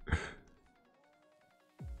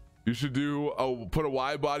 You should do put a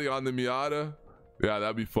wide body on the Miata. Yeah,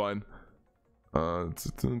 that'd be fun. I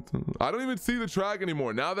don't even see the track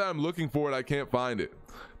anymore. Now that I'm looking for it, I can't find it.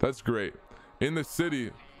 That's great. In the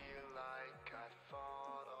city.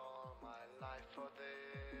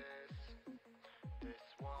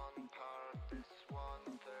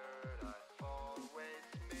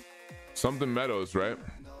 Something Meadows, right?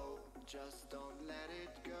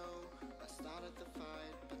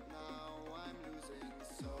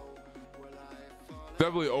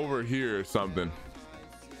 Definitely over here or something.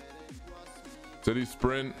 City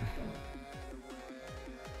Sprint.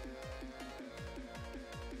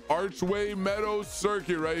 Archway Meadows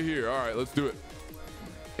Circuit right here. All right, let's do it.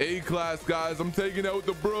 A-Class, guys. I'm taking out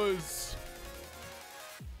the bros.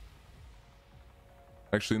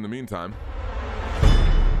 Actually, in the meantime,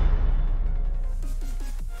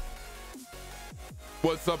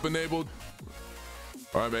 what's up, Enabled?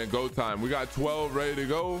 All right, man, go time. We got 12 ready to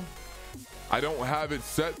go. I don't have it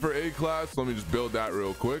set for A-Class. Let me just build that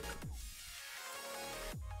real quick.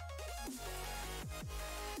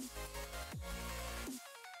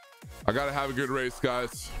 I gotta have a good race,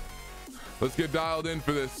 guys. Let's get dialed in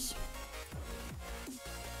for this.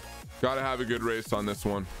 Gotta have a good race on this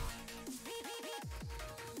one.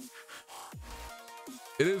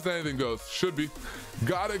 It is anything goes. Should be.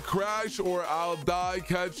 Gotta crash or I'll die.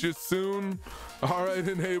 Catch you soon. All right,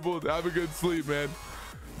 Enabled. Have a good sleep, man.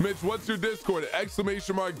 Mitch, what's your Discord?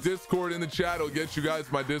 Exclamation mark Discord in the chat. I'll get you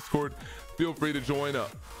guys my Discord. Feel free to join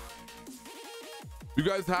up. If you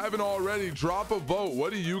guys haven't already, drop a vote.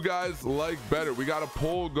 What do you guys like better? We got a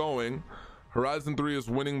poll going. Horizon 3 is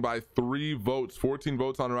winning by 3 votes. 14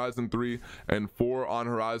 votes on Horizon 3 and 4 on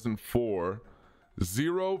Horizon 4.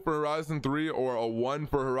 0 for Horizon 3 or a 1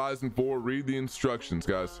 for Horizon 4. Read the instructions,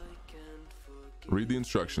 guys. Read the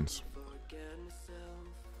instructions.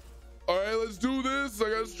 All right, let's do this. I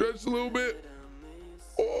gotta stretch a little bit.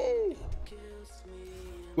 Oh,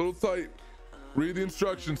 a little tight. Read the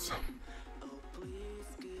instructions.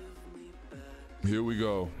 Here we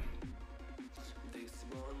go.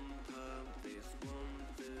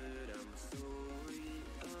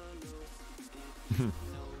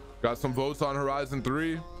 Got some votes on Horizon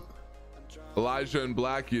 3. Elijah and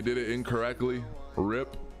Black, you did it incorrectly.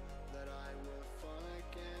 RIP.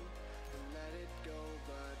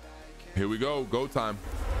 Here we go. Go time.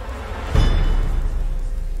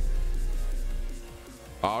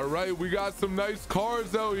 All right, we got some nice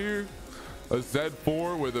cars out here. A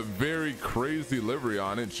Z4 with a very crazy livery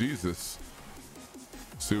on it. Jesus.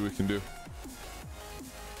 See what we can do.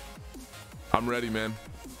 I'm ready, man.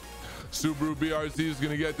 Subaru BRZ is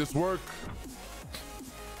gonna get this work.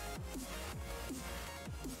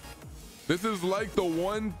 This is like the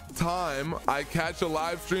one time I catch a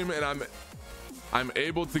live stream and I'm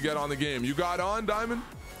able to get on the game. You got on, Diamond?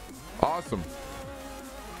 Awesome.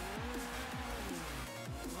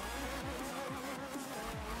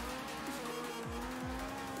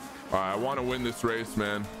 All right, I want to win this race,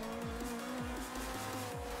 man.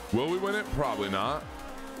 Will we win it? Probably not.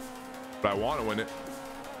 But I want to win it.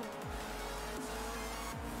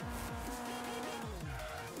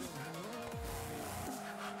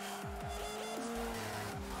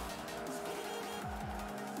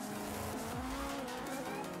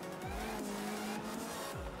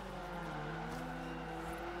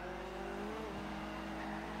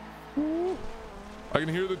 I can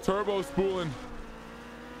hear the turbo spooling.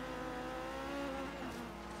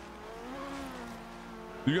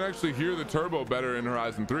 You can actually hear the turbo better in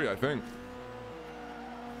Horizon 3, I think.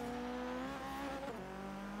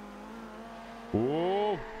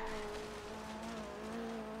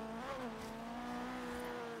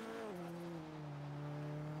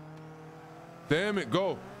 Damn it,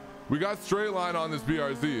 go. We got straight line on this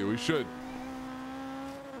BRZ. We should.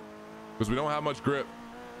 Because we don't have much grip.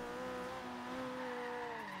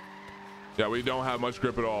 Yeah, we don't have much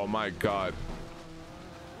grip at all. My God.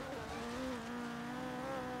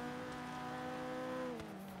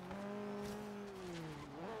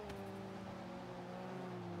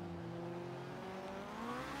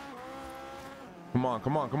 Come on,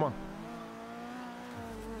 come on, come on.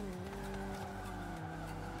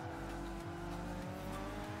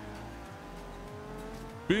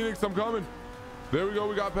 Phoenix, I'm coming. There we go.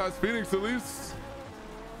 We got past Phoenix at least.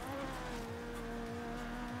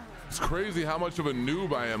 It's crazy how much of a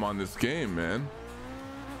noob I am on this game, man.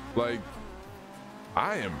 Like,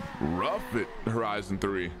 I am rough at Horizon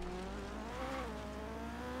 3.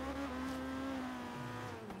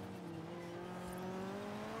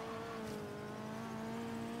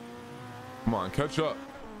 Come on, catch up.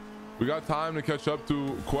 We got time to catch up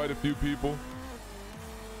to quite a few people.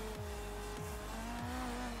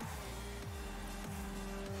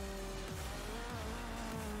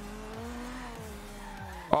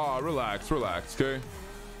 Oh, relax, relax, okay?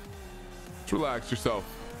 Just relax yourself.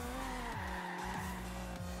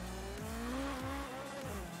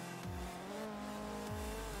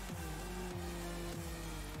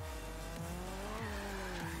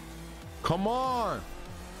 Come on.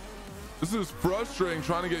 This is frustrating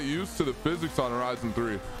trying to get used to the physics on Horizon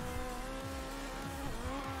 3.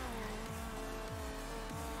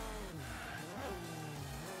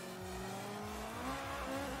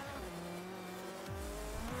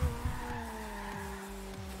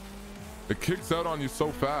 It kicks out on you so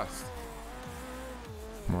fast.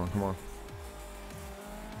 Come on, come on.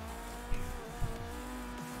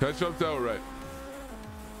 Catch up to Outright.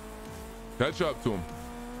 Catch up to him.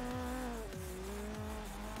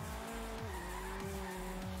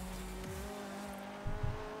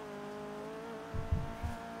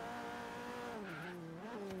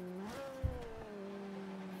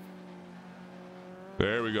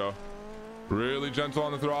 There we go. Really gentle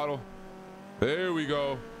on the throttle. There we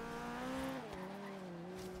go.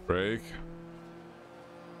 Brake.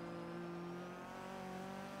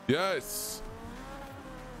 Yes.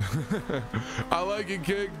 I like it,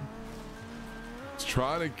 King. Just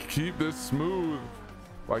trying to keep this smooth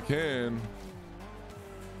if I can.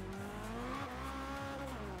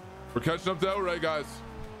 We're catching up to Outright, guys.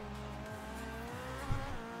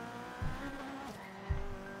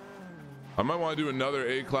 I might want to do another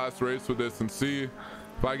A-class race with this and see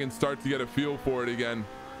if I can start to get a feel for it again.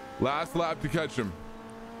 Last lap to catch him.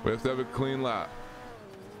 We have to have a clean lap.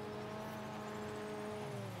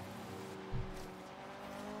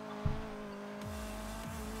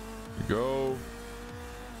 Go.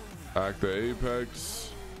 Back to apex.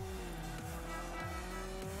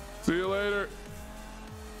 See you later.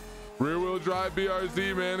 Rear wheel drive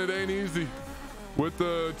BRZ, man. It ain't easy with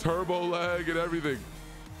the turbo lag and everything.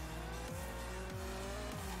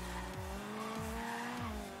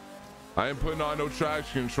 I ain't putting on no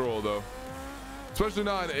traction control though. Especially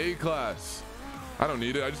not in A-class. I don't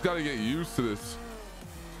need it. I just got to get used to this.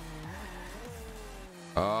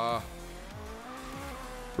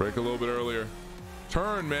 Brake a little bit earlier.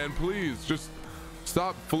 Turn, man, please. Just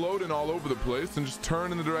stop floating all over the place and just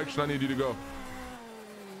turn in the direction I need you to go.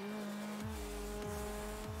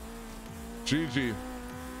 GG.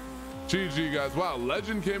 GG, guys. Wow,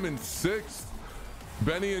 Legend came in 6th.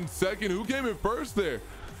 Benny in 2nd. Who came in 1st there?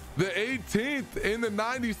 The 18th in the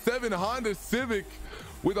 97 Honda Civic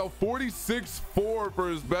with a 46.4 for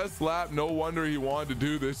his best lap. No wonder he wanted to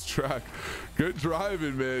do this track. Good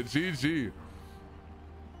driving, man. GG.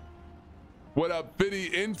 What up,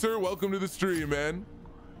 Fitty Inter? Welcome to the stream, man.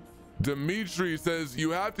 Dimitri says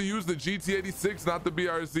you have to use the GT86, not the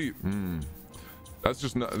BRZ. That's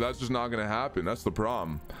just not gonna happen. That's the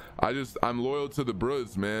problem. I'm loyal to the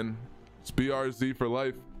Bruz, man. It's BRZ for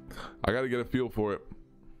life. I gotta get a feel for it.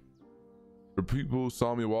 For people who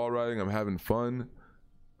saw me wall riding, I'm having fun.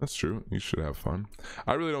 That's true. You should have fun.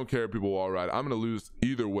 I really don't care if people wall ride. I'm gonna lose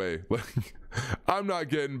either way. Like, I'm not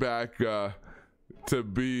getting back to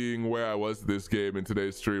being where I was this game in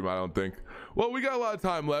today's stream, I don't think. Well, we got a lot of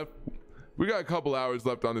time left. We got a couple hours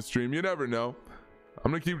left on the stream. You never know.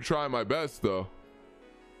 I'm gonna keep trying my best though.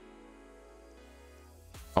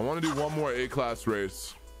 I want to do one more A-class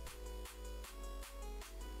race.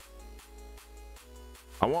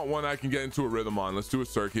 I want one I can get into a rhythm on. Let's do a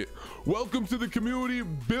circuit. Welcome to the community,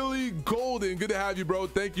 Billy Golden. Good to have you, bro.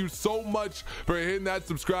 Thank you so much for hitting that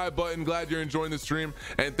subscribe button. Glad you're enjoying the stream.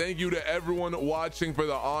 And thank you to everyone watching for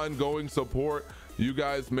the ongoing support. You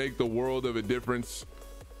guys make the world of a difference.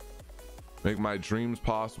 Make my dreams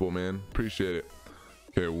possible, man. Appreciate it.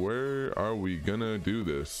 Okay, where are we gonna do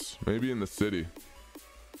this? Maybe in the city.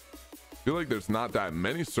 I feel like there's not that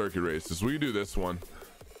many circuit races. We can do this one.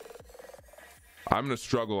 I'm gonna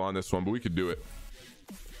struggle on this one, but we could do it.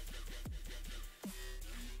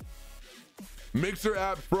 Mixer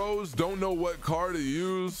app froze, don't know what car to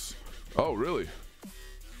use. Oh, really?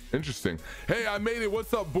 Interesting. Hey, I made it.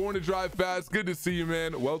 What's up, Born to Drive Fast? Good to see you,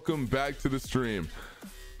 man. Welcome back to the stream.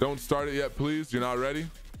 Don't start it yet, please. You're not ready?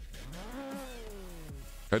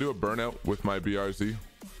 Can I do a burnout with my BRZ?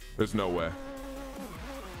 There's no way.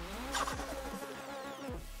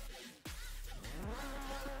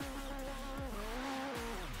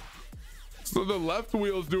 So the left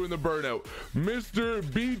wheel's doing the burnout. Mr.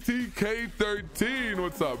 BTK13.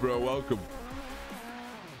 What's up, bro? Welcome.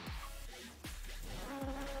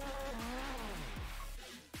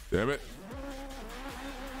 Damn it.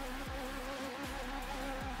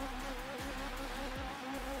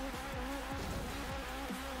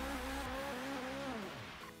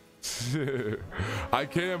 I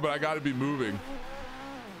can, but I gotta be moving.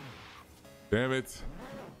 Damn it.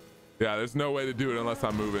 Yeah, there's no way to do it unless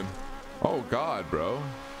I'm moving. Oh God, bro.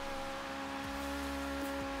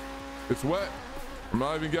 It's wet. I'm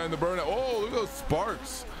not even getting the burnout. Oh, look at those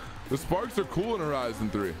sparks. The sparks are cool in Horizon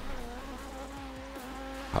 3.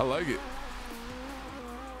 I like it.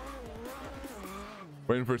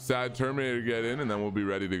 Waiting for Sad Terminator to get in and then we'll be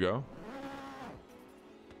ready to go.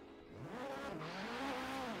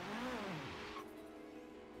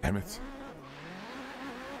 Damn it.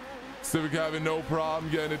 Civic having no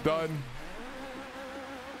problem getting it done.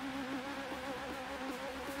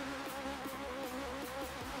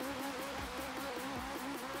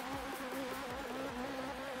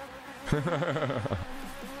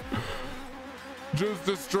 Just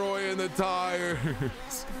destroying the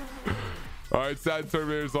tires. All right, Sad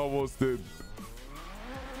Terminator's almost in.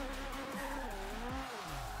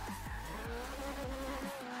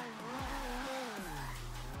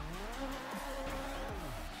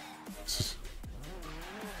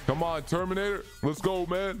 Come on, Terminator. Let's go,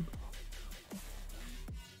 man.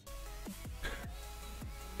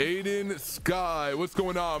 Aiden Sky, what's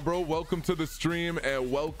going on, bro? Welcome to the stream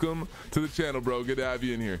and welcome to the channel, bro. Good to have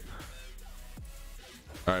you in here.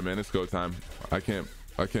 All right, man, it's go time. I can't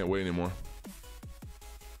wait anymore.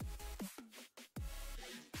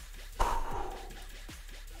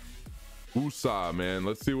 Woosah, man.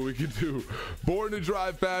 Let's see what we can do. Born to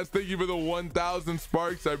Drive Fast. Thank you for the 1,000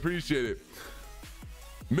 sparks. I appreciate it.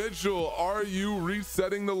 Mitchell, are you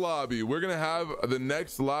resetting the lobby? We're gonna have the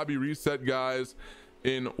next lobby reset, guys,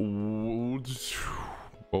 in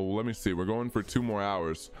let me see. We're going for 2 more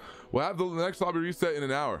hours. We'll have the next lobby reset in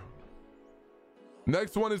an hour.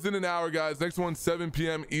 Next one is in an hour, guys. Next one's 7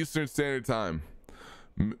 p.m. Eastern Standard Time.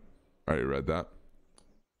 I already read that.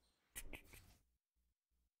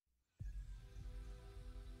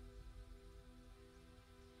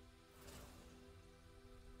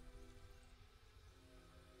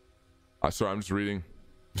 Sorry, I'm just reading.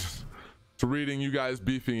 Just reading you guys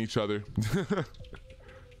beefing each other.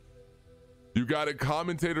 You got a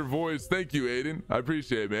commentator voice. Thank you, Aiden. I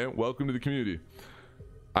appreciate it, man. Welcome to the community.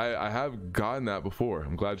 I have gotten that before.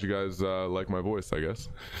 I'm glad you guys like my voice, I guess.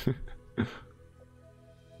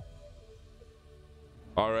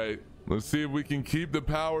 All right, let's see if we can keep the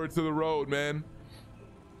power to the road, man.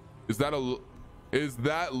 Is that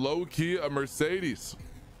low-key a Mercedes?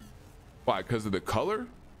 Why, because of the color?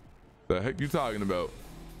 The heck you talking about?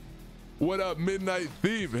 What up, Midnight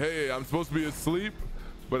Thief? Hey, I'm supposed to be asleep,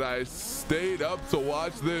 but I stayed up to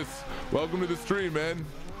watch this. Welcome to the stream, man.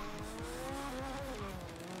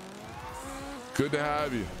 Good to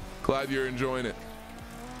have you. Glad you're enjoying it.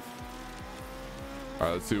 All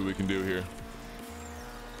right, let's see what we can do here.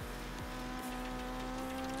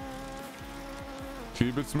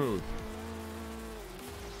 Keep it smooth.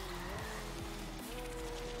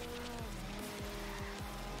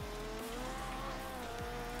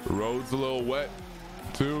 The road's a little wet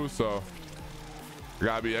too, so you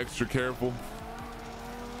gotta be extra careful.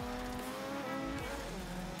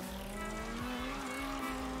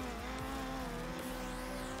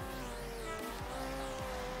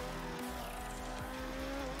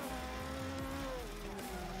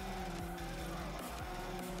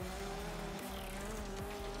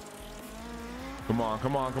 Come on,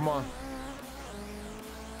 come on, come on.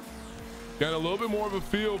 Getting a little bit more of a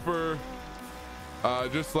feel for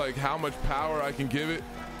just like how much power I can give it,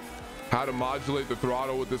 how to modulate the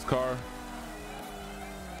throttle with this car.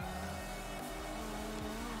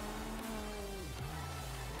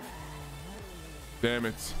 Damn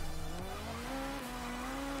it.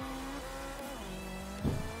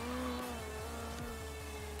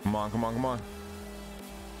 Come on, come on, come on.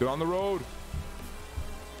 Get on the road.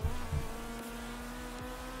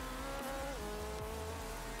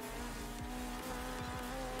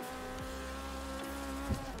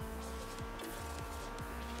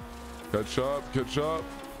 Catch up, catch up.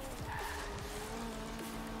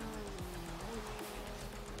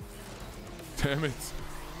 Damn it.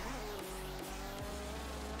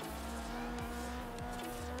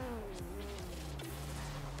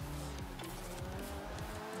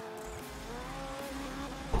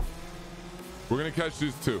 We're gonna catch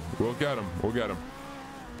these two. We'll get them. We'll get them.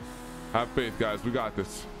 Have faith, guys. We got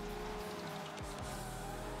this.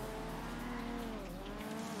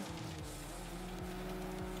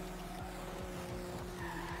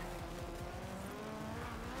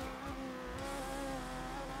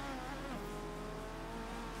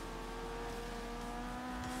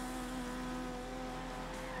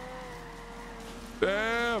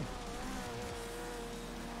 Damn.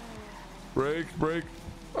 Break, break.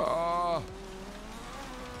 Ah.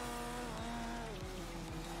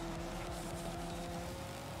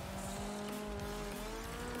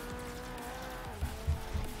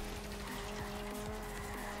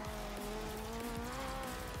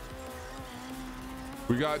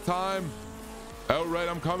 We got time. Outright,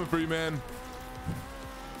 I'm coming for you, man.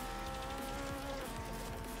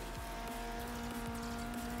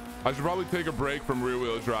 I should probably take a break from rear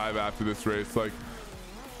wheel drive after this race. Like,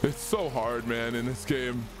 it's so hard, man, in this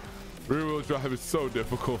game. Rear wheel drive is so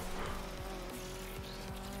difficult.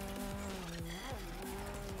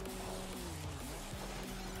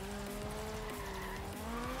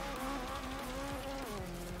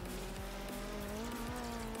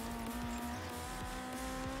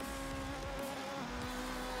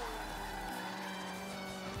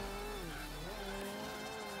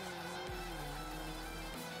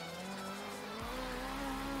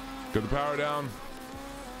 Get the power down.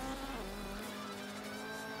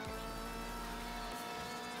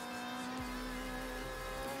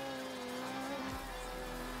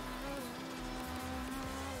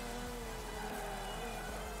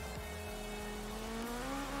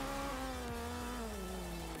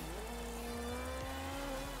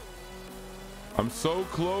 I'm so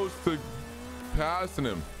close to passing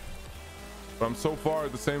him, but I'm so far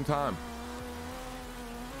at the same time.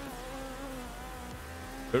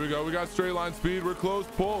 There we go. We got straight line speed. We're close.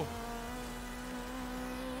 Pull.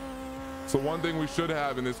 So one thing we should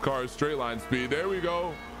have in this car is straight line speed. There we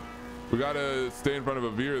go. We got to stay in front of a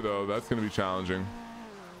veer, though. That's going to be challenging.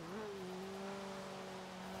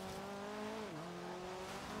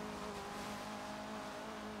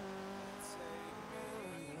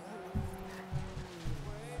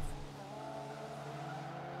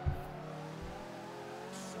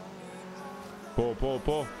 Pull, pull,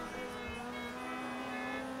 pull.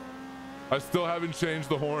 I still haven't changed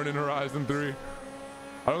the horn in Horizon 3.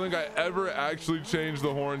 I don't think I ever actually changed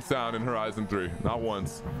the horn sound in Horizon 3. Not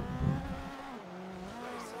once.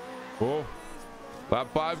 Oh, lap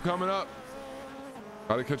 5 coming up.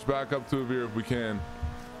 Gotta catch back up to a veer if we can.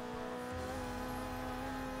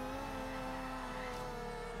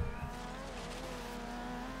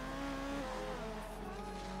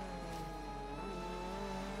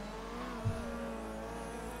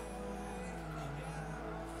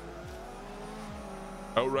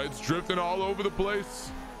 Outright's drifting all over the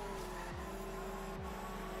place.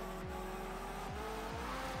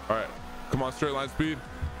 All right, come on, straight line speed.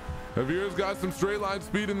 Javier's got some straight line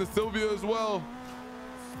speed in the Sylvia as well.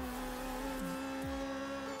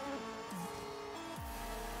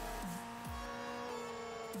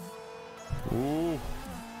 Ooh.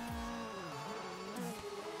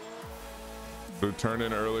 Should turn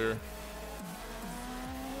in earlier.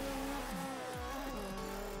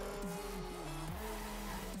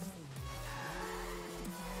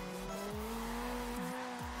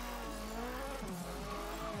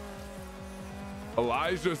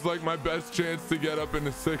 Elijah's like my best chance to get up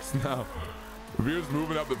into 6 now. Veer's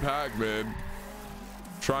moving up the pack, man.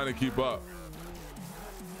 Trying to keep up.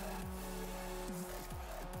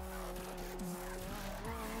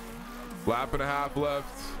 Lap and a half left.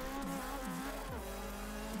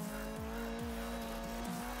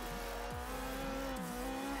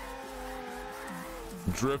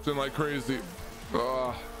 Drifting like crazy.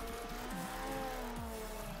 Ugh.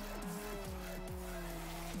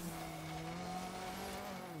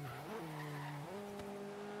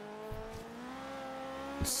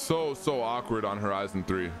 So awkward on Horizon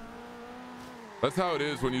 3. That's how it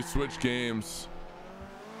is when you switch games.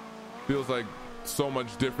 Feels like so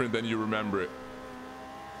much different than you remember it.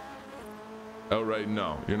 Oh, right.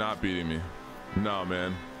 No, you're not beating me. No,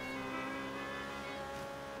 man.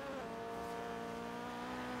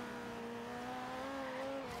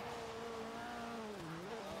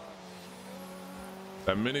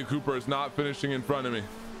 That Mini Cooper is not finishing in front of me.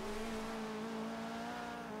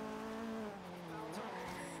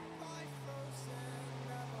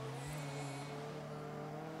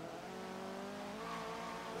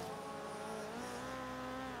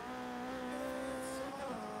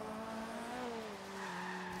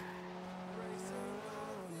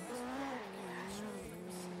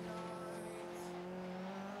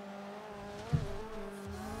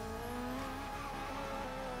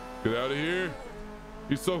 Get out of here.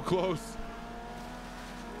 He's so close.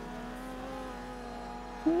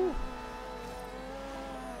 Woo.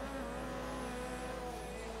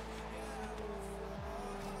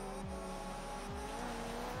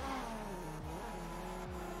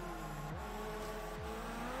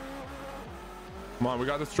 Come on, we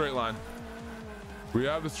got the straight line. We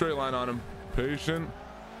have the straight line on him. Patient.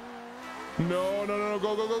 No, no, no, no.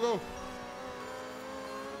 Go, go, go, go.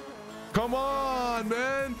 Come on,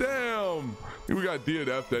 man. Damn. We got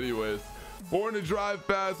DNF'd anyways. Born to drive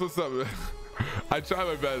fast. What's up, man? I try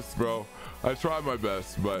my best, bro. I try my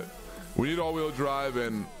best, but we need all-wheel drive,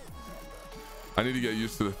 and I need to get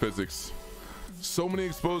used to the physics. So many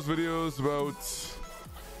exposed videos about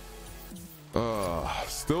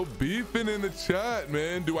still beefing in the chat,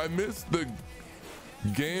 man. Do I miss the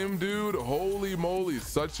game, dude? Holy moly,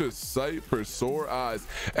 such a sight for sore eyes.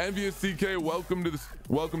 Envious CK, welcome to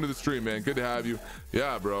the stream, man. Good to have you.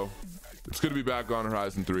 Yeah, bro, it's good to be back on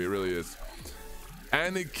Horizon 3. It really is.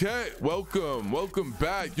 Aniket, welcome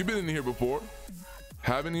back. You've been in here before,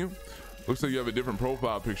 haven't you? Looks like you have a different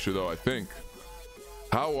profile picture though, I think.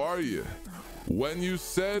 How are you? When you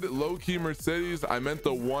said low-key Mercedes, I meant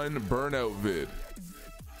the one burnout vid.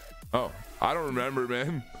 Oh, I don't remember,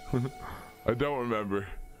 man. I don't remember.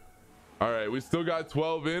 All right, we still got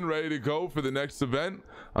 12 in, ready to go for the next event.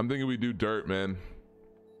 I'm thinking we do dirt, man.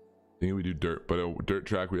 Thinking we do dirt, but a dirt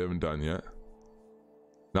track we haven't done yet.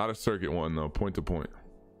 Not a circuit one though, point to point.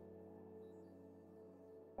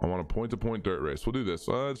 I want a point-to-point dirt race. We'll do this.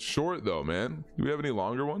 It's short though, man. Do we have any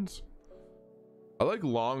longer ones? I like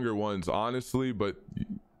longer ones, honestly, but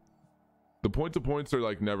the point-to-points are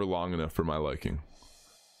like never long enough for my liking.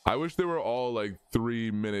 I wish they were all like 3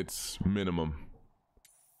 minutes minimum.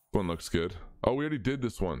 This one looks good. Oh, we already did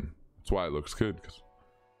this one. That's why it looks good, because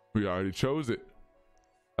we already chose it.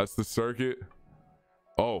 That's the circuit.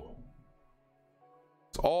 Oh,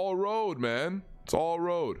 it's all road, man. It's all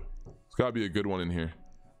road. It's gotta be a good one in here.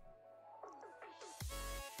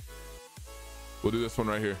 We'll do this one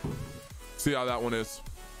right here. See how that one is.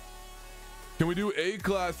 Can we do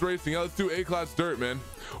A-class racing? Yeah, let's do A-class dirt, man.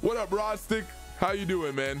 What up, Rostic? How you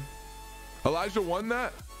doing, man? Elijah won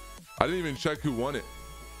that? I didn't even check who won it.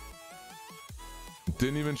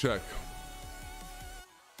 Didn't even check.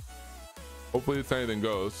 Hopefully it's anything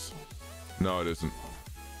goes. No, it isn't.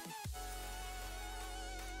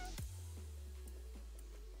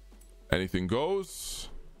 Anything goes.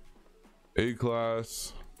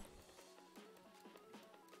 A-class.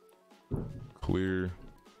 Clear.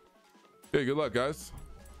 Hey, good luck, guys.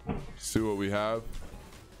 See what we have.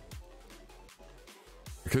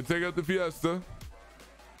 Could take out the Fiesta,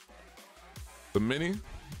 the Mini.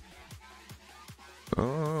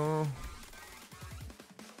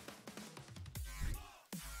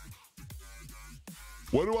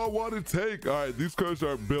 What do I want to take? All right, these cars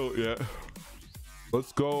aren't built yet.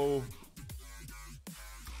 Let's go.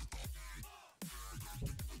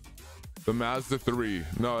 The Mazda 3.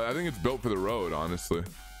 No, I think it's built for the road, honestly.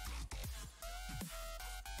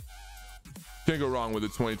 Can't go wrong with the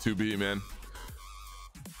 22B, man.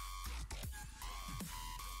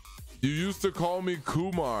 You used to call me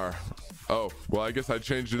Kumar. Oh, well, I guess I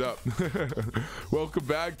changed it up. Welcome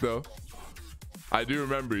back, though. I do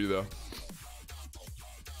remember you, though.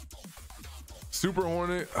 Super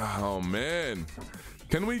Hornet. Oh, man.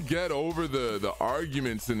 Can we get over the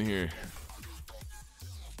arguments in here?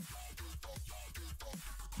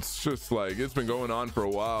 It's just like, it's been going on for a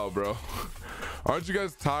while, bro. Aren't you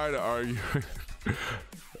guys tired of arguing?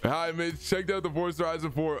 Hi, mate. Checked out the Forza Horizon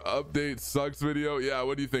 4 update sucks video. Yeah,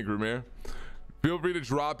 what do you think, Ramir? Feel free to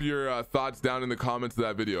drop your thoughts down in the comments of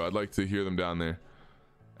that video. I'd like to hear them down there.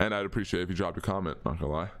 And I'd appreciate if you dropped a comment, not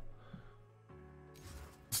gonna lie.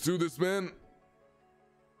 Let's do this, man.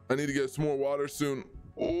 I need to get some more water soon.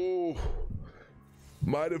 Oh,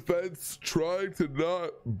 my defense, trying to not,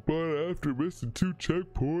 but after missing 2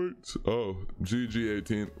 checkpoints. Oh, GG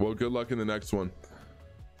 18. Well, good luck in the next one.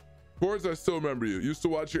 Of course, I still remember you. Used to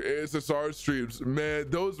watch your ASSR streams. Man,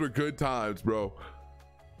 those were good times, bro.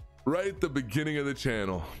 Right at the beginning of the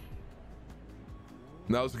channel.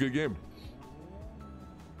 That was a good game.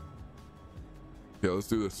 Yeah, let's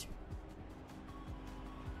do this.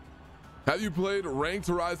 Have you played ranked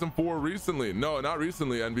Horizon 4 recently? No, not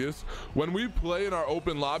recently, Envious. When we play in our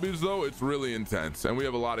open lobbies though, it's really intense and we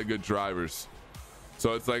have a lot of good drivers.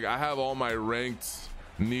 So it's like I have all my ranked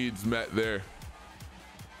needs met there.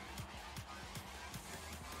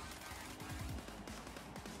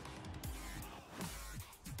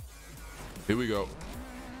 Here we go.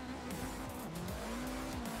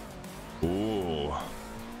 Ooh,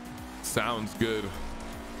 sounds good.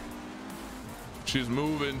 She's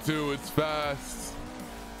moving too, it's fast.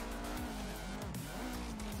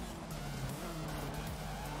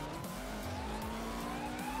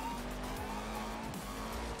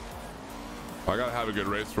 I gotta have a good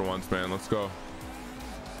race for once, man. Let's go.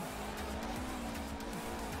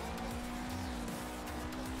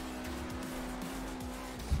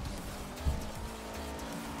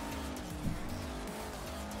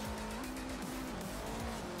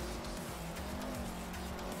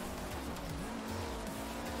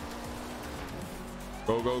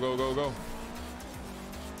 Go, go, go, go, go.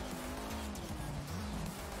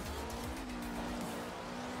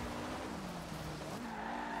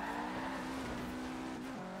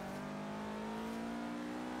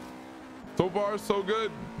 So far, so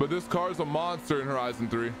good, but this car's a monster in Horizon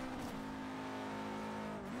 3.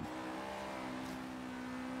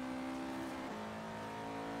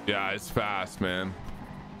 Yeah, it's fast, man.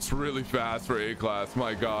 It's really fast for A-Class,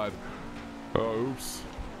 my God. Oh, oops.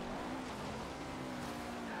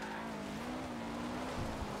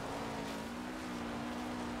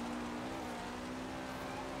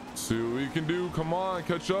 See what we can do. Come on,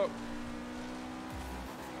 catch up.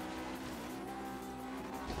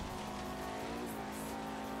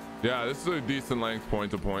 Yeah, this is a decent length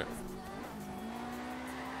point to point.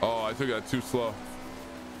 Oh, I took that too slow.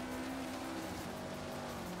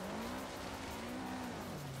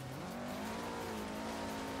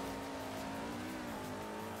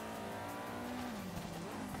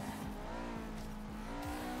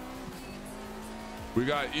 We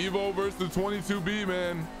got Evo versus the 22B,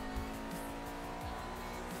 man.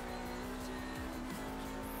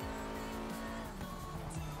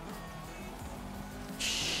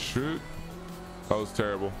 Shoot. That was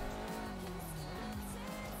terrible.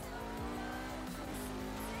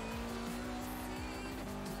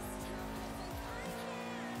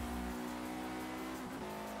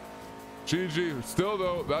 GG. Still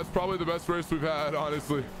though, that's probably the best race we've had,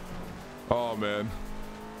 honestly. Oh man.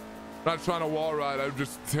 Not trying to wall ride, I'm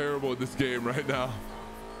just terrible at this game right now.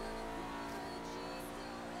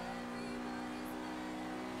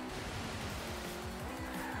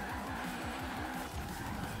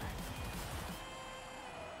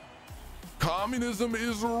 Communism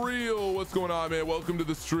is real. What's going on, man? Welcome to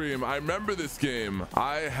the stream. I remember this game.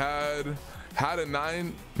 I had a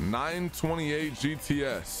 928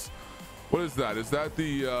 GTS. What is that? Is that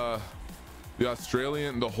the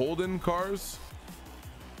Australian, the Holden cars?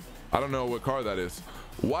 I don't know what car that is.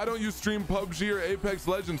 Why don't you stream PUBG or Apex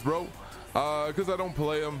Legends, bro? Because I don't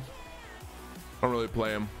play them. I don't really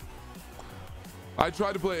play them. I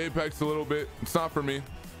tried to play Apex a little bit. It's not for me.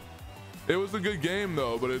 It was a good game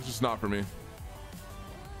though, but it's just not for me.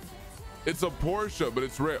 It's a Porsche, but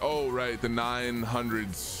it's rare. Oh, right, the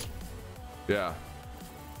 900s. Yeah,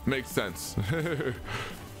 makes sense.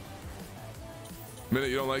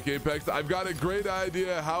 Minute, you don't like Apex? I've got a great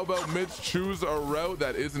idea. How about Mitch choose a route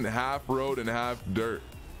that isn't half road and half dirt?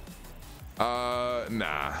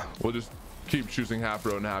 Nah, we'll just keep choosing half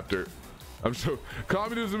road and half dirt. I'm sure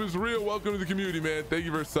communism is real. Welcome to the community, man. Thank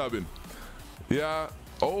you for subbing. Yeah.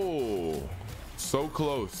 Oh, so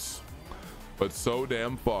close, but so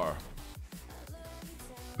damn far.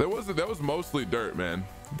 That was mostly dirt, man.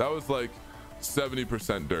 That was like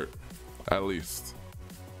 70% dirt, at least.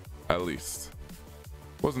 At least.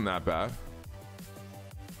 Wasn't that bad.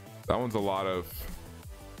 That one's a lot of,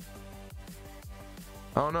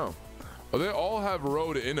 I don't know. Oh, they all have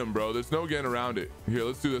road in them, bro. There's no getting around it. Here,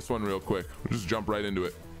 let's do this one real quick. We'll just jump right into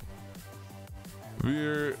it.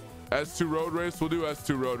 We're S2 road race. We'll do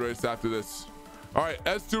S2 road race after this. All right,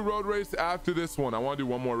 S2 road race after this one. I want to do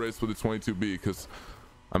one more race with the 22B because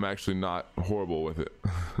I'm actually not horrible with it.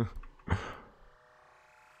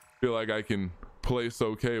 Feel like I can place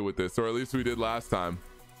okay with this, or at least we did last time.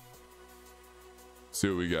 See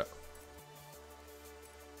what we get.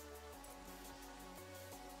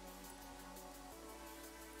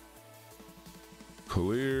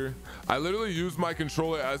 Clear. I literally use my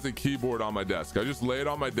controller as a keyboard on my desk. I just lay it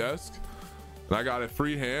on my desk and I got a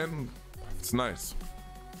free hand. It's nice.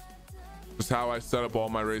 Just how I set up all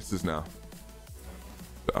my races now.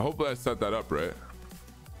 Hopefully I set that up right.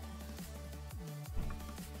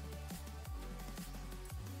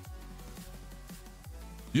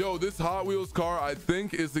 Yo, this Hot Wheels car, I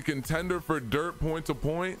think, is the contender for dirt point to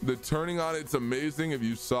point. The turning on it's amazing. If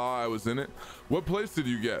you saw, I was in it. What place did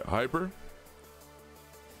you get, Hyper?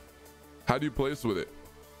 How do you place with it?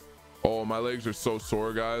 Oh, my legs are so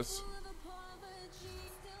sore, guys.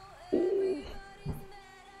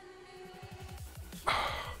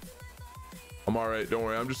 I'm all right, don't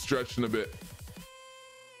worry. I'm just stretching a bit.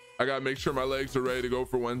 I gotta make sure my legs are ready to go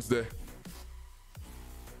for Wednesday.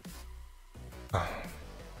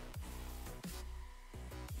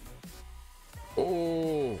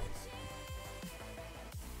 Oh,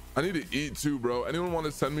 I need to eat too, bro. Anyone want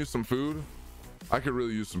to send me some food? I could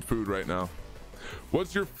really use some food right now.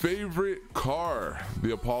 What's your favorite car?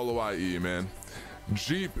 The Apollo IE, man.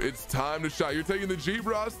 Jeep, it's time to shine. You're taking the Jeep,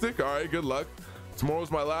 Rostic? All right, good luck.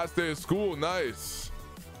 Tomorrow's my last day of school. Nice.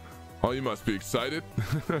 Oh, you must be excited.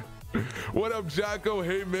 What up, Jacko?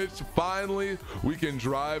 Hey, Mitch. Finally, we can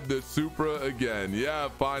drive the Supra again. Yeah,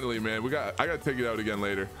 finally, man. I gotta take it out again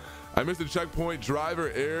later. I missed a checkpoint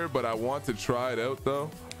driver error, but I want to try it out though.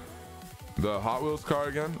 The Hot Wheels car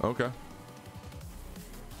again. Okay.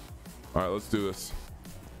 All right, let's do this.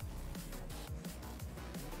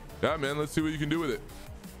 Yeah, man, let's see what you can do with it.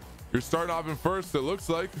 You're starting off in first, it looks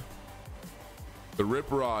like. The Rip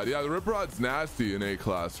Rod. Yeah, the Rip Rod's nasty in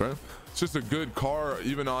A-Class, right? It's just a good car,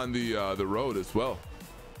 even on the road as well.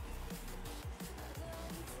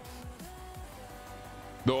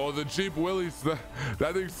 Oh, the Jeep Willys,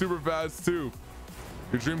 that thing's super fast too.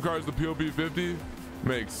 Your dream car is the POP 50?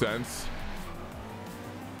 Makes sense.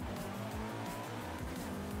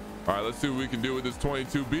 All right, let's see what we can do with this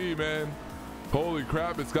 22B, man. Holy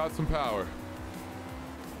crap, it's got some power.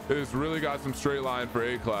 It has really got some straight line for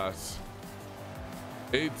A-Class.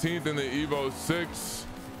 18th in the Evo 6.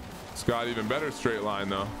 It's got even better straight line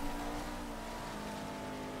though.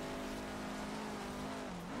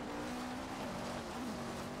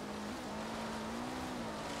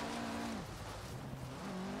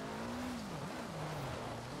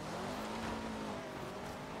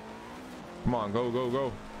 Come on, go, go,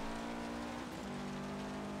 go.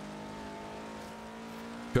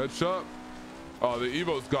 Catch up. Oh, the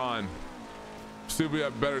Evo's gone. See if we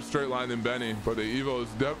have better straight line than Benny, but the Evo is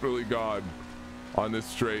definitely gone on this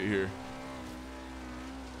straight here.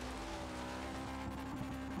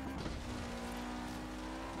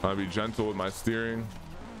 I'll be gentle with my steering.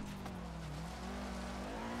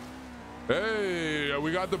 Hey,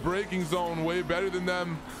 we got the braking zone way better than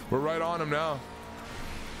them. We're right on them now.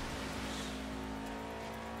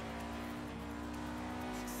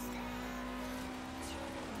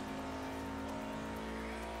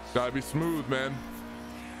 Gotta be smooth, man.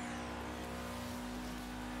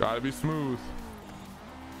 Gotta be smooth.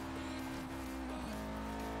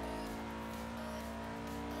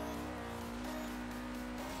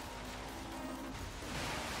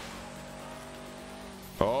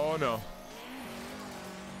 Oh no.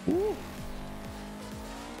 Woo.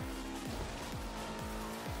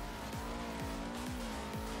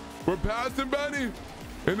 We're passing Benny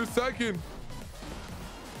in a second.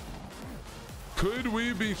 Could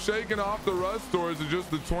we be shaking off the rust, or is it just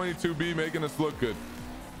the 22B making us look good?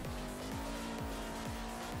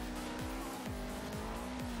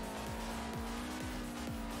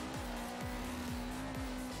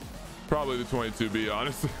 Probably the 22B,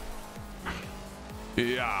 honestly.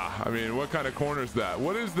 Yeah, I mean, what kind of corner is that?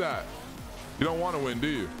 What is that? You don't want to win, do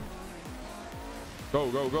you? Go,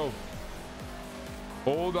 go, go.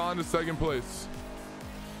 Hold on to second place.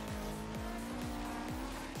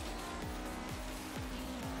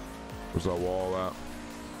 Where's that wall at?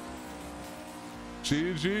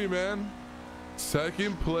 GG, man.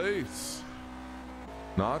 Second place.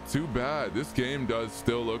 Not too bad. This game does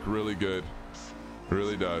still look really good. It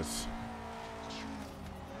really does.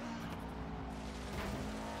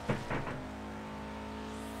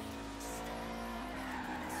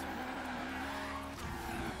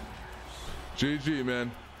 GG,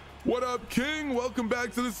 man. What up, King? Welcome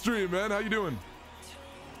back to the stream, man. How you doing?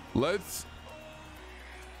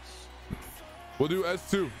 We'll do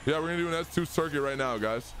S2. Yeah, we're gonna do an S2 circuit right now,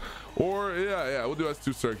 guys. Or yeah, we'll do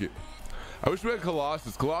S2 circuit. I wish we had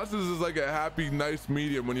Colossus. Colossus is like a happy, nice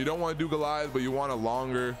medium when you don't want to do Goliath, but you want a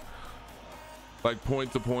longer, like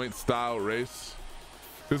point-to-point style race.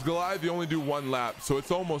 Because Goliath, you only do one lap, so it's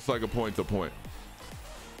almost like a point-to-point.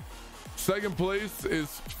 Second place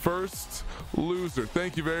is first loser.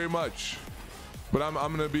 Thank you very much. But I'm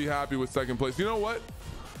gonna be happy with second place. You know what?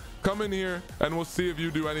 Come in here and we'll see if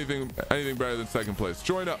you do anything better than second place.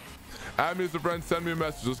 Join up. Add me as a friend. Send me a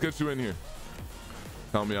message. Let's get you in here.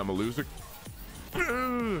 Tell me I'm a loser.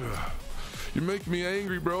 You're making me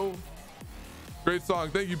angry, bro. Great song.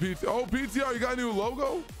 Thank you, PT. Oh, PTR, you got a new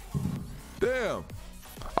logo? Damn.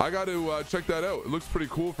 I got to check that out. It looks pretty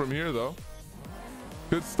cool from here, though.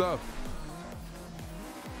 Good stuff.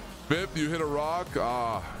 Fifth, you hit a rock.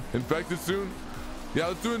 Infected soon? Yeah,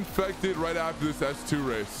 let's do infected right after this S2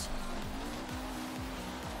 race.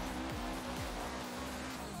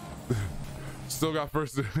 Still got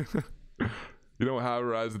first. You don't have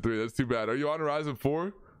Horizon 3. That's too bad. Are you on Horizon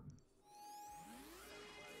 4?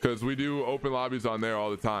 Because we do open lobbies on there all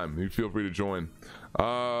the time. You feel free to join.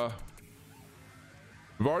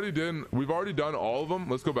 We've already done all of them.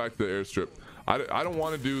 Let's go back to the airstrip. I don't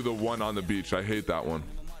want to do the one on the beach. I hate that one.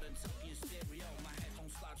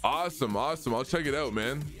 Awesome. I'll check it out,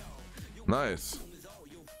 man. Nice.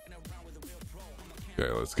 Okay,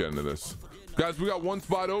 let's get into this. Guys, we got one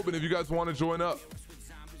spot open if you guys want to join up.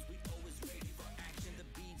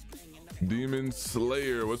 Demon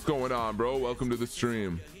Slayer, what's going on, bro? Welcome to the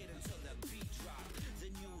stream.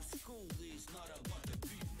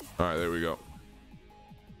 All right, there we go.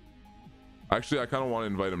 Actually, I kind of want to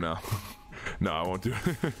invite him now. No, I won't do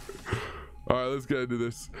it. All right, let's get into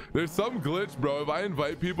this. There's some glitch, bro. If I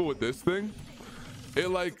invite people with this thing, it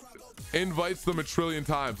like invites them a trillion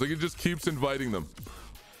times. Like it just keeps inviting them.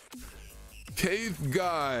 Cave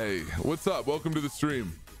guy, what's up? Welcome to the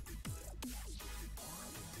stream.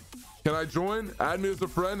 Can I join? Add me as a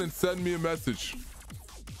friend and send me a message.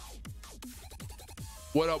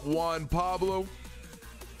 What up, Juan Pablo?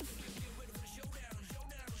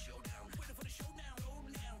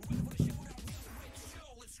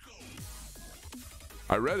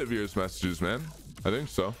 I read Javier's messages, man. I think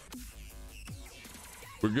so.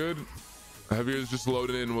 We're good. Javier's just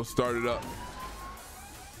loaded in. We'll start it up.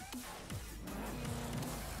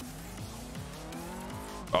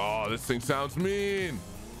 Oh, this thing sounds mean.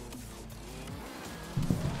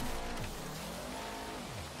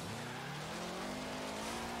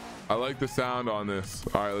 I like the sound on this.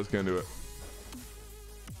 All right, let's get into it.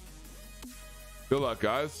 Good luck,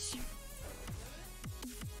 guys.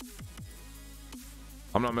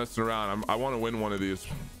 I'm not messing around. I want to win one of these.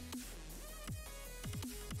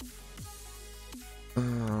 Oh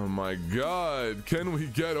my God. Can we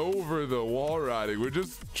get over the wall riding? We're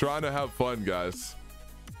just trying to have fun, guys.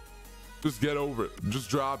 Just get over it. Just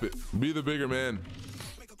drop it. Be the bigger man.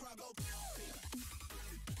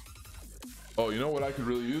 Oh, you know what I could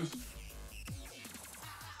really use?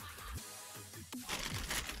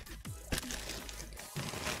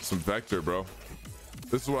 Some vector, bro.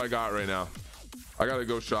 This is what I got right now. I gotta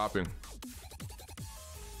go shopping.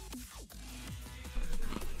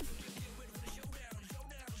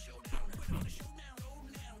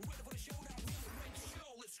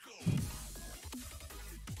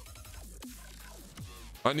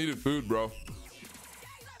 I needed food, bro.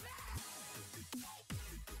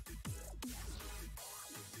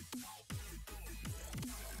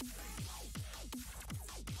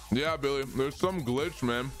 Yeah, Billy, there's some glitch,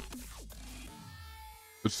 man.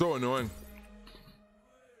 It's so annoying.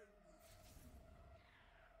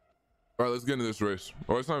 All right, let's get into this race.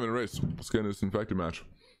 Oh, it's not even a race. Let's get into this infected match.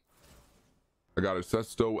 I got a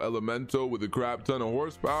Sesto Elemento with a crap ton of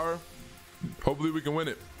horsepower. Hopefully we can win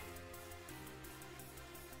it.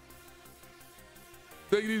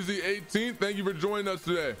 Take it easy, 18th. Thank you for joining us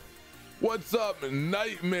today. What's up,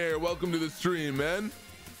 Nightmare? Welcome to the stream, man.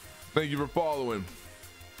 Thank you for following.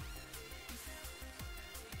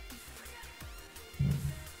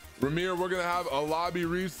 Ramir, we're gonna have a lobby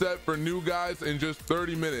reset for new guys in just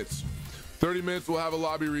 30 minutes. 30 minutes, we'll have a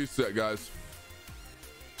lobby reset, guys.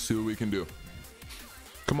 See what we can do.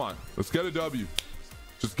 Come on, let's get a W.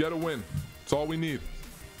 Just get a win. That's all we need.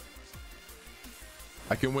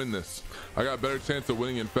 I can win this. I got a better chance of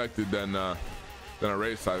winning infected than a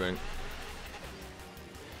race, I think.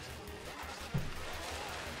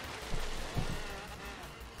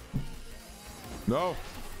 No.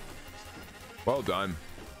 Well done.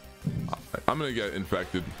 I'm gonna get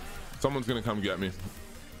infected. Someone's gonna come get me.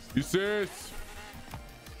 You serious?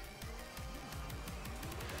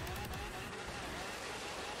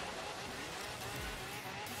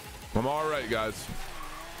 I'm all right, guys.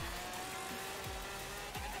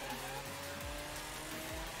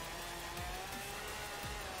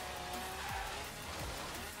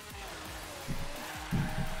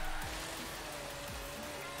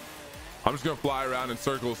 I'm just gonna fly around in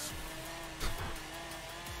circles.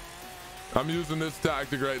 I'm using this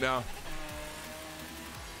tactic right now.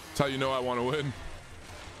 That's how you know I want to win.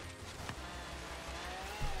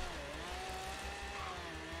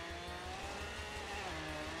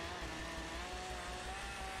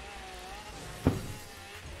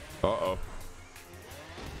 Uh-oh.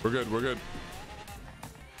 We're good, we're good.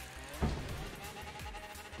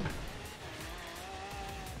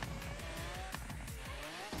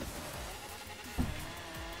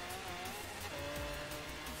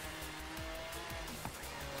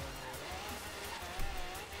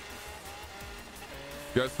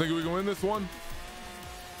 You guys think we can win this one?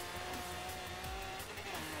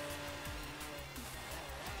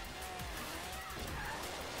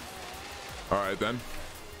 All right then.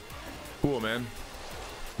 Cool, man.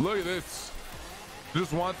 Look at this.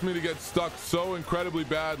 Just wants me to get stuck so incredibly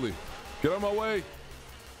badly. Get out of my way.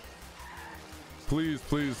 Please,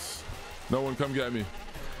 please. No one come get me.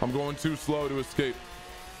 I'm going too slow to escape.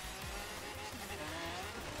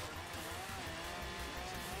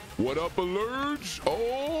 What up, Alurge?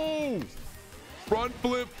 Oh! Front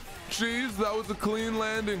flip. Jeez, that was a clean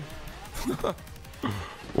landing.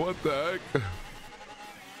 What the heck?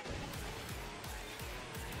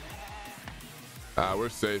 Ah, we're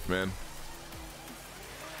safe, man.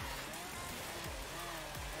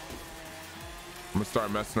 I'm gonna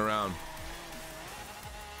start messing around.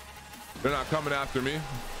 They're not coming after me.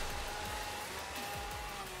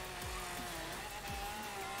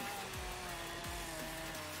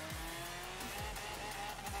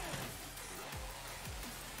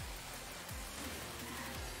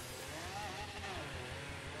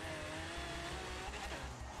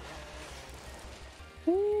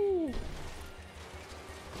 Woo.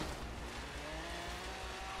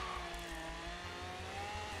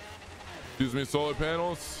 Excuse me, solar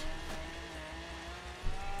panels.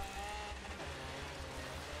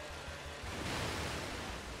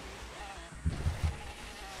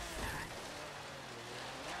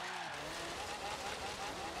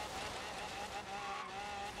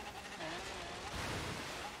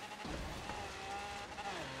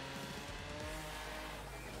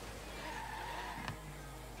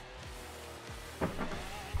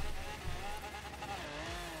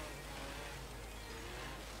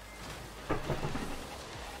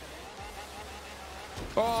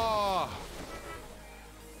 Oh,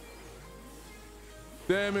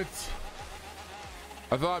 damn it.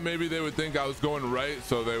 I thought maybe they would think I was going right,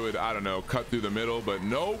 so they would, I don't know, cut through the middle, but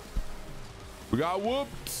nope. We got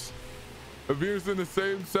whooped. Avir's in the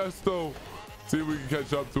same sesto. See if we can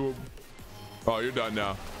catch up to him. Oh, you're done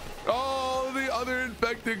now. Oh, the other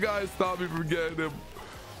infected guy stopped me from getting him.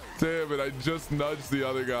 Damn it, I just nudged the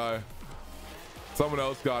other guy. Someone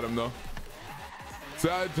else got him though.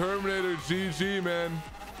 Sad Terminator, GG, man.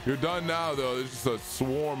 You're done now, though. There's just a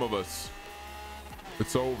swarm of us.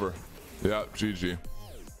 It's over. Yep, GG.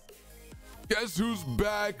 Guess who's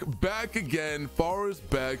back? Back again. Farah's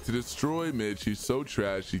back to destroy Mitch. He's so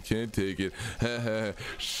trash. He can't take it.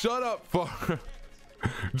 Shut up, Farah.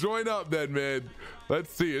 Join up then, man.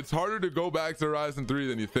 Let's see. It's harder to go back to Horizon 3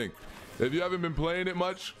 than you think. If you haven't been playing it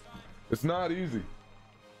much, it's not easy.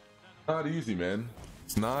 Not easy, man.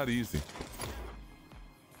 It's not easy.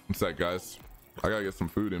 What's that, guys? I gotta get some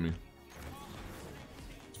food in me.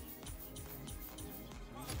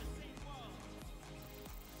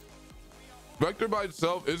 Vector by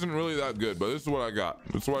itself isn't really that good, but this is what I got.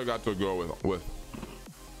 This is what I got to go with.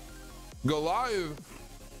 Goliath.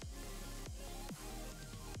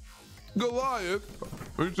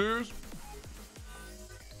 Goliath? Are you serious?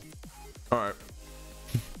 All right.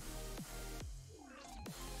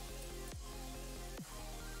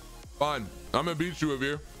 Fine. I'm gonna beat you,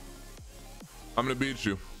 Avir. I'm gonna beat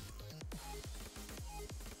you.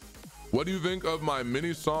 What do you think of my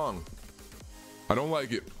mini song? I don't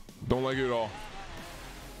like it. Don't like it at all.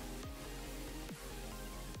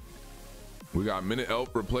 We got Minute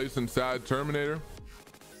Elf replacing Sad Terminator.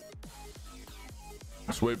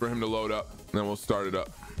 Just wait for him to load up, and then we'll start it up.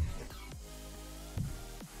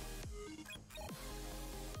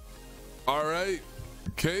 All right,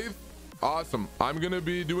 Cave. Awesome. I'm gonna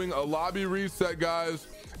be doing a lobby reset, guys,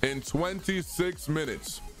 in 26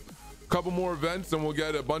 minutes. Couple more events and we'll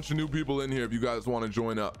get a bunch of new people in here if you guys want to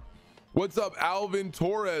join up. What's up, Alvin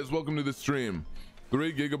Torres? Welcome to the stream.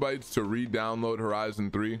 3 gigabytes to re-download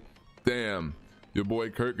Horizon 3. Damn. Your boy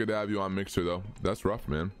Kurt, good to have you on Mixer though. That's rough,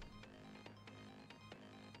 man.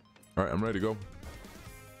 All right, I'm ready to go.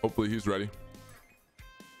 Hopefully he's ready.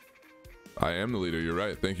 I am the leader, you're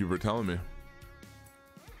right. Thank you for telling me.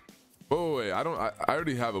 Oh wait, I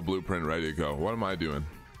already have a blueprint ready to go. What am I doing?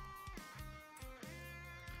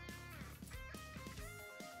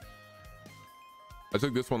 I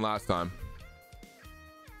took this one last time.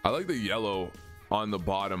 I like the yellow on the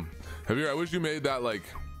bottom. I wish you made that like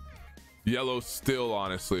yellow still,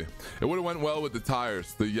 honestly. It would have went well with the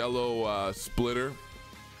tires. The yellow splitter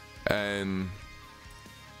and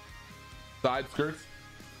side skirts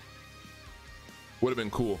would have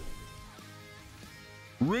been cool.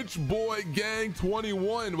 Rich Boy Gang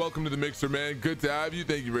 21, welcome to the Mixer, man. Good to have you.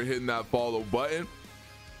 Thank you for hitting that follow button.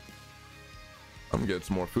 I'm gonna get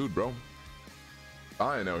some more food, bro.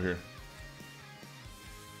 Dying out here.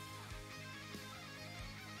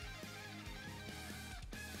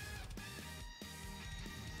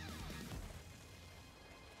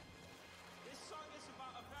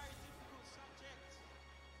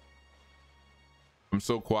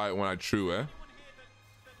 so quiet when I chew, eh?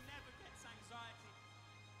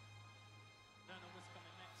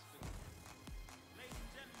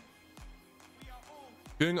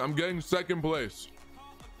 King, I'm getting second place.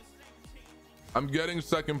 I'm getting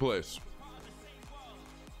second place.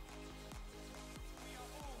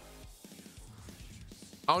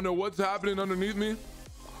 I don't know what's happening underneath me,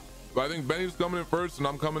 but I think Benny's coming in first and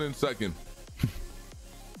I'm coming in second.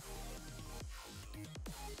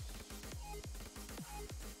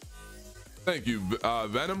 Thank you,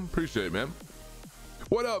 Venom. Appreciate it, man.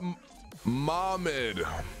 What up, Mohammed?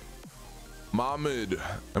 Mohammed.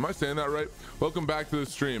 Am I saying that right? Welcome back to the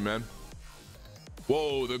stream, man.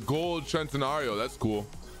 Whoa, the gold Centenario. That's cool.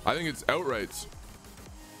 I think it's outrights.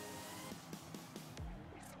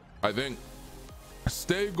 I think.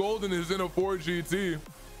 Stay Golden is in a 4 GT.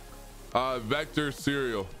 Vector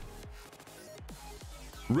cereal.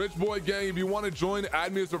 Rich Boy Gang, if you want to join,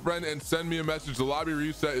 add me as a friend and send me a message. The lobby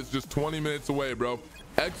reset is just 20 minutes away, bro.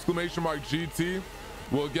 Exclamation mark GT.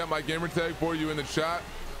 We'll get my gamer tag for you in the chat,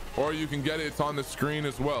 or you can get it. It's on the screen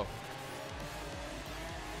as well.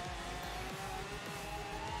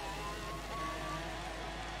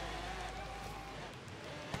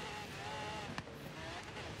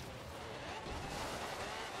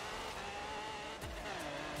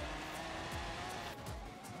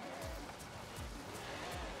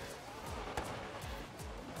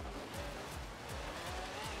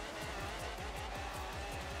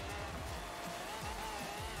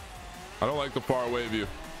 I don't like the far away view.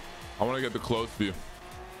 I want to get the close view.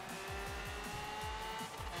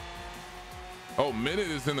 Oh, Minute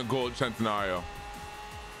is in the gold Centenario.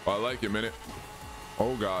 Oh, I like it, Minute.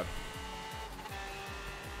 Oh, God.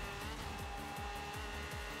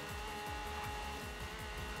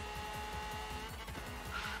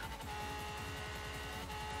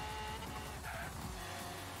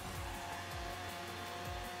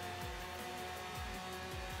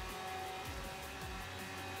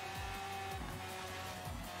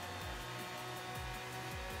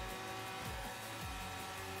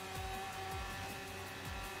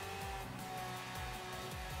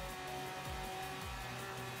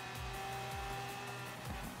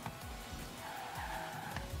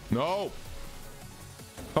 No.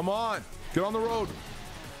 Come on. Get on the road.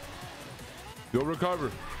 You'll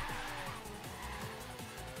recover.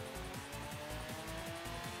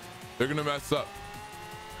 They're going to mess up.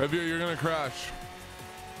 Heavier, you're going to crash.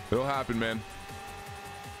 It'll happen, man.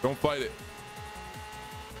 Don't fight it.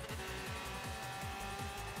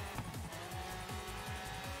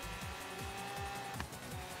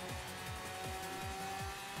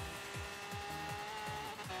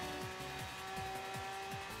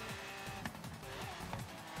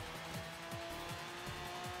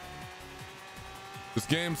 This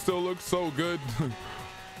game still looks so good.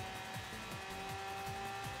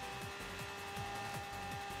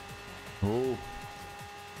 Oh.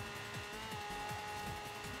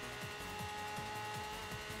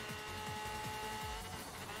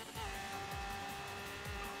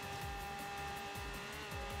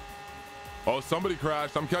 Oh, somebody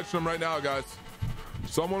crashed. I'm catching them right now, guys.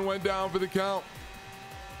 Someone went down for the count.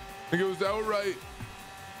 I think it was outright.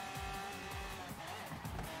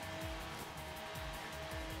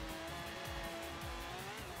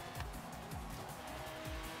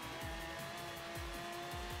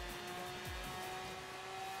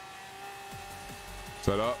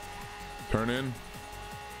 Set up, turn in,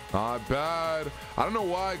 not bad. I don't know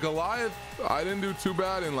why Goliath, I didn't do too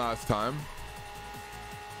bad in last time.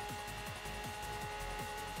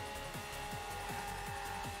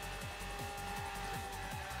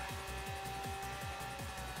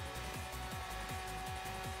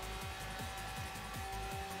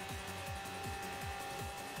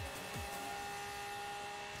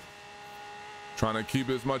 Trying to keep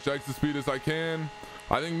as much exit speed as I can.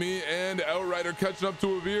 I think me and Outright are catching up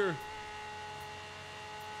to a veer.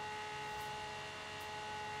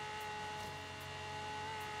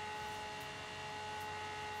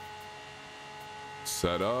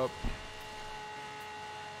 Set up.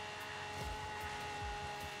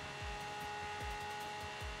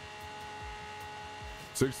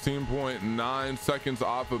 .9 seconds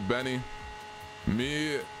off of Benny.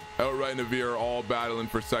 Me, Outright, and Veer are all battling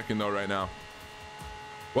for second though right now.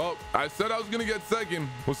 Well, I said I was gonna get second.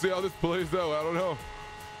 We'll see how this plays out. I don't know.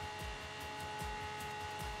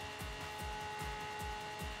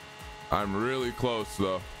 I'm really close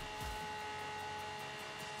though.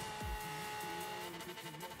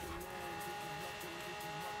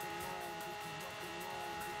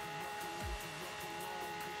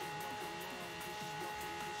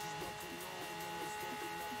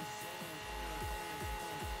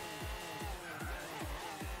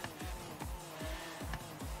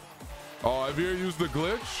 Oh, have you used the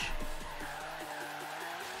glitch?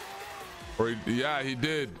 Or yeah, he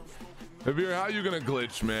did. Avir, how you gonna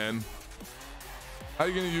glitch, man? How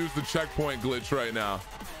you gonna use the checkpoint glitch right now?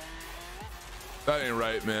 That ain't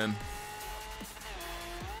right, man.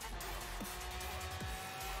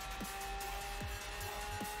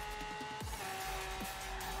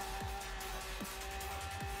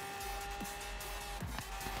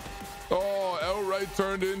 Oh, outright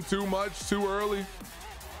turned in too much, too early.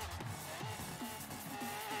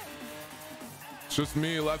 It's just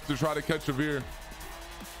me left to try to catch a veer.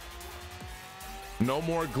 No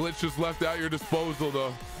more glitches left at your disposal,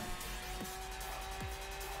 though.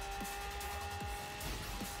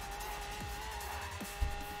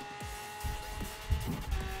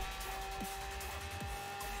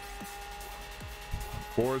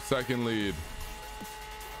 Four-second lead.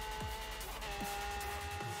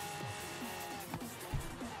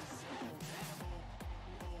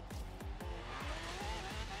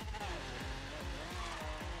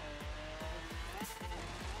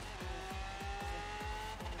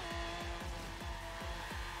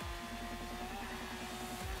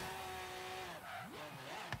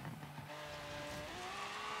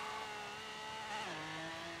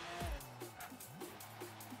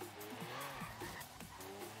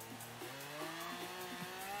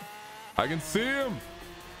 I can see him.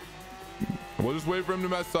 We'll just wait for him to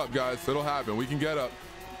mess up, guys. It'll happen. We can get up.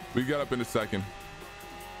 We get up in a second.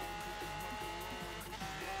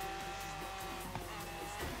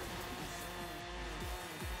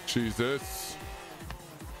 Jesus.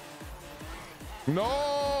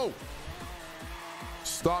 No!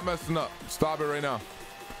 Stop messing up. Stop it right now.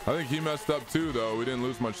 I think he messed up too, though. We didn't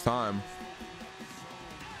lose much time.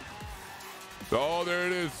 Oh, there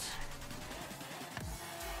it is.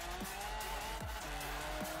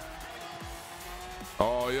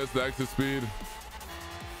 Oh, he has the exit speed.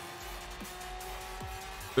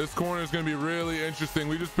 This corner is going to be really interesting.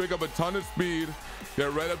 We just pick up a ton of speed,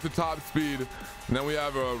 get right up to top speed, and then we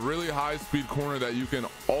have a really high speed corner that you can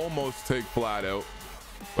almost take flat out,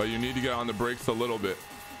 but you need to get on the brakes a little bit.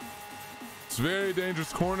 It's a very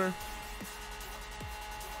dangerous corner.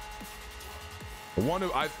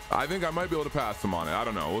 I think I might be able to pass him on it. I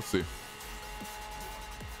don't know. We'll see.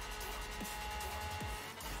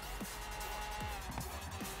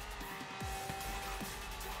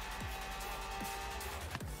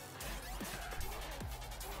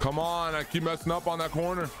 Come on, I keep messing up on that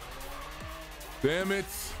corner. Damn it.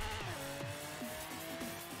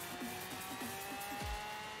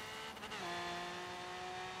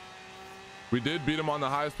 We did beat him on the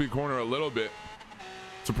high speed corner a little bit.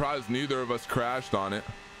 Surprised neither of us crashed on it.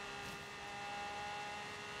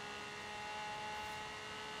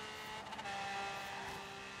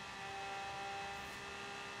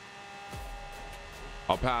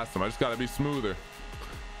 I'll pass him. I just got to be smoother.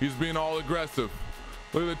 He's being all aggressive.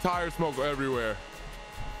 Look at the tire smoke everywhere.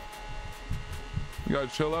 You gotta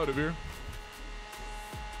chill out of here.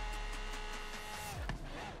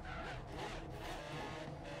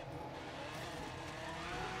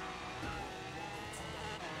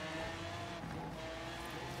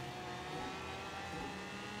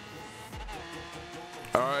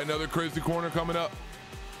 All right, another crazy corner coming up.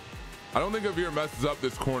 I don't think Avir messes up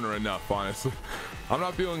this corner enough, honestly. I'm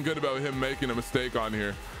not feeling good about him making a mistake on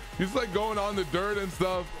here. He's like going on the dirt and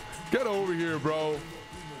stuff. Get over here, bro.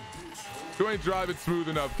 You ain't driving smooth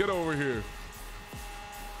enough. Get over here.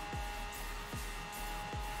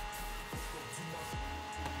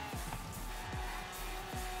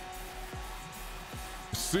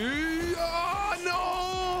 See?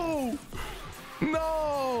 Oh, no!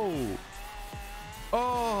 No!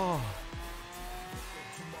 Oh.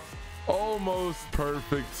 Almost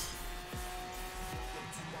perfect.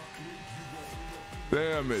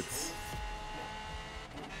 Damn it.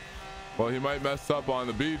 Well, he might mess up on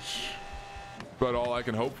the beach, but all I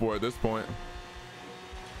can hope for at this point.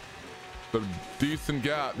 The decent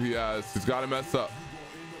gap he has, he's got to mess up.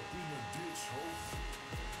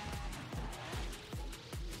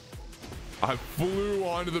 I flew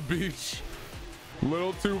onto the beach a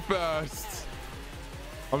little too fast.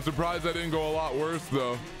 I'm surprised I didn't go a lot worse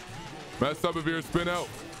though. Messed up here, spin out.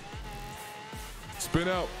 Spin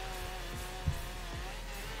out.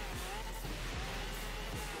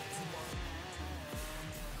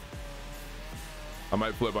 I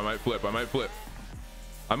might flip, I might flip, I might flip.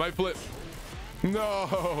 I might flip.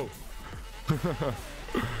 No.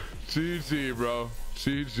 GG, bro.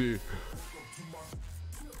 GG.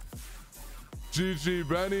 GG,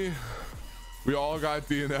 Benny. We all got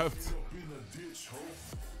DNF'd.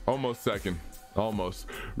 Almost second. Almost.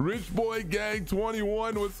 Rich Boy Gang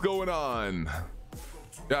 21, what's going on?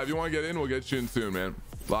 Yeah, if you want to get in, we'll get you in soon, man.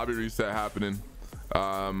 Lobby reset happening.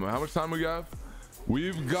 How much time we got?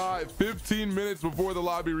 We've got 15 minutes before the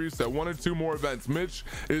lobby reset. 1 or 2 more events. Mitch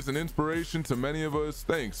is an inspiration to many of us.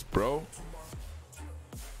 Thanks, bro.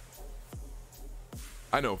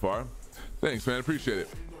 I know, Far. Thanks, man. Appreciate it.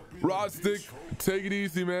 Rodstick, take it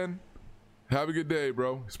easy, man. Have a good day,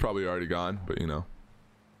 bro. He's probably already gone, but you know.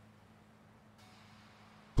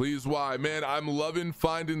 Please, why? Man, I'm loving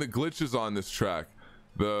finding the glitches on this track.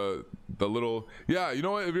 The little... Yeah, you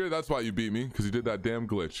know what, Avir? That's why you beat me, because you did that damn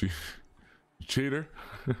glitch. You cheater.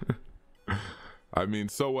 I mean,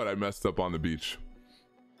 so what? I messed up on the beach.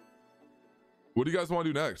 What do you guys want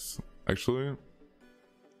to do next? Actually,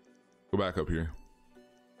 go back up here.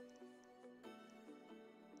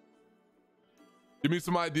 Give me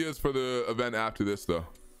some ideas for the event after this, though.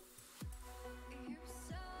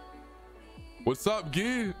 What's up,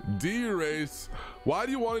 Gee? D race. Why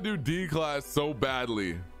do you want to do D class so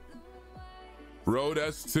badly? Road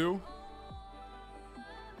S2?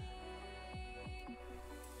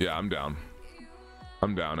 Yeah, I'm down.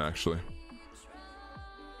 I'm down, actually.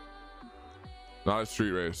 Not a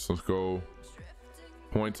street race. Let's go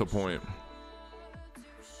point to point.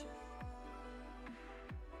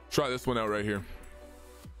 Try this one out right here.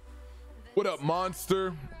 What up,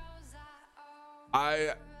 monster?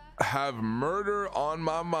 I have murder on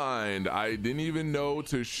my mind. I didn't even know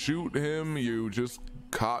to shoot him. You just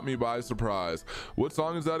caught me by surprise. What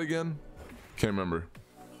song is that again? Can't remember.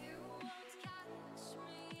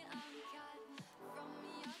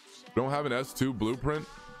 Don't have an S2 blueprint.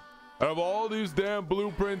 Out of all these damn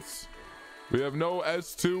blueprints, we have no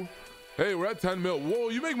S2. Hey, we're at 10 mil. Whoa,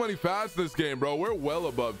 you make money fast in this game, bro. We're well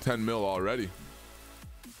above 10 mil already.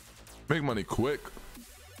 Make money quick.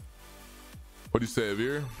 What do you say,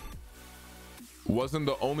 Avir? Wasn't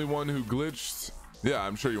the only one who glitched? Yeah,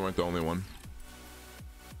 I'm sure you weren't the only one.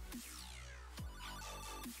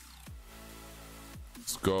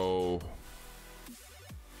 Let's go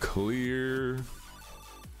clear.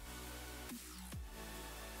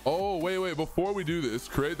 Oh, wait. Before we do this,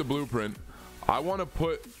 create the blueprint. I want to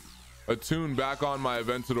put a tune back on my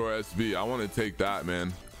Aventador SV. I want to take that,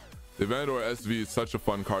 man. The Aventador SV is such a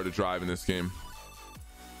fun car to drive in this game.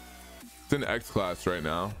 It's in X class right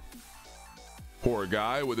now. Poor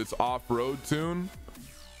guy with its off-road tune.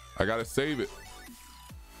 I gotta save it.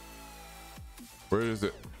 Where is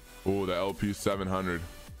it? Oh, the LP 700.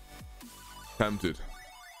 Tempted.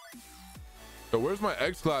 So where's my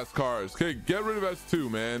X class cars? Okay, get rid of S2,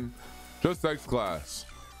 man. Just X class.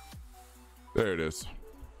 There it is.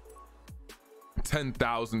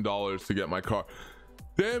 $10,000 to get my car.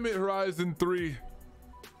 Damn it, Horizon 3.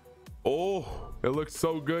 Oh, it looks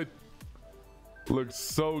so good. Looks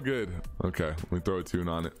so good. Okay, let me throw a tune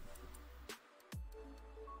on it.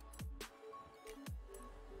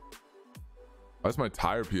 Why's my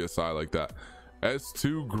tire PSI like that?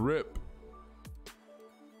 S2 grip.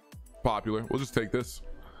 Popular. We'll just take this.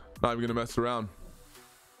 Not even gonna mess around.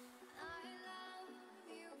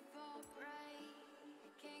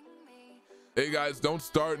 Hey guys, don't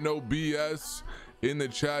start no BS in the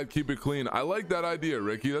chat. Keep it clean. I like that idea,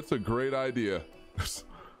 Ricky. That's a great idea.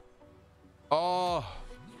 Oh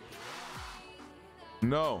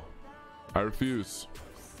no, I refuse.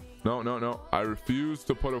 No, I refuse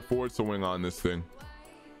to put a Forza wing on this thing.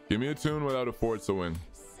 Give me a tune without a Forza wing.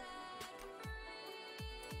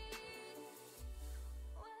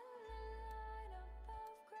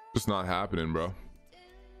 Just not happening, bro.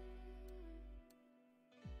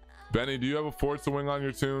 Benny, do you have a Forza wing on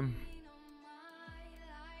your tune?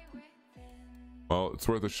 Well, it's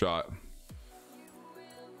worth a shot.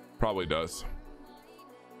 Probably does.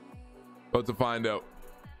 About to find out.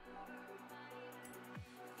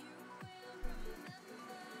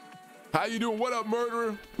 How you doing? What up,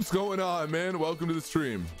 murderer? What's going on, man? Welcome to the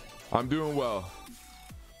stream. I'm doing well.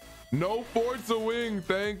 No Forza wing,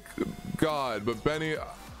 thank God. But Benny,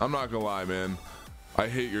 I'm not gonna lie, man. I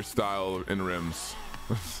hate your style in rims.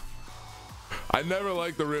 I never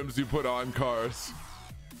like the rims you put on cars.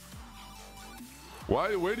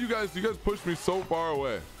 Why? Where do you guys push me so far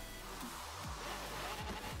away?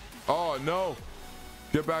 Oh no,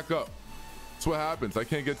 get back up. That's what happens. I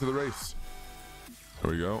can't get to the race.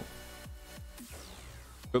 There we go.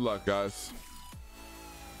 Good luck, guys.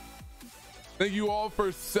 Thank you all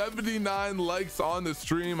for 79 likes on the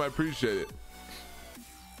stream. I appreciate it.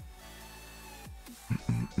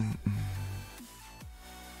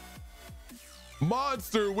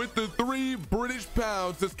 Monster with the 3 British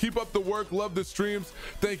pounds. Just keep up the work. Love the streams.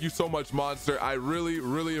 Thank you so much, Monster. I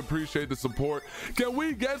really appreciate the support. Can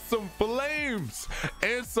we get some flames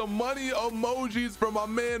and some money emojis from my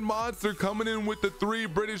man Monster coming in with the 3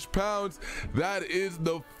 British pounds? That is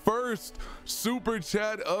the first super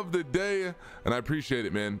chat of the day, and I appreciate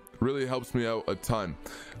it, man. Really helps me out a ton.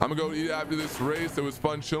 I'm gonna go eat after this race. It was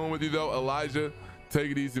fun chilling with you though. Elijah, take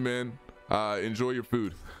it easy, man. Enjoy your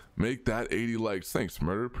food. Make that 80 likes. Thanks,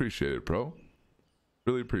 Murder. Appreciate it, bro.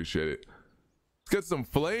 Really appreciate it. Let's get some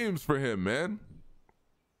flames for him, man.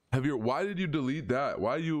 Why did you delete that?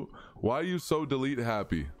 Why are you so delete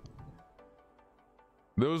happy?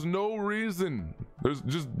 There was no reason. There's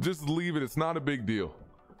just leave it. It's not a big deal.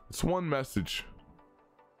 It's one message.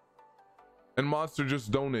 And Monster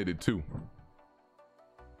just donated too.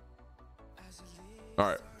 All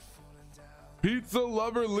right. Pizza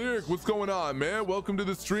Lover Lyric, what's going on, man? Welcome to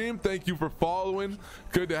the stream. Thank you for following.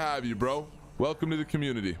 Good to have you, bro. Welcome to the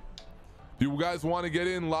community. If you guys want to get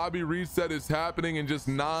in, lobby reset is happening in just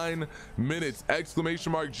 9 minutes.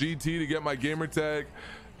 Exclamation mark GT to get my gamer tag,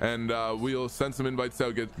 and we'll send some invites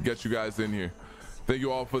out, get you guys in here. Thank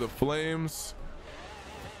you all for the flames.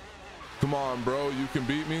 Come on, bro. You can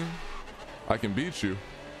beat me. I can beat you.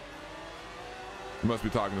 You must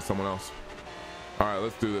be talking to someone else. All right,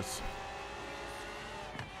 let's do this.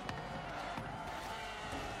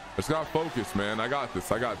 Just got focus, man. I got this,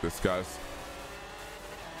 guys.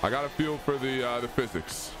 I got a feel for the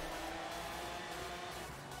physics.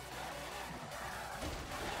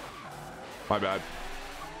 My bad.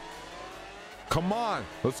 Come on,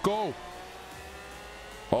 let's go.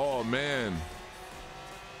 Oh man,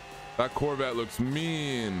 that Corvette looks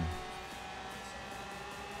mean.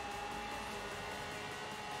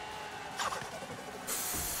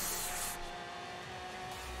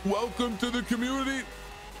 Welcome to the community.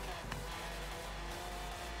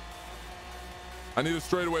 I need a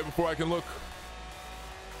straightaway before I can look.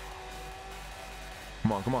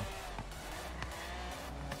 Come on, come on.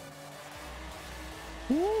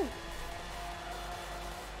 Woo.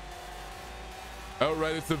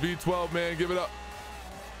 Outright, it's a V12, man. Give it up.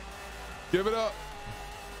 Give it up.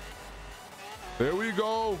 There we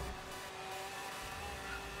go.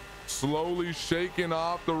 Slowly shaking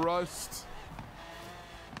off the rust.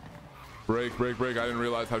 Brake, brake, brake. I didn't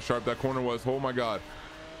realize how sharp that corner was. Oh my God.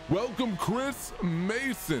 Welcome, Chris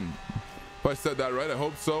Mason. If I said that right, I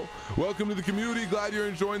hope so. Welcome to the community. Glad you're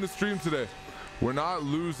enjoying the stream today. We're not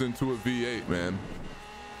losing to a V8, man.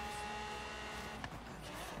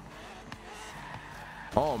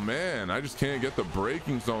 Oh man, I just can't get the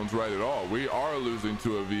braking zones right at all. We are losing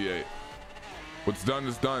to a V8. What's done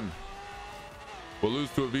is done. We'll lose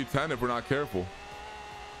to a V10 if we're not careful.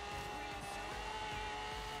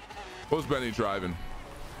 What's Benny driving?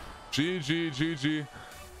 GG, GG.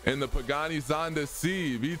 And the Pagani Zonda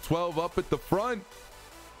C, V12 up at the front.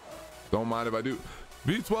 Don't mind if I do.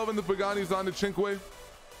 V12 in the Pagani Zonda Cinque.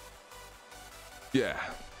 Yeah,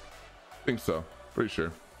 I think so. Pretty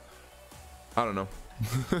sure. I don't know.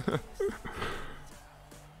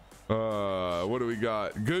 What do we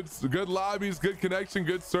got? Good lobbies, good connection,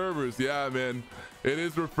 good servers. Yeah, man, it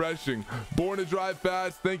is refreshing. Born to drive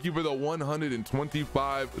fast. Thank you for the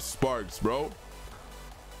 125 sparks, bro.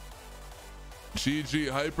 GG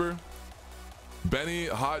Hyper, Benny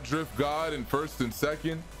Hot Drift God in first and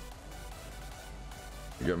second.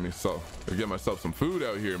 I get myself some food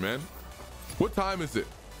out here, man. What time is it?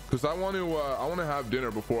 Because I want to have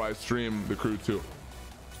dinner before I stream the crew too.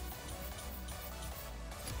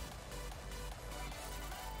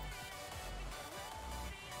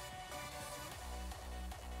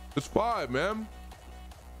 It's 5, man.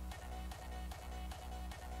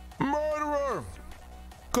 Murderer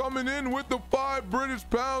coming in with the 5 British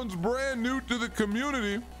pounds, brand new to the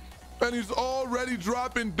community, and he's already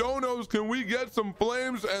dropping donos. Can we get some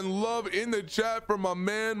flames and love in the chat from my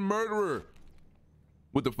man Murderer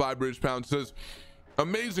with the 5 British pounds? Says,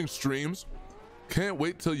 amazing streams, can't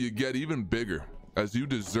wait till you get even bigger, as you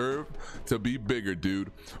deserve to be bigger,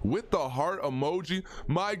 dude. With the heart emoji.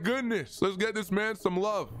 My goodness, let's get this man some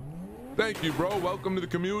love. Thank you, bro. Welcome to the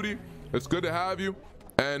community. It's good to have you,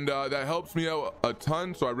 and that helps me out a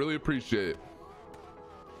ton, so I really appreciate it.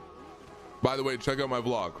 By the way, check out my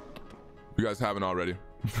vlog if you guys haven't already.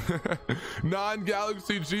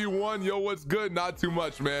 Non-Galaxy G1, yo, what's good? Not too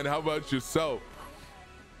much, man. How about yourself?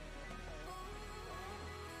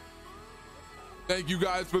 Thank you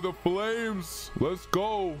guys for the flames. Let's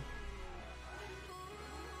go.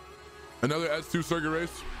 Another S2 circuit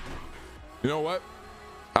race. You know what?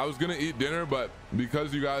 I was gonna eat dinner, but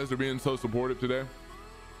because you guys are being so supportive today,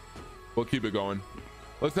 we'll keep it going.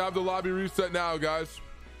 Let's have the lobby reset now, guys.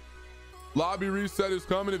 Lobby reset is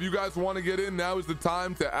coming. If you guys want to get in, now is the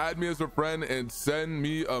time to add me as a friend and send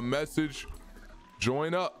me a message.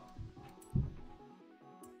 Join up.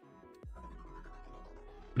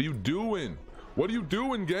 What are you doing? What are you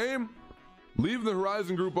doing, game? Leave the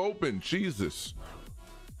Horizon group open. Jesus.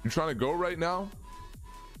 You trying to go right now?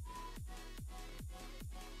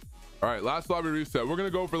 All right, last lobby reset. We're going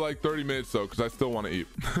to go for like 30 minutes though, because I still want to eat.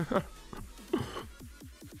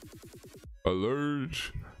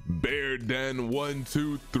 Alert. Bear Den 1,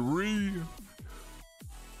 2, 3.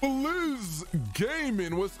 Liz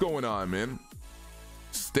Gaming. What's going on, man?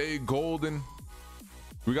 Stay golden.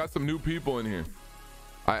 We got some new people in here.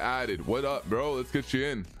 I added. What up, bro? Let's get you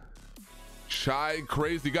in. Shy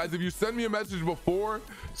Crazy. Guys, if you send me a message before,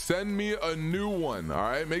 send me a new one. All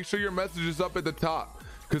right, make sure your message is up at the top,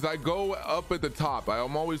 because I go up at the top.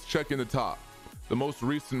 I'm always checking the top, the most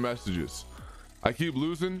recent messages. I keep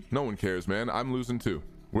losing. No one cares, man. I'm losing too.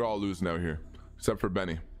 We're all losing out here, except for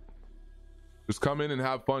Benny. Just come in and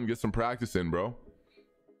have fun. Get some practice in, bro.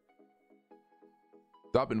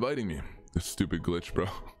 Stop inviting me. This stupid glitch, bro.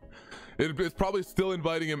 It's probably still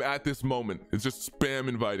inviting him at this moment. It's just spam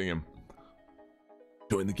inviting him.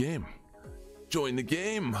 Join the game. Join the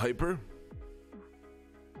game, Hyper.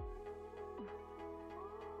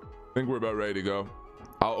 I think we're about ready to go.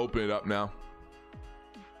 I'll open it up now.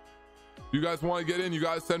 You guys want to get in? You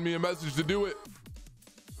guys send me a message to do it.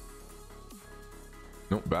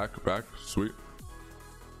 Nope, back. Sweet.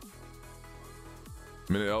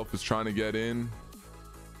 Minute Elf is trying to get in.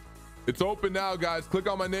 It's open now, guys. Click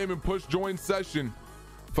on my name and push join session.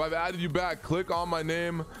 If I've added you back, click on my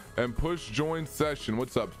name and push join session.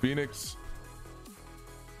 What's up, Phoenix?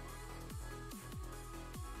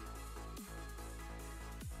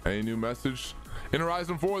 Any new message? In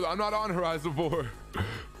Horizon 4, I'm not on Horizon 4.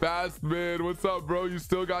 Fast man, what's up, bro? You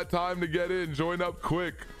still got time to get in. Join up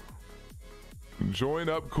quick. Join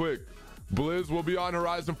up quick. Blizz will be on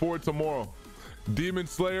Horizon 4 tomorrow. Demon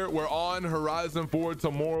Slayer, we're on Horizon 4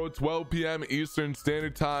 tomorrow, 12 p.m. Eastern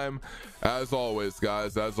Standard Time. As always,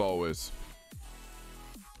 guys, as always.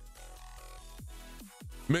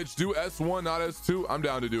 Mitch, do S1, not S2. I'm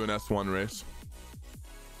down to do an S1 race.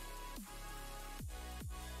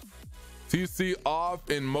 TC off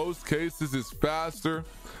in most cases is faster.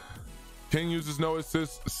 King uses no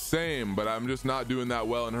assist, same, but I'm just not doing that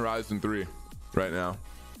well in Horizon 3 right now.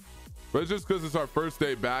 But it's just because it's our first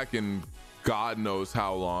day back in God knows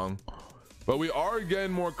how long. But we are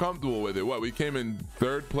getting more comfortable with it. What, we came in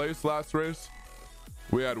 3rd place last race?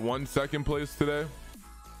 We had 1 second place today.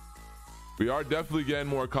 We are definitely getting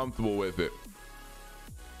more comfortable with it.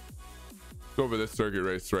 Let's go over this circuit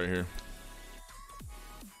race right here.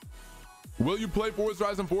 Will you play Forza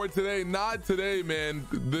Horizon 4 today? Not today, man.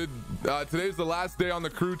 Today's the last day on the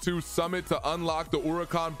Crew 2 Summit to unlock the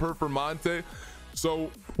Huracan Performante. So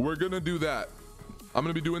we're gonna do that. I'm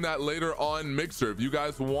gonna be doing that later on Mixer. If you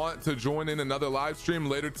guys want to join in another live stream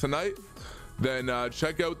later tonight, then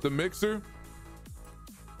check out the Mixer.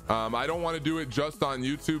 I don't want to do it just on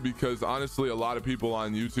YouTube because honestly, a lot of people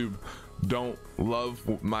on YouTube don't love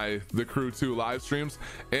the Crew 2 live streams,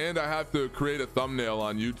 and I have to create a thumbnail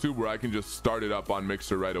on YouTube where I can just start it up on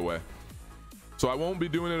Mixer right away. So I won't be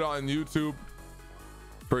doing it on YouTube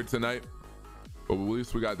for tonight, but at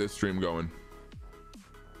least we got this stream going.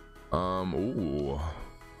 Ooh,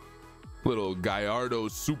 little Gallardo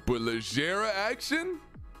Superleggera action.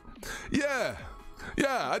 Yeah,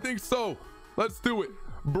 I think so. Let's do it.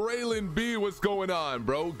 Braylon B, what's going on,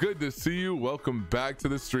 bro? Good to see you. Welcome back to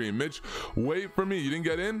the stream. Mitch, wait for me. You didn't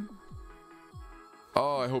get in?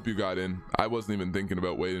 Oh, I hope you got in. I wasn't even thinking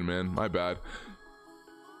about waiting, man. My bad.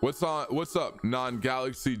 What's up,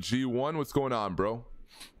 non-Galaxy G1? What's going on, bro?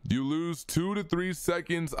 You lose 2 to 3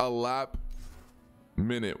 seconds a lap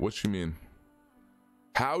minute. What you mean?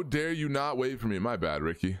 How dare you not wait for me? My bad,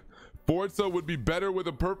 Ricky. Forza would be better with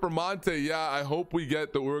a Performante. Yeah, I hope we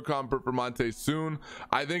get the Huracan Performante soon.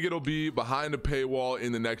 I think it'll be behind a paywall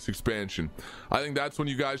in the next expansion. I think that's when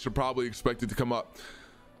you guys should probably expect it to come up.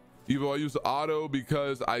 Evo, I use auto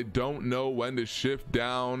because I don't know when to shift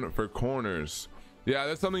down for corners. Yeah,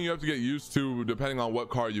 that's something you have to get used to depending on what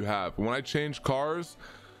car you have. When I change cars,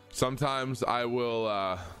 sometimes I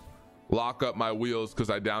will lock up my wheels because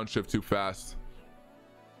I downshift too fast.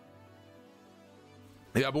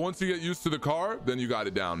 Yeah, but once you get used to the car, then you got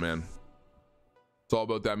it down, man. It's all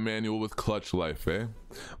about that manual with clutch life, eh?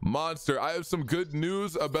 Monster, I have some good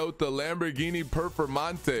news about the Lamborghini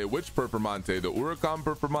Performante. Which Performante? The Huracan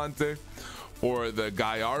Performante or the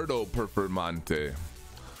Gallardo Performante?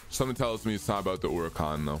 Something tells me it's not about the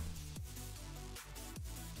Huracan, though.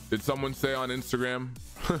 Did someone say on Instagram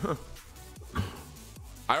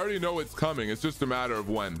I already know it's coming. It's just a matter of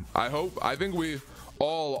when. I think we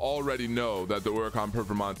all already know that the work on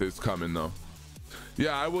Performante is coming though.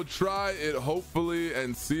 Yeah, I will try it hopefully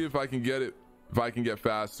and see if I can get it, if I can get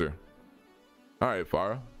faster. All right,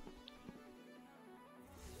 Farah.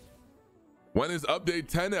 When is update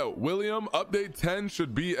 10 out? William, update 10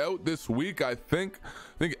 should be out this week, I think.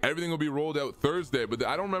 I think everything will be rolled out Thursday, but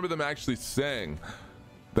I don't remember them actually saying.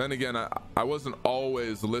 Then again, I wasn't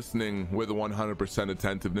always listening with 100%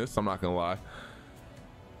 attentiveness. I'm not gonna lie.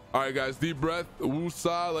 All right, guys, deep breath.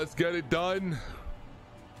 Woosah, let's get it done.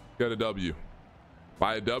 Get a W.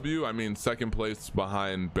 By a W, I mean second place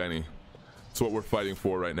behind Benny. That's what we're fighting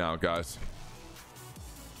for right now, guys.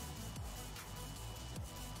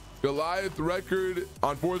 Goliath record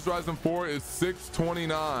on Forza Horizon 4 is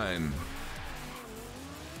 629.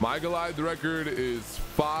 My Goliath record is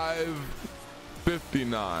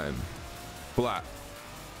 559 flat,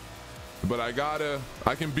 but I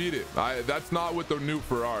can beat it. That's not with the new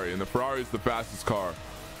Ferrari, and the Ferrari is the fastest car,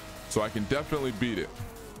 so I can definitely beat it.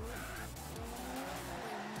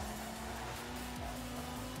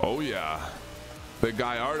 Oh yeah, the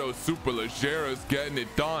Gallardo Superleggera is getting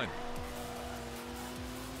it done.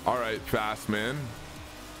 All right, fast man.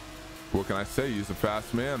 What can I say? He's a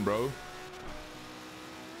fast man, bro.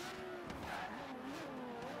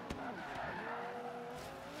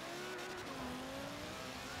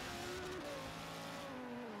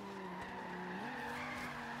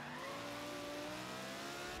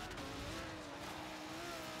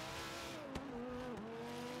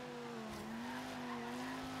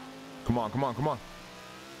 Come on, come on, come on.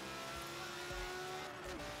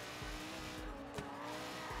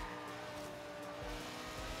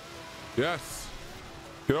 Yes.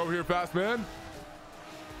 Get over here, fast man.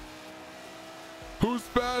 Who's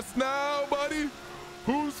fast now, buddy?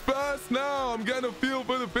 Who's fast now? I'm getting a feel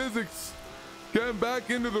for the physics. Getting back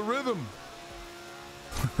into the rhythm.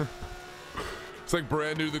 It's like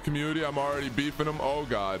brand new to the community. I'm already beefing them. Oh,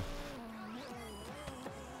 God.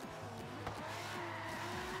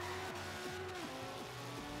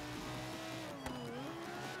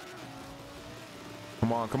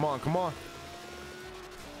 Come on, come on, come on.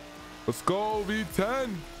 Let's go,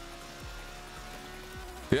 V10.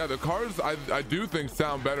 Yeah, the cars I do think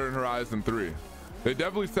sound better in Horizon 3. They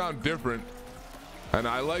definitely sound different. And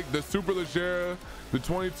I like the Superleggera, the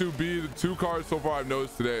 22B, the two cars so far I've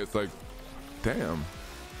noticed today. It's like, damn.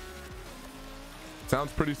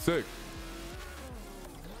 Sounds pretty sick.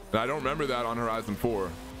 And I don't remember that on Horizon 4.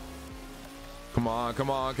 Come on, come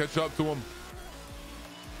on, catch up to him.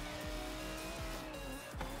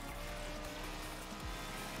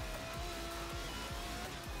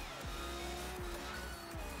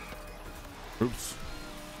 Oops.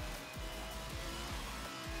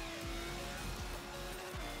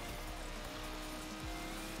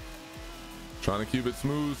 Trying to keep it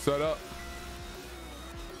smooth, set up.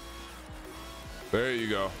 There you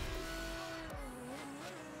go.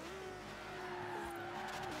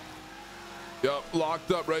 Yep,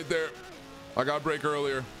 locked up right there. I got a break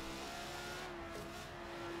earlier.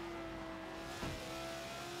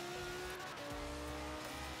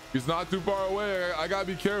 He's not too far away. I gotta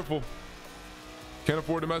be careful. Can't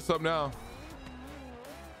afford to mess up now.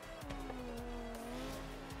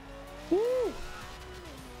 Woo!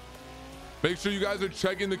 Make sure you guys are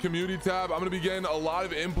checking the community tab. I'm gonna be getting a lot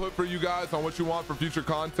of input for you guys on what you want for future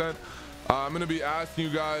content. I'm gonna be asking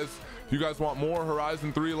you guys if you guys want more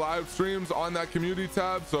Horizon 3 live streams on that community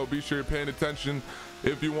tab, so be sure you're paying attention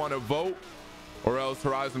if you want to vote, or else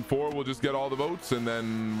Horizon 4 will just get all the votes and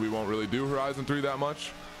then we won't really do Horizon 3 that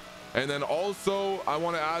much. And then also I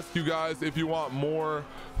want to ask you guys if you want more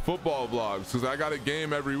football vlogs, because I got a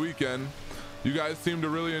game every weekend. You guys seem to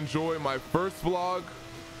really enjoy my first vlog,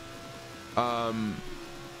 and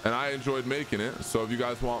I enjoyed making it, so if you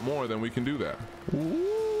guys want more, then we can do that.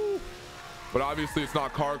 Woo! But obviously it's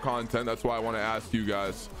not car content. That's why I want to ask you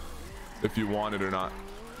guys if you want it or not.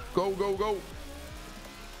 Go, go, go.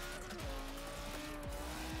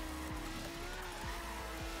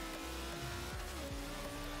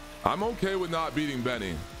 I'm okay with not beating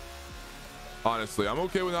Benny. Honestly, I'm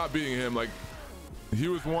okay with not beating him. Like, he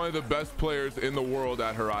was one of the best players in the world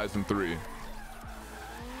at Horizon 3.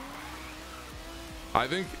 I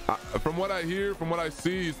think from what I hear, from what I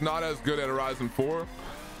see, he's not as good at Horizon 4.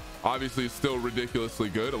 Obviously, he's still ridiculously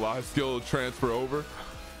good. A lot of skill transfer over.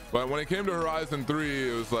 But when it came to Horizon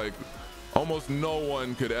 3, it was like almost no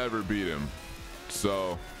one could ever beat him.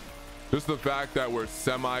 So just the fact that we're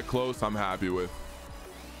semi-close, I'm happy with.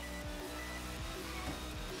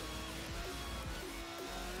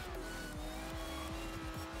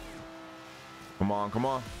 Come on, come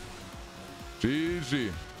on.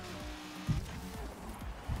 GG.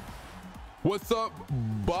 What's up,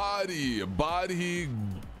 Body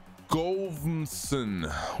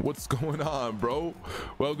Govmson? What's going on, bro?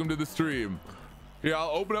 Welcome to the stream. Yeah, I'll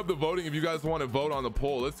open up the voting if you guys want to vote on the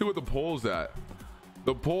poll. Let's see what the poll's at.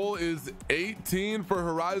 The poll is 18 for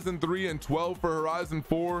Horizon 3 and 12 for Horizon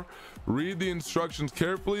 4. Read the instructions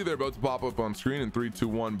carefully. They're about to pop up on screen in 3, 2,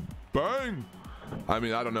 1. Bang! I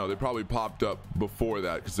mean, I don't know. They probably popped up before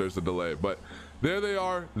that because there's a delay. But there they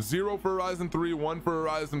are. 0 for Horizon 3, 1 for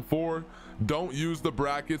Horizon 4. Don't use the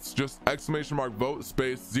brackets. Just exclamation mark vote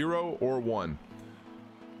space 0 or 1.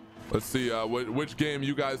 Let's see which game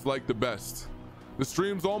you guys like the best. The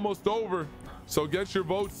stream's almost over, so get your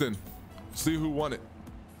votes in. See who won it.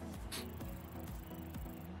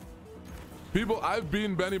 People, I've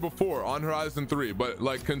beaten Benny before on Horizon 3, but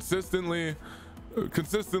like consistently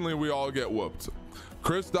we all get whooped.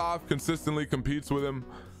 Christoph consistently competes with him,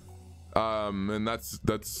 and that's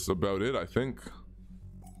about it. I think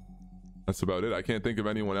that's about it. I can't think of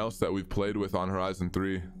anyone else that we've played with on Horizon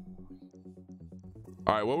 3.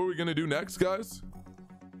 All right, what were we gonna do next, guys?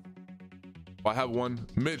 I have one.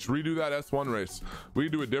 Mitch, redo that S1 race. We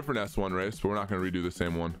can do a different S1 race, but we're not going to redo the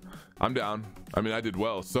same one. I'm down. I mean, I did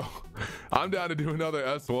well, so I'm down to do another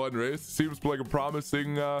S1 race. Seems like a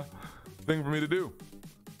promising thing for me to do.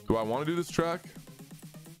 Do I want to do this track?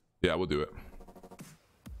 Yeah, we'll do it.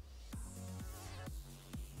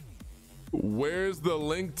 Where's the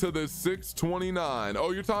link to the 629?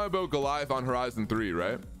 Oh, you're talking about Goliath on Horizon 3,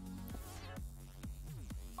 right?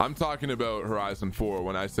 I'm talking about Horizon 4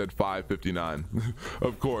 when I said 559.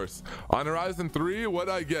 Of course. On Horizon 3, what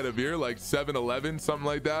did I get, Avir? Like 711, something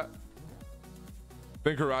like that? I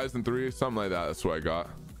think Horizon 3, something like that. That's what I got,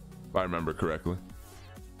 if I remember correctly.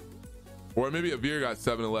 Or maybe Avir got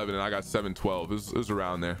 711 and I got 712. It was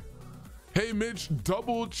around there. Hey, Mitch,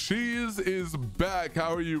 Double Cheese is back.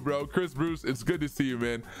 How are you, bro? Chris Bruce, it's good to see you,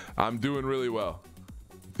 man. I'm doing really well.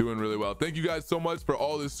 Doing really well. Thank you guys so much for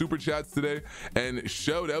all the super chats today, and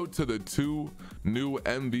shout out to the 2 new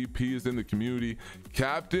MVPs in the community.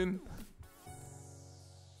 Captain,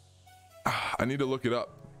 I need to look it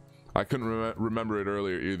up. I couldn't remember it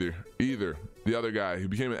earlier either. The other guy, he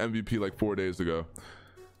became an MVP like 4 days ago.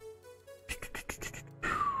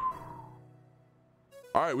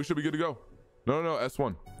 All right, we should be good to go. No,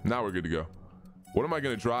 S1. Now we're good to go. What am I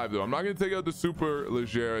going to drive though? I'm not going to take out the Super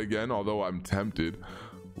Leggera again, although I'm tempted.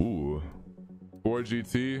 Ooh,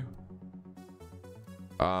 4GT.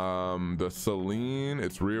 The Celine,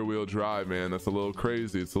 it's rear wheel drive, man. That's a little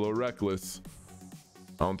crazy. It's a little reckless.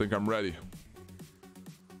 I don't think I'm ready.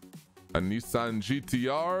 A Nissan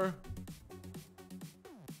GTR.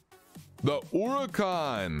 The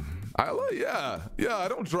Huracan. Yeah, I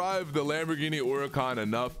don't drive the Lamborghini Huracan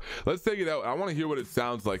enough. Let's take it out. I want to hear what it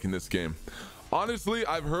sounds like in this game. Honestly,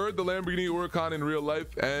 I've heard the Lamborghini Huracan in real life,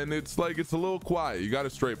 and it's like it's a little quiet. You got to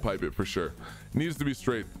straight pipe it for sure. It needs to be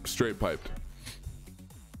straight piped.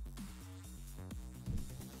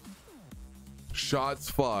 Shots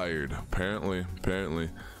fired. Apparently.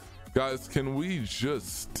 Guys, can we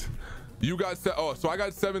just... You got... Oh, so I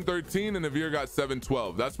got 713 and Avir got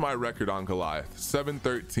 712. That's my record on Goliath.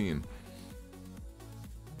 713.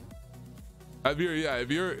 Avir, yeah,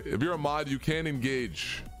 if you're a mod, you can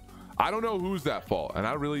engage. I don't know who's at fault, and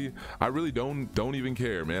I really don't even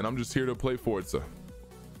care, man. I'm just here to play Forza.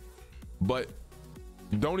 But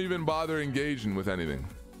don't even bother engaging with anything.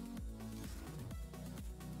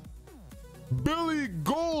 Billy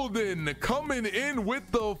Golden coming in with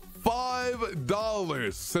the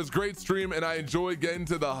 $5. Says great stream, and I enjoy getting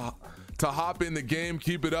to hop in the game.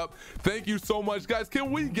 Keep it up. Thank you so much, guys.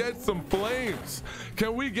 Can we get some flames?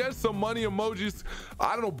 Can we get some money emojis?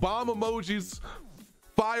 I don't know, bomb emojis,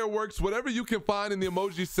 fireworks, whatever you can find in the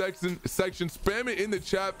emoji section. Spam it in the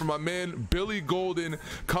chat for my man Billy Golden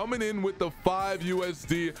coming in with the 5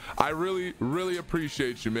 USD. I really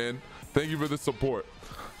appreciate you, man. Thank you for the support.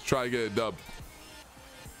 Let's try to get a dub.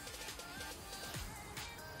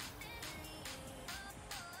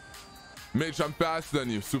 Mitch, I'm faster than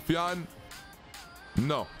you. Sufyan?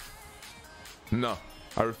 No,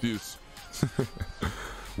 I refuse.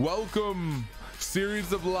 Welcome,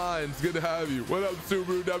 Series of Lines. Good to have you. What up,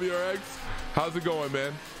 Subaru WRX? How's it going,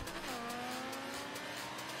 man?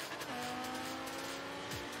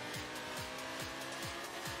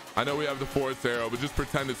 I know we have the Force arrow, but just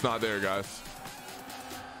pretend it's not there, guys.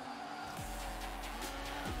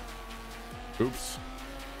 Oops.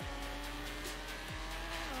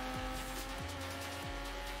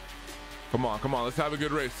 Come on, let's have a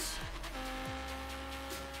good race.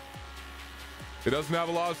 It doesn't have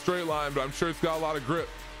a lot of straight line, but I'm sure it's got a lot of grip.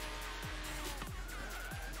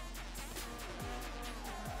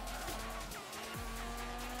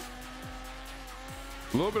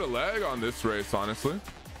 A little bit of lag on this race, honestly.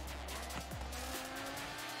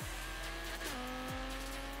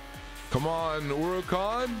 Come on,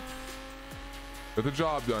 Huracan. Get the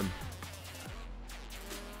job done.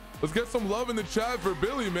 Let's get some love in the chat for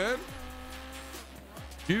Billy, man.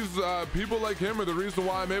 He's people like him are the reason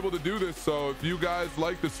why I'm able to do this. So if you guys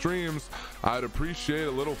like the streams, I'd appreciate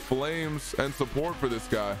a little flames and support for this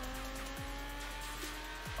guy.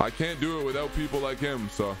 I can't do it without people like him,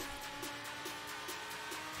 so.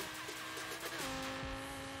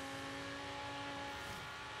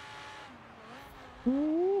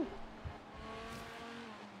 Woo.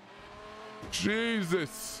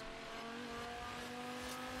 Jesus.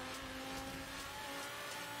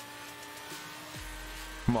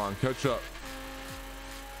 Come on, catch up.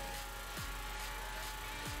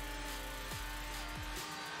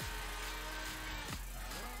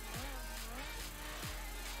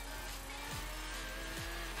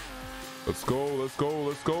 Let's go, let's go,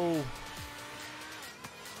 let's go.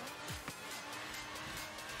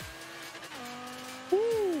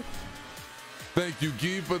 Woo. Thank you,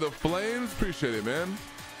 Guy, for the flames. Appreciate it, man.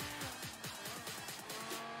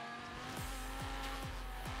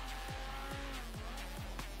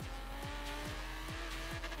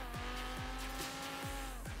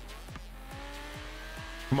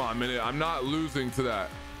 Come on, minute. I'm not losing to that.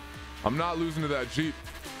 I'm not losing to that Jeep.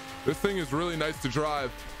 This thing is really nice to drive.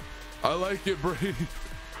 I like it, Brady.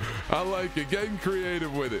 I like it. Getting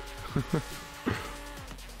creative with it.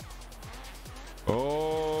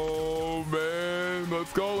 Oh, man.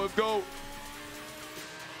 Let's go. Let's go.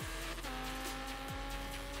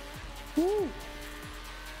 Woo.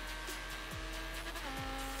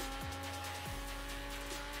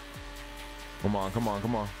 Come on, come on,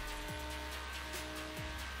 come on.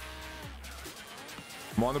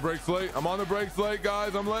 I'm on the brakes late. I'm on the brakes late,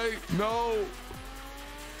 guys. I'm late. No.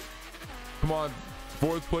 Come on.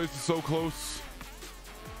 Fourth place is so close.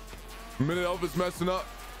 Minute Elvis messing up.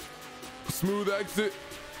 Smooth exit.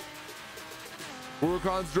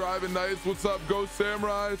 Huracan's driving nice. What's up, Ghost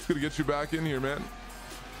Samurai? It's gonna get you back in here, man.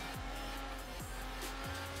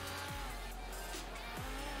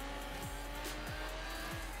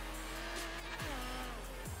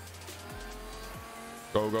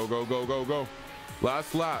 Go, go, go, go, go, go.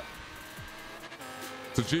 Last lap.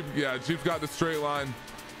 So Jeep, yeah, Jeep's got the straight line,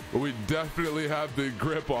 but we definitely have the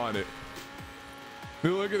grip on it.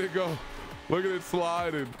 Look at it go. Look at it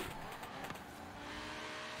sliding.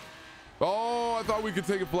 Oh, I thought we could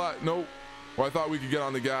take it flat. Nope. Or I thought we could get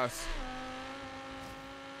on the gas.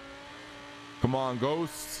 Come on,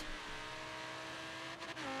 Ghost.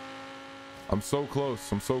 I'm so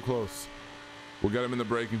close. I'm so close. We'll get him in the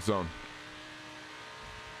braking zone.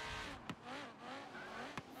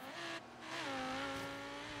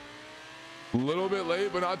 A little bit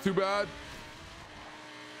late, but not too bad.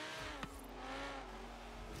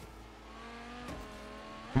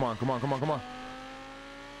 Come on, come on, come on, come on.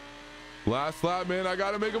 Last lap, man. I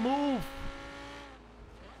gotta make a move.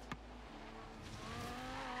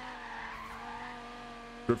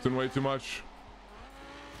 Drifting way too much.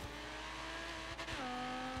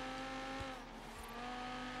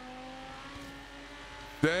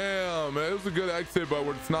 Damn, man, it was a good exit, but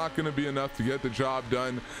it's not going to be enough to get the job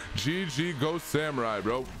done. GG Ghost Samurai,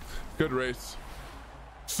 bro. Good race.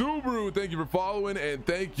 Subaru, thank you for following, and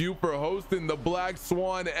thank you for hosting the Black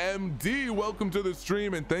Swan MD. Welcome to the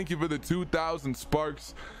stream, and thank you for the 2,000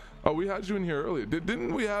 sparks. Oh, we had you in here earlier.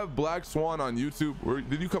 Didn't we have Black Swan on YouTube? Or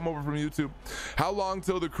did you come over from YouTube? How long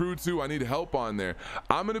till the Crew 2? I need help on there.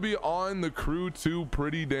 I'm going to be on the Crew 2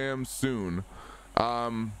 pretty damn soon.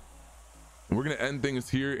 We're going to end things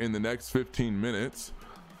here in the next 15 minutes.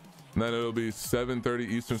 And then it'll be 7:30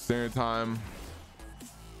 Eastern Standard Time.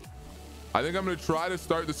 I think I'm going to try to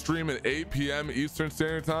start the stream at 8 p.m. Eastern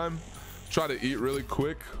Standard Time. Try to eat really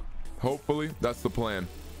quick. Hopefully, that's the plan.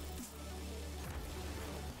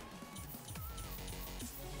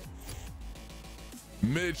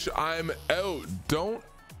 Mitch, I'm out. Don't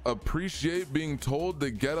appreciate being told to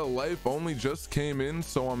get a life. Only just came in,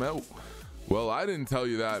 so I'm out. Well, I didn't tell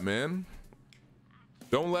you that, man.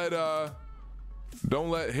 Don't let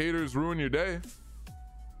haters ruin your day.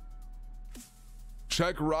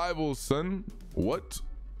 Check rivals, son. What?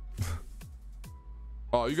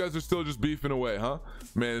 Oh, you guys are still just beefing away, huh?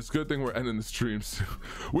 Man, it's a good thing we're ending the stream soon.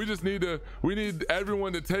 We need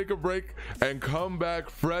everyone to take a break and come back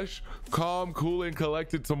fresh, calm, cool, and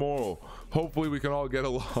collected tomorrow. Hopefully we can all get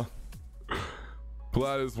along.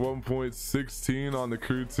 Plat is 1.16 on the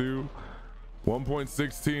Crew 2.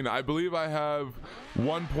 1.16. I believe I have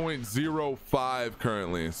 1.05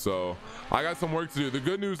 currently, so I got some work to do. The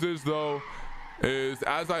good news is, though, is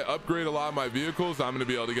as I upgrade a lot of my vehicles, I'm going to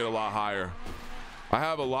be able to get a lot higher. I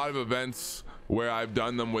have a lot of events where I've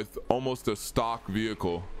done them with almost a stock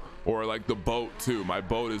vehicle, or like the boat too. My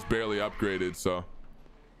boat is barely upgraded. So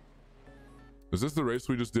is this the race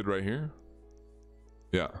we just did right here?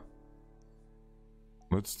 Yeah,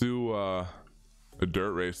 let's do a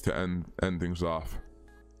dirt race to end things off,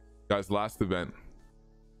 guys. Last event,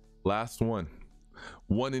 last one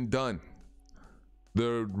and done.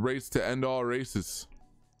 The race to end all races.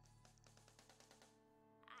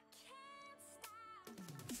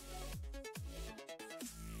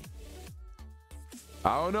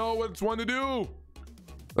 I don't know which one to do.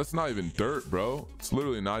 That's not even dirt, bro. It's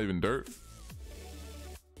literally not even dirt.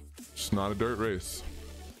 It's not a dirt race.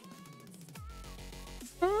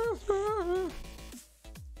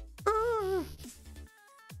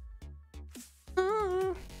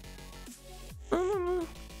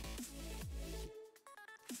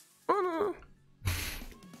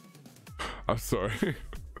 I'm sorry.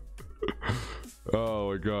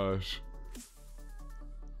 Oh my gosh.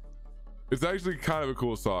 It's actually kind of a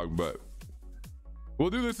cool song, but we'll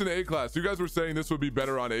do this in A class. You guys were saying this would be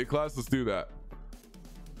better on A class. Let's do that.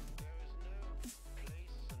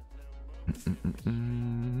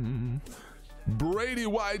 Brady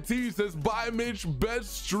YT says, bye Mitch,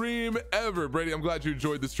 best stream ever. Brady, I'm glad you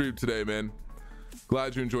enjoyed the stream today, man.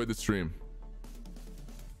 Glad you enjoyed the stream.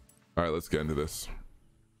 All right, let's get into this.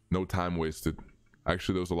 No time wasted.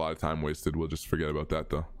 Actually, there was a lot of time wasted. We'll just forget about that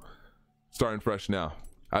though. Starting fresh now.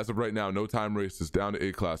 As of right now, no time races, down to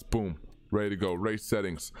A class. Boom, ready to go. Race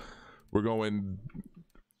settings. We're going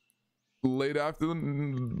late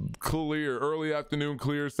afternoon clear, early afternoon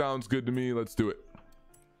clear. Sounds good to me. Let's do it.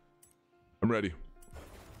 I'm ready.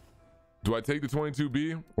 Do I take the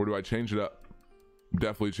 22B or do I change it up? I'm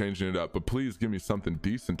definitely changing it up, but please give me something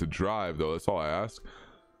decent to drive though. That's all I ask.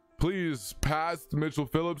 Please, past Mitchell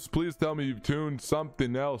Phillips, please tell me you've tuned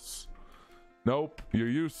something else. Nope, you're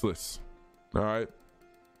useless. All right.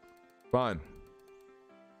 Fine.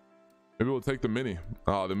 Maybe we'll take the Mini.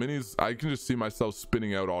 Oh, the Minis, I can just see myself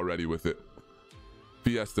spinning out already with it.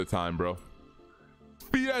 Fiesta time, bro.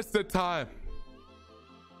 Fiesta time.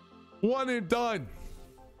 One and done.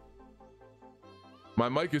 My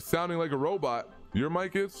mic is sounding like a robot. Your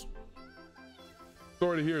mic is?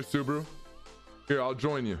 Sorry to hear, Subaru. Here, I'll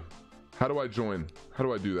join you. How do I join? How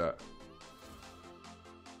do I do that?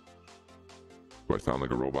 Do I sound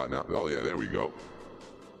like a robot now? Oh yeah, there we go.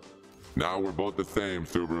 Now we're both the same,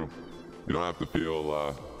 Subaru. You don't have to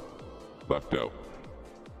feel left out.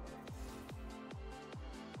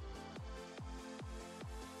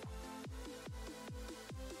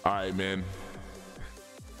 All right, man.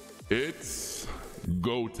 It's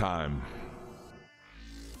go time.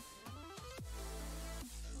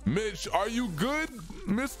 Mitch, are you good,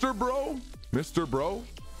 Mr. Bro? Mr. Bro?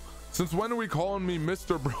 Since when are we calling me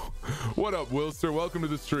Mr. Bro? What up, Wilster? Welcome to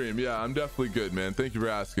the stream. Yeah, I'm definitely good, man. Thank you for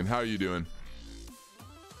asking. How are you doing?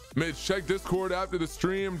 Mitch, check Discord after the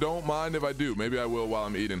stream. Don't mind if I do. Maybe I will while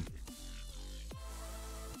I'm eating.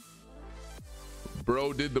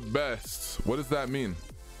 Bro did the best. What does that mean?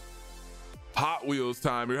 Hot Wheels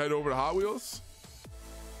time. You're headed over to Hot Wheels?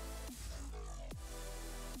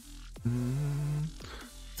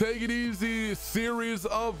 Take it easy, series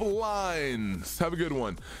of lines. Have a good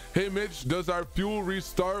one. Hey Mitch, does our fuel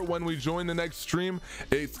restart when we join the next stream?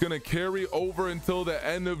 It's gonna carry over until the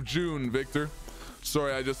end of June, Victor.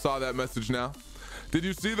 Sorry, I just saw that message now. Did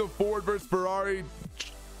you see the Ford versus Ferrari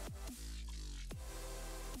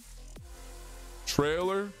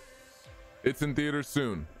trailer? It's in theaters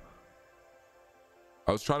soon.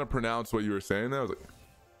 I was trying to pronounce what you were saying there. I was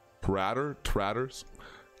like, Tratters.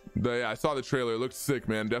 Yeah, I saw the trailer. It looks sick,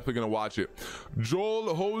 man. Definitely gonna watch it.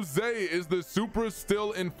 Joel Jose, is the Supra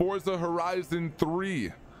still in Forza Horizon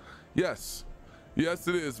 3? Yes it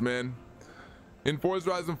is, man. In Forza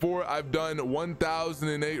Horizon 4, I've done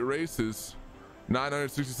 1,008 races,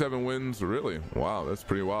 967 wins. Really? Wow, that's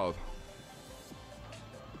pretty wild.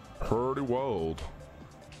 Pretty wild.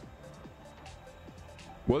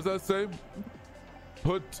 What does that say?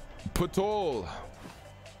 Putol.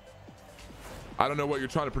 I don't know what you're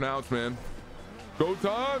trying to pronounce, man. Go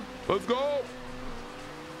time. Let's go.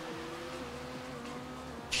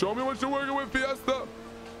 Show me what you're working with, Fiesta.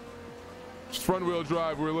 Just front wheel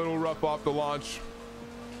drive. We're a little rough off the launch.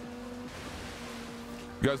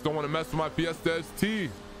 You guys don't want to mess with my Fiesta ST.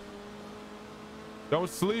 Don't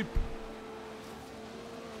sleep.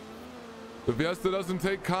 The Fiesta doesn't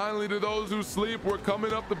take kindly to those who sleep. We're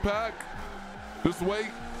coming up the pack. Just wait.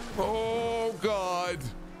 Oh, God.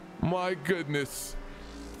 My goodness.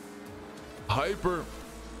 Hyper.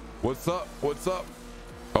 What's up? What's up?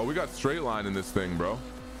 Oh, we got straight line in this thing, bro.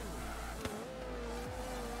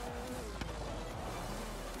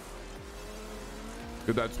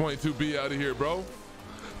 Get that 22B out of here, bro.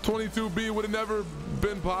 22B would have never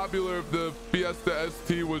been popular if the Fiesta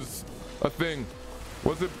ST was a thing.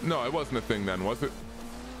 Was it? No, it wasn't a thing then, was it?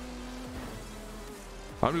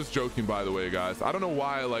 I'm just joking, by the way, guys. I don't know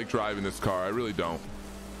why I like driving this car. I really don't.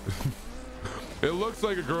 It looks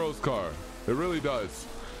like a girl's car. It really does.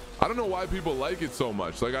 I don't know why people like it so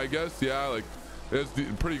much. Like, I guess, yeah, like, it's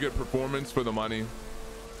pretty good performance for the money.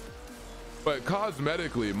 But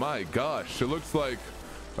cosmetically, my gosh, it looks like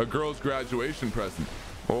a girl's graduation present.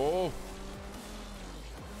 Oh.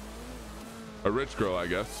 A rich girl, I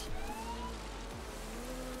guess.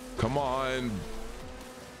 Come on.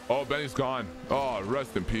 Oh, Benny's gone. Oh,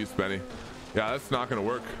 rest in peace, Benny. Yeah, that's not gonna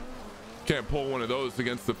work. Can't pull one of those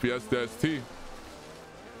against the Fiesta ST.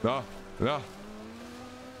 No, no.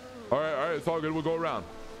 All right, it's all good. We'll go around.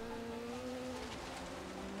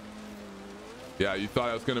 Yeah, you thought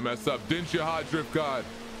I was gonna mess up, didn't you, Hot Drift God?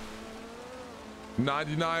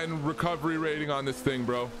 99 recovery rating on this thing,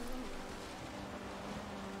 bro.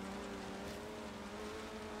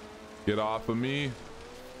 Get off of me.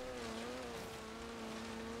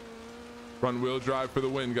 Front wheel drive for the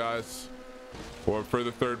win, guys. Or for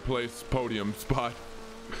the third place podium spot.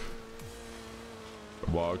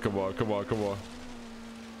 Come on, come on, come on, come on.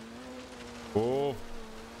 Oh.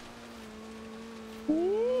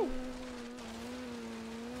 Woo.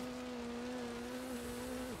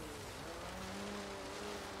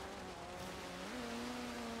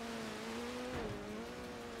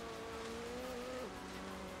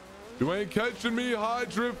 You ain't catching me, High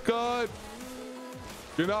Drift God.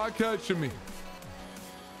 You're not catching me.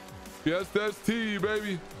 Yes, that's T,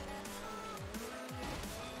 baby.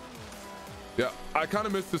 Yeah, I kind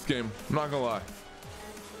of missed this game. I'm not gonna lie.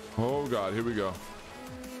 Oh God, here we go.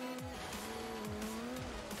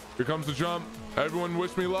 Here comes the jump. Everyone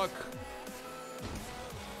wish me luck.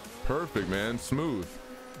 Perfect, man. Smooth.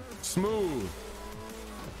 Smooth.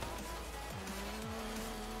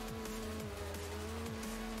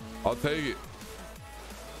 I'll take it.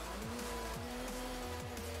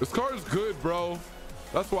 This car is good, bro.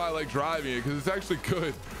 That's why I like driving it, because it's actually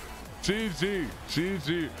good. GG,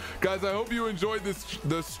 GG. Guys, I hope you enjoyed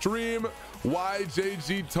the stream.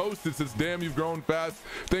 YJG Toasted says, damn, you've grown fast.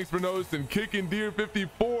 Thanks for noticing. Kicking Deer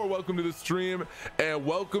 54, welcome to the stream and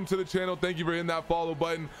welcome to the channel. Thank you for hitting that follow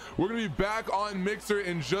button. We're gonna be back on Mixer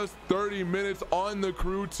in just 30 minutes on the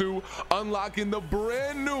Crew 2, unlocking the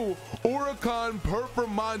brand new Huracan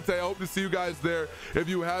Performante. I hope to see you guys there. If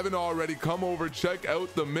you haven't already, come over, check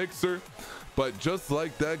out the Mixer. But just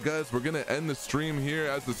like that, guys, we're gonna end the stream here,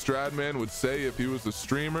 as the Stradman would say if he was a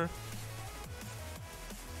streamer.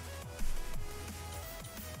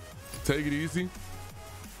 Take it easy.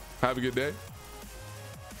 Have a good day.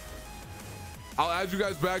 I'll add you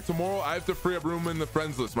guys back tomorrow. I have to free up room in the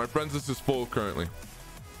friends list. My friends list is full currently.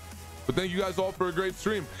 But thank you guys all for a great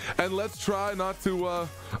stream. And let's try not to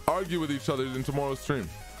argue with each other in tomorrow's stream.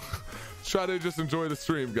 Try to just enjoy the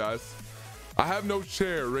stream, guys. I have no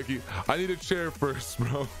chair, Ricky. I need a chair first,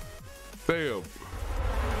 bro. Damn.